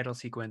favorite title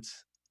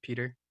sequence,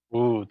 Peter?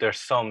 Ooh, there's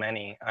so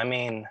many.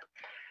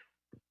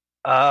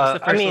 What's the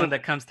I first mean, one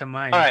that comes to all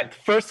mind? right.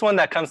 First one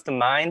that comes to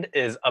mind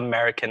is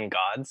American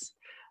Gods.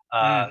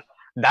 Uh, Mm,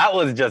 that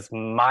was just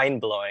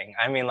mind blowing.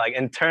 I mean, like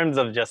in terms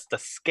of just the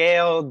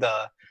scale,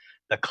 the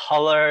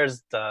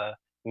colors, the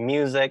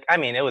music. I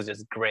mean, it was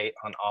just great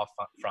on all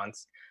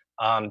fronts.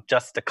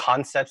 Just the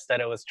concepts that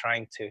it was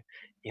trying to,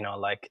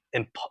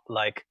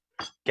 like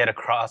get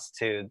across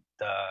to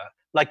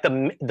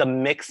the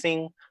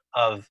mixing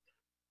of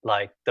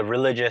like the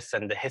religious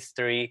and the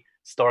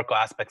historical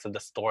aspects of the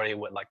story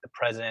with like the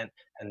present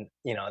and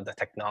the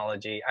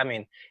technology. I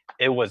mean,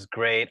 it was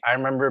great. I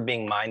remember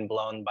being mind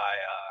blown by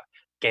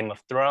Game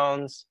of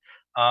Thrones.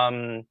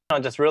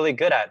 Just really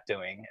good at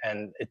doing,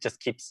 and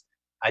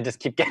I just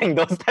keep getting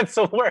those types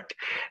of work.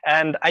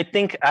 And I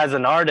think as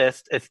an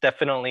artist, it's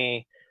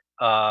definitely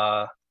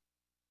uh,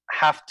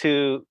 have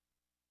to,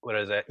 what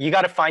is it? You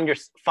got to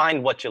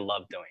find what you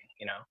love doing.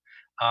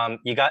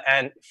 You got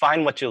and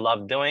find what you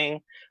love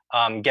doing.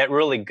 Get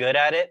really good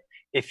at it.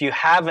 If you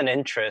have an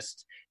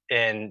interest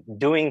in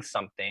doing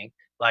something,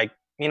 like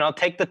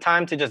take the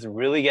time to just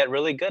really get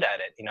really good at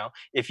it.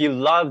 If you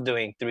love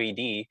doing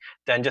 3D,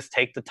 then just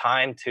take the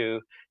time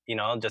to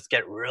just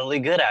get really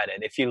good at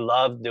it. If you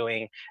love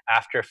doing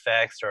After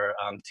Effects or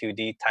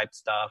 2D type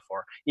stuff,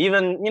 or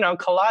even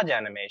collage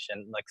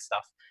animation like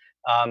stuff,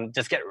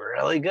 just get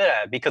really good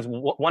at it. Because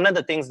one of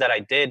the things that I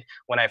did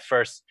when I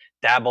first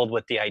dabbled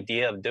with the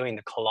idea of doing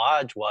the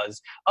collage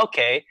was,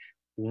 okay,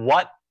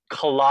 what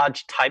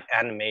collage type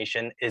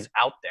animation is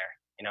out there?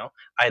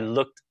 I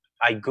looked,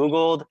 I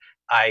Googled,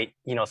 I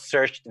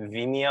searched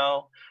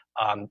Vimeo,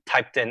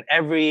 typed in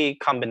every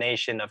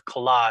combination of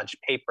collage,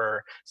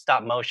 paper,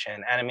 stop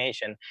motion,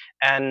 animation,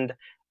 and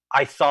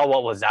I saw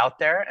what was out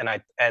there,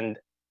 and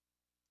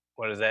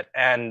what is it?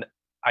 And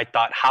I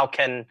thought, how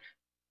can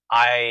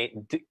I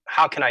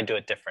do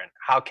it different?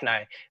 How can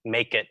I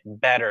make it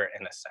better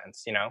in a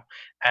sense,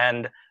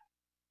 And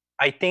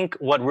I think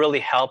what really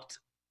helped,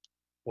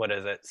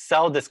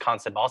 sell this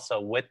concept also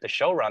with the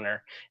showrunner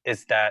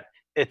is that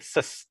it's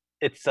a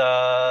it's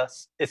a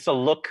it's a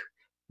look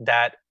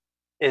that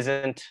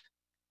isn't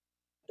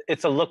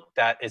it's a look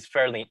that is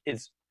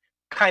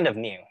kind of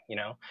new.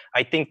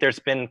 I think there's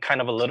been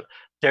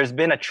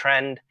a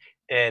trend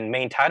in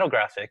main title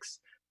graphics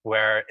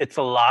where it's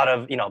a lot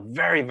of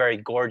very very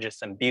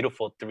gorgeous and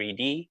beautiful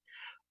 3D,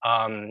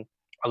 um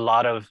a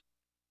lot of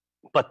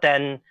but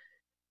then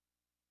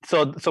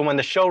so when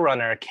the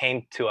showrunner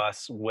came to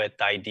us with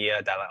the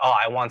idea that, like, oh,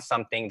 I want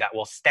something that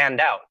will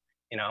stand out,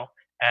 you know,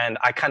 and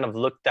I kind of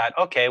looked at,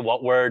 okay,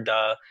 what were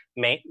the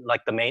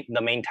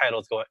main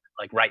titles going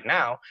like right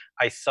now?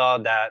 I saw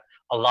that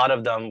a lot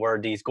of them were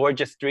these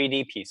gorgeous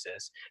 3D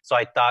pieces. So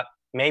I thought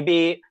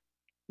maybe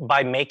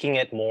by making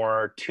it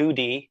more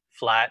 2D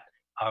flat,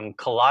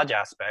 collage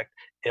aspect,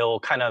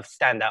 it'll kind of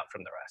stand out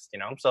from the rest.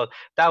 So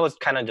that was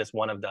kind of just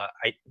one of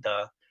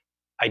the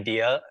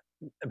idea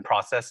and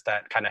process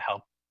that kind of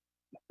helped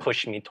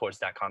push me towards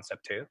that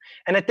concept too.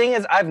 And the thing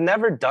is, I've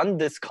never done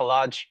this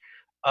collage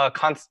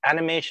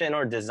animation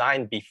or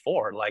design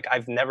before. Like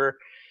I've never,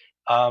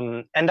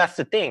 and that's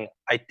the thing.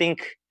 I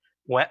think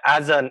when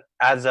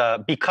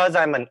because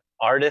I'm an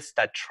artist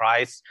that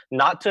tries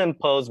not to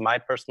impose my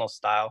personal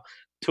style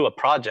to a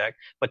project,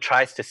 but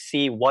tries to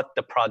see what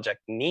the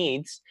project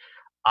needs.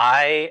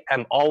 I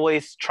am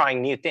always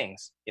trying new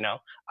things.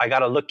 I got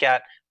to look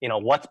at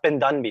what's been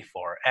done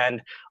before.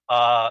 And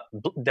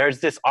there's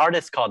this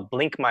artist called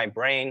Blink My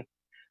Brain.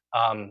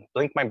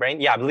 Blink My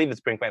Brain. Yeah, I believe it's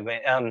Blink My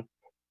Brain.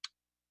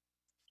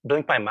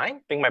 Blink My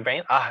Mind, Blink My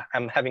Brain.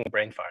 I'm having a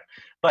brain fart.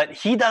 But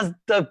he does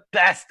the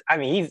best. I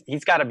mean,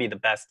 he's got to be the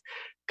best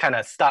kind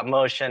of stop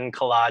motion,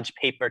 collage,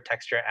 paper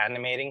texture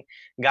animating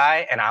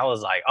guy, and I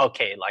was like,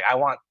 okay, like I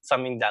want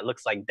something that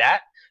looks like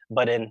that,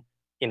 but in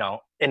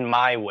in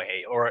my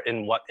way, or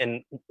in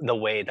the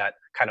way that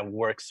kind of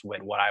works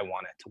with what I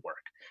want it to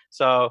work.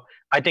 So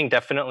I think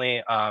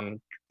definitely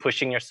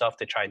pushing yourself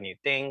to try new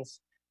things.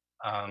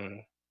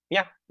 Um,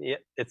 yeah,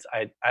 it's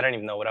I don't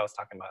even know what I was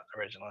talking about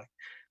originally,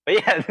 but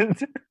yeah.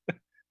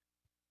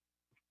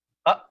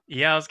 uh,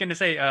 Yeah, I was gonna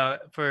say,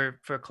 for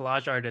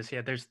collage artists,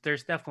 yeah,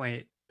 there's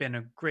definitely been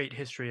a great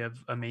history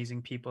of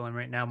amazing people, and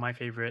right now my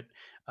favorite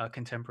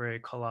contemporary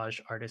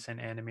collage artists and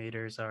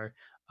animators are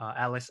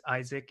Alice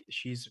Isaac.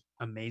 She's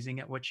amazing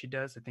at what she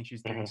does. I think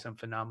she's doing mhm, some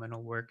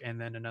phenomenal work. And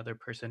then another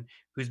person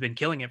who's been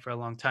killing it for a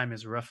long time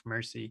is Rough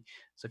Mercy.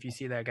 So if you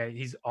see that guy,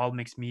 he's all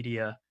mixed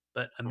media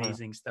but mhm,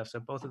 amazing stuff.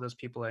 So both of those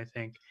people, I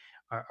think,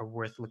 are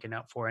worth looking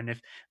out for. And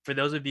if for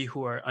those of you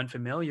who are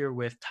unfamiliar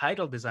with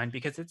title design,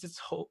 because it's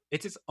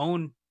its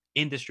own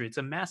industry. It's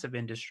a massive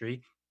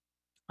industry.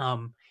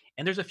 Um,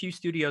 and there's a few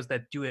studios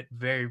that do it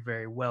very,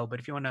 very well. But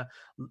if you want to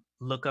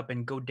look up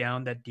and go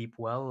down that deep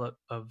well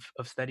of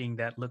studying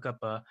that, look up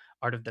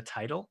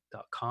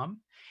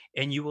artofthetitle.com,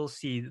 and you will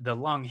see the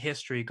long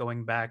history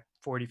going back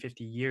 40,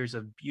 50 years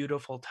of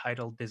beautiful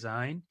title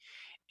design.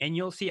 And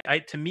you'll see,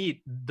 to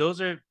me,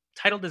 those are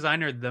title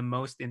design are the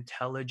most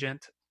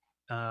intelligent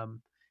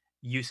um,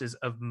 uses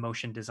of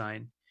motion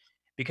design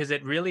because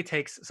it really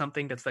takes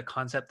something that's the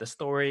concept, the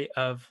story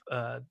of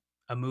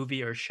a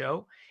movie or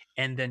show,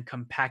 and then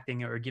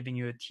compacting it or giving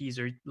you a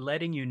teaser,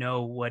 letting you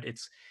know what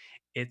it's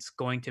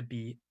going to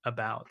be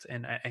about.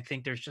 And I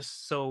think there's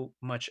just so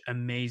much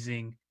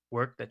amazing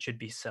work that should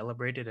be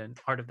celebrated, and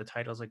Art of the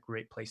Title is a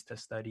great place to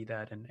study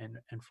that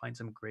and find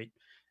some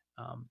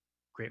um,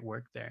 great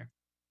work there.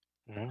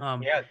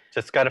 Um, Yeah,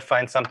 just got to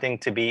find something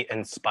to be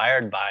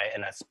inspired by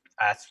and as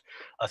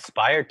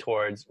aspire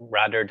towards,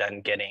 rather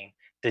than getting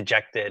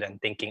dejected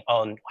and thinking,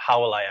 oh, how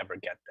will I ever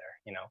get there?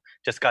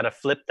 Just got to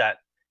flip that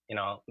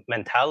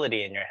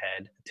mentality in your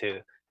head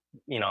to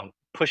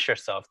push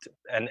yourself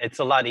and it's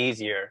a lot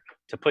easier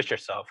to push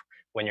yourself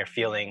when you're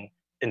feeling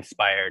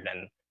inspired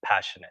and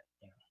passionate.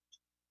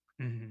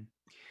 mhm.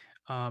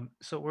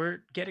 So we're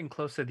getting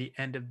close to the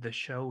end of the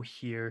show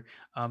here.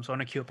 So I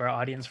want to queue up our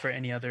audience for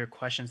any other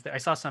questions. I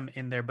saw some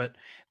in there, but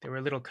they were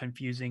a little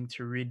confusing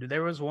to read.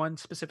 There was one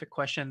specific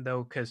question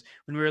though, because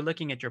when we were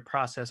looking at your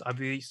process,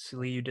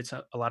 obviously you did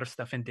a lot of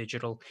stuff in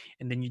digital,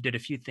 and then you did a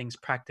few things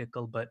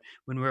practical. But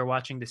when we were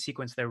watching the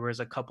sequence, there was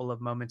a couple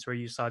of moments where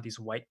you saw these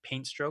white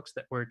paint strokes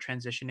that were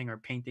transitioning or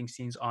painting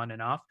scenes on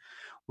and off.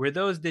 Were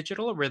those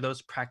digital or were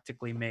those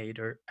practically made,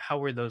 or how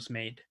were those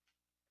made?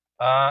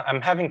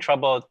 I'm having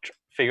trouble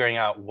figuring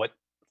out what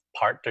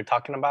part they're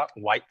talking about.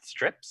 White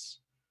strips.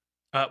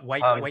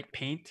 Um, White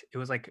paint. It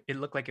was like it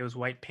looked like it was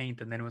white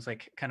paint, and then it was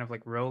like kind of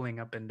like rolling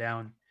up and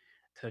down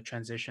to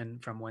transition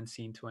from one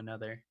scene to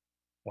another.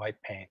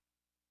 white paint.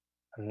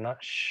 I'm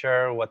not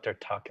sure what they're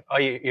talking. Oh,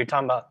 you're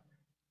talking about.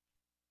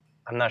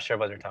 I'm not sure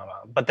what they're talking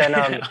about. But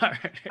then,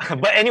 Alright.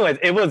 but anyways,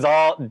 it was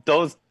all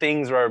those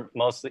things were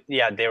mostly,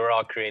 yeah, they were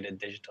all created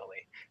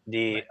digitally.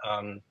 The Right.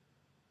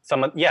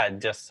 yeah,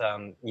 just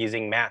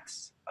using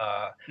mats.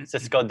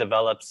 Cisco Mhm,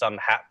 developed some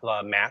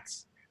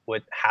mats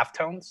with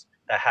halftones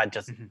that had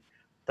just mhm,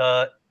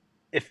 the.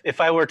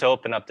 If I were to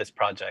open up this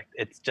project,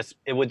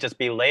 it would just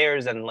be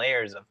layers and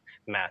layers of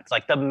mats.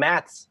 Like the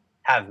mats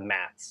have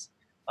mats.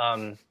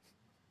 Um,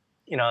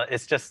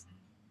 it's just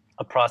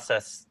a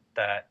process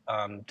that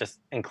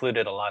just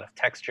included a lot of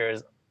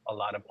textures, a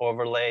lot of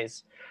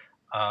overlays,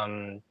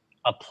 um,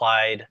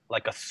 applied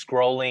like a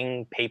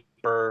scrolling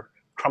paper,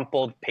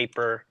 crumpled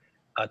paper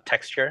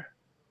texture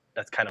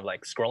that's kind of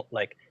like scroll,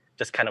 like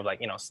just kind of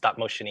like stop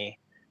motiony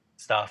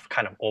stuff,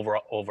 kind of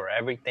over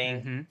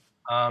everything. mhm.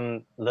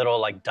 Little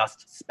like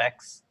dust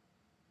specks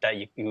that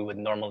you would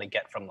normally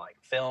get from like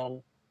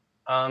film.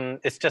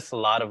 It's just a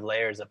lot of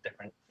layers of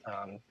different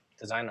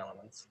design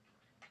elements.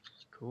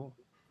 Cool.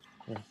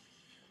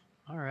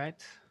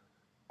 Alright.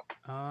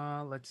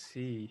 Let's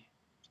see.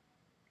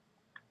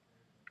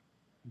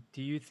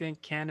 Do you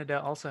think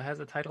Canada also has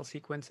a title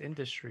sequence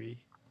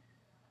industry?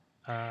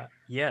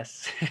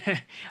 Yes.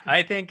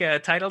 I think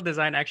title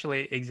design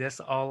actually exists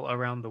all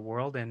around the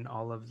world in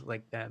all of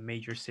like the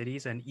major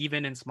cities and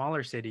even in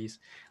smaller cities.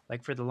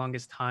 Like for the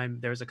longest time,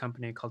 there's a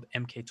company called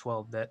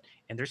MK12 that,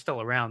 and they're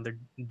still around.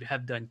 They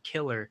have done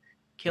killer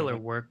Hmm.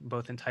 work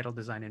both in title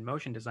design and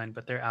motion design,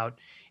 but they're out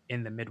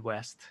in the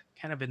Midwest,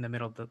 kind of in the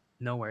middle of the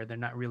nowhere. They're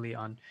not really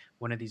on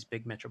one of these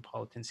big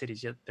metropolitan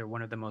cities yet. They're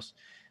one of the most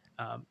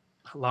um,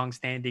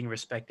 long-standing,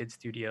 respected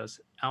studios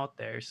out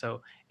there.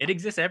 So it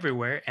exists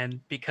everywhere.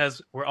 And because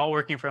we're all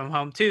working from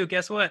home too,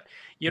 guess what?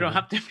 You don't Hmm.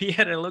 have to be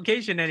at a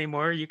location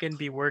anymore. You can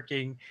be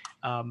working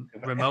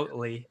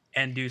remotely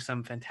and do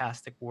some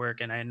fantastic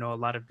work. And I know a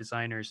lot of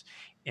designers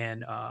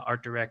and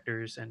art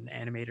directors and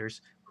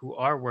animators who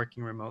are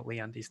working remotely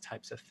on these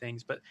types of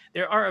things. But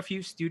there are a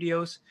few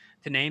studios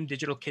to name,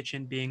 Digital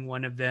Kitchen being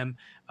one of them,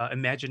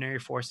 Imaginary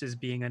Forces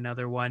being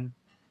another one.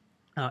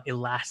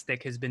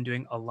 Elastic has been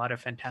doing a lot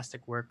of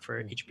fantastic work for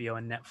HBO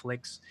and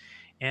Netflix,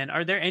 And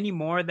are there any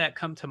more that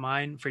come to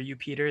mind for you,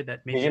 Peter, that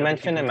Did maybe you other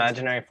mention people just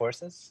imaginary answered?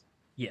 forces?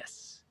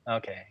 Yes.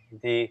 Okay.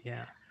 The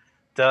Yeah.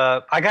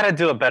 I gotta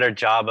do a better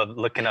job of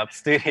looking up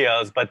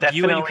studios, but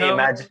You and definitely Co.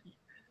 imagine.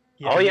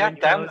 Yeah, Oh you yeah,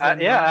 and Co. is in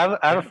yeah. one.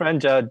 I have a Yeah.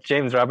 friend,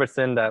 James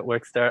Robertson, that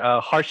works there.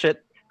 Harshit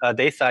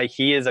Desai,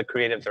 he is a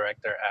creative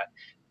director at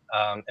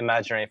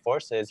Imaginary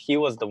Forces. He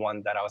was the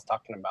one that I was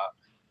talking about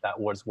that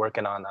was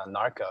working on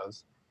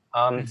Narcos.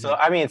 So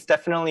Hmm. I mean, it's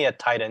definitely a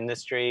tight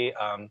industry.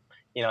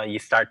 You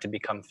start to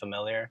become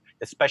familiar,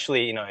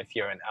 especially if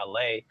you're in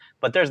LA.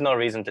 But there's no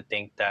reason to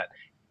think that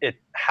it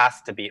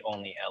has to be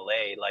only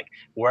LA. Like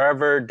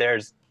wherever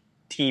there's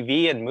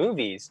TV and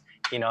movies,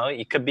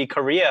 it could be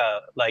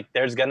Korea. Like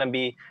there's gonna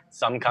be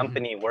some Hmm.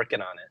 company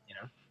working on it.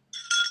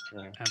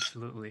 Yeah.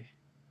 Absolutely.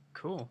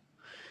 Cool.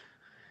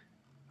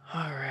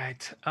 All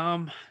right.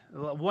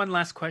 One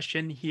last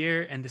question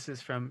here, and this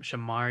is from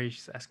Shamari.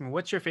 She's asking,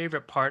 "What's your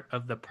favorite part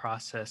of the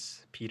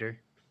process, Peter?"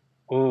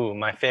 Ooh,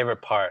 my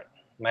favorite part.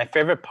 My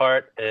favorite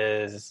part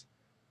is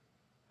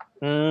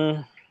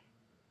mm,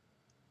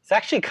 it's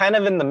actually kind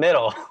of in the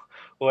middle,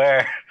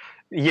 where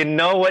you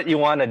know what you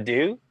want to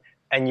do,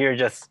 and you're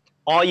just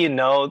all you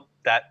know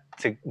that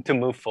to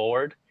move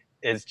forward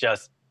is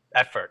just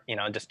effort.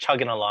 Just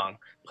chugging along,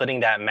 putting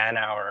that man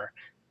hour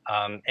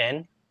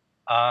in.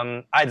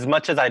 As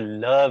much as I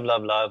love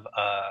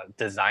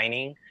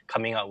designing,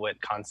 coming up with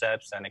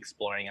concepts and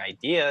exploring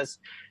ideas,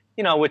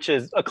 which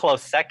is a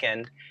close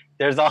second.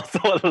 There's also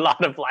a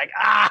lot of like,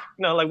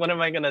 like what am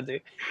I gonna do?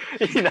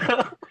 you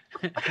know,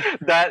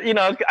 that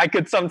I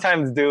could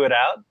sometimes do it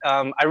out.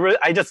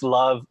 I just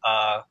love.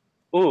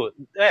 Ooh,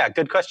 yeah,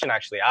 good question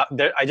actually.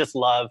 I just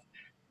love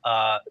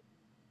uh,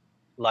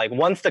 like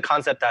once the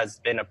concept has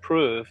been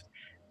approved,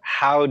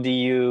 how do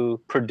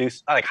you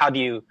produce? Like how do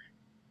you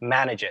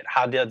manage it?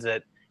 How does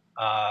it?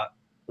 Uh,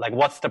 like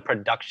what's the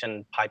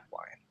production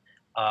pipeline?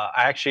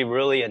 I actually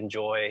really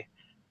enjoy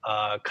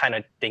kind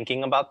of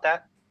thinking about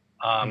that.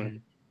 Um, Hmm.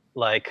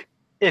 like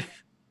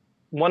if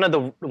one of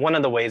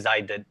the ways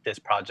I did this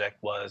project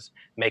was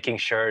making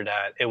sure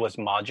that it was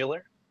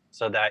modular,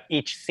 so that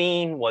each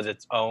scene was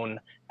its own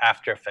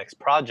After Effects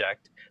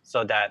project,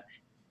 so that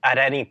at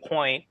any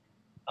point,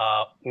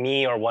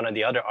 me or one of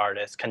the other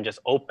artists can just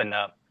open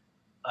up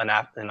an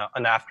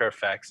After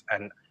Effects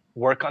and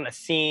work on a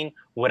scene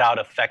without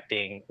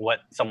affecting what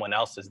someone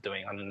else is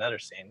doing on another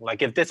scene.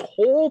 Like if this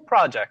whole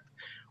project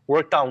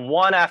worked on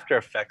one After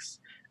Effects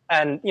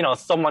and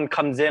someone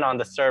comes in on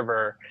the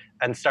server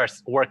and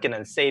starts working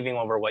and saving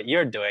over what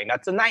you're doing,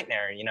 that's a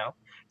nightmare.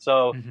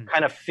 So Hmm.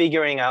 kind of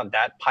figuring out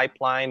that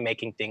pipeline,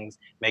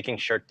 making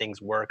sure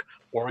things work,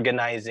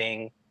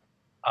 organizing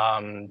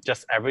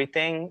just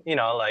everything,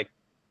 like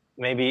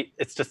maybe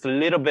it's just a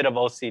little bit of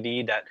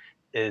OCD that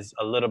is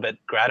a little bit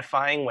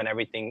gratifying when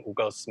everything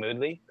goes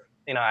smoothly.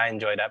 I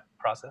enjoy that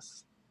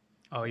process.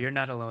 Oh, you're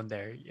not alone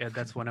there. Yeah,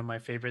 that's one of my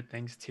favorite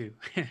things too.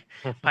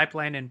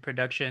 Pipeline and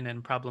production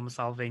and problem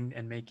solving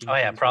and Oh making yeah,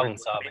 things work, problem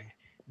solving.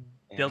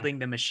 Yeah. building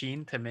the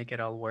machine to make it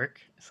all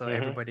work so Hmm.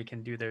 everybody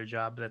can do their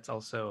job. That's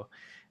also,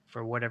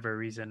 for whatever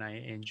reason, I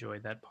enjoy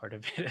that part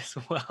of it as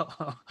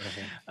well.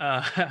 Hmm.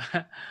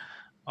 uh,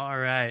 all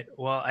right.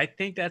 Well, I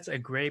think that's a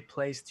great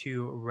place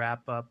to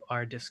wrap up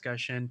our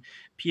discussion.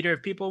 Peter,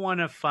 if people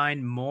want to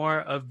find more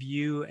of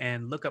you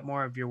and look up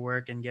more of your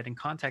work and get in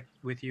contact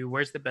with you,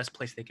 where's the best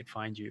place they could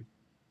find you?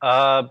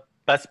 Uh,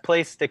 Best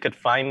place they could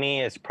find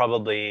me is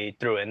probably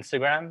through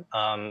Instagram.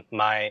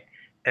 My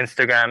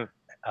Instagram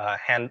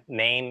hand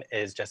name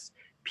is just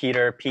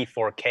Peter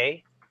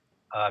P4K.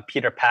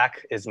 Peter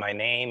Pack is my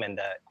name, and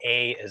the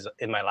A is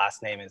in my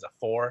last name is a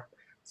four,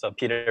 so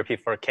Peter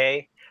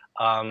P4K.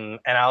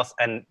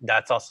 And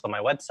that's also my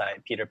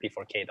website,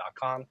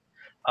 peterp4k.com.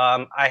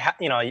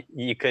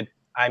 You could.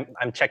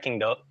 I'm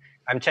checking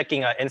I'm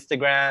checking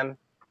Instagram,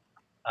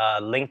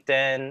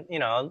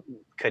 LinkedIn.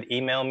 Could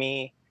email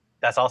me.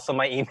 That's also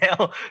my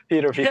email,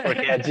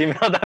 peterp4k@gmail.com.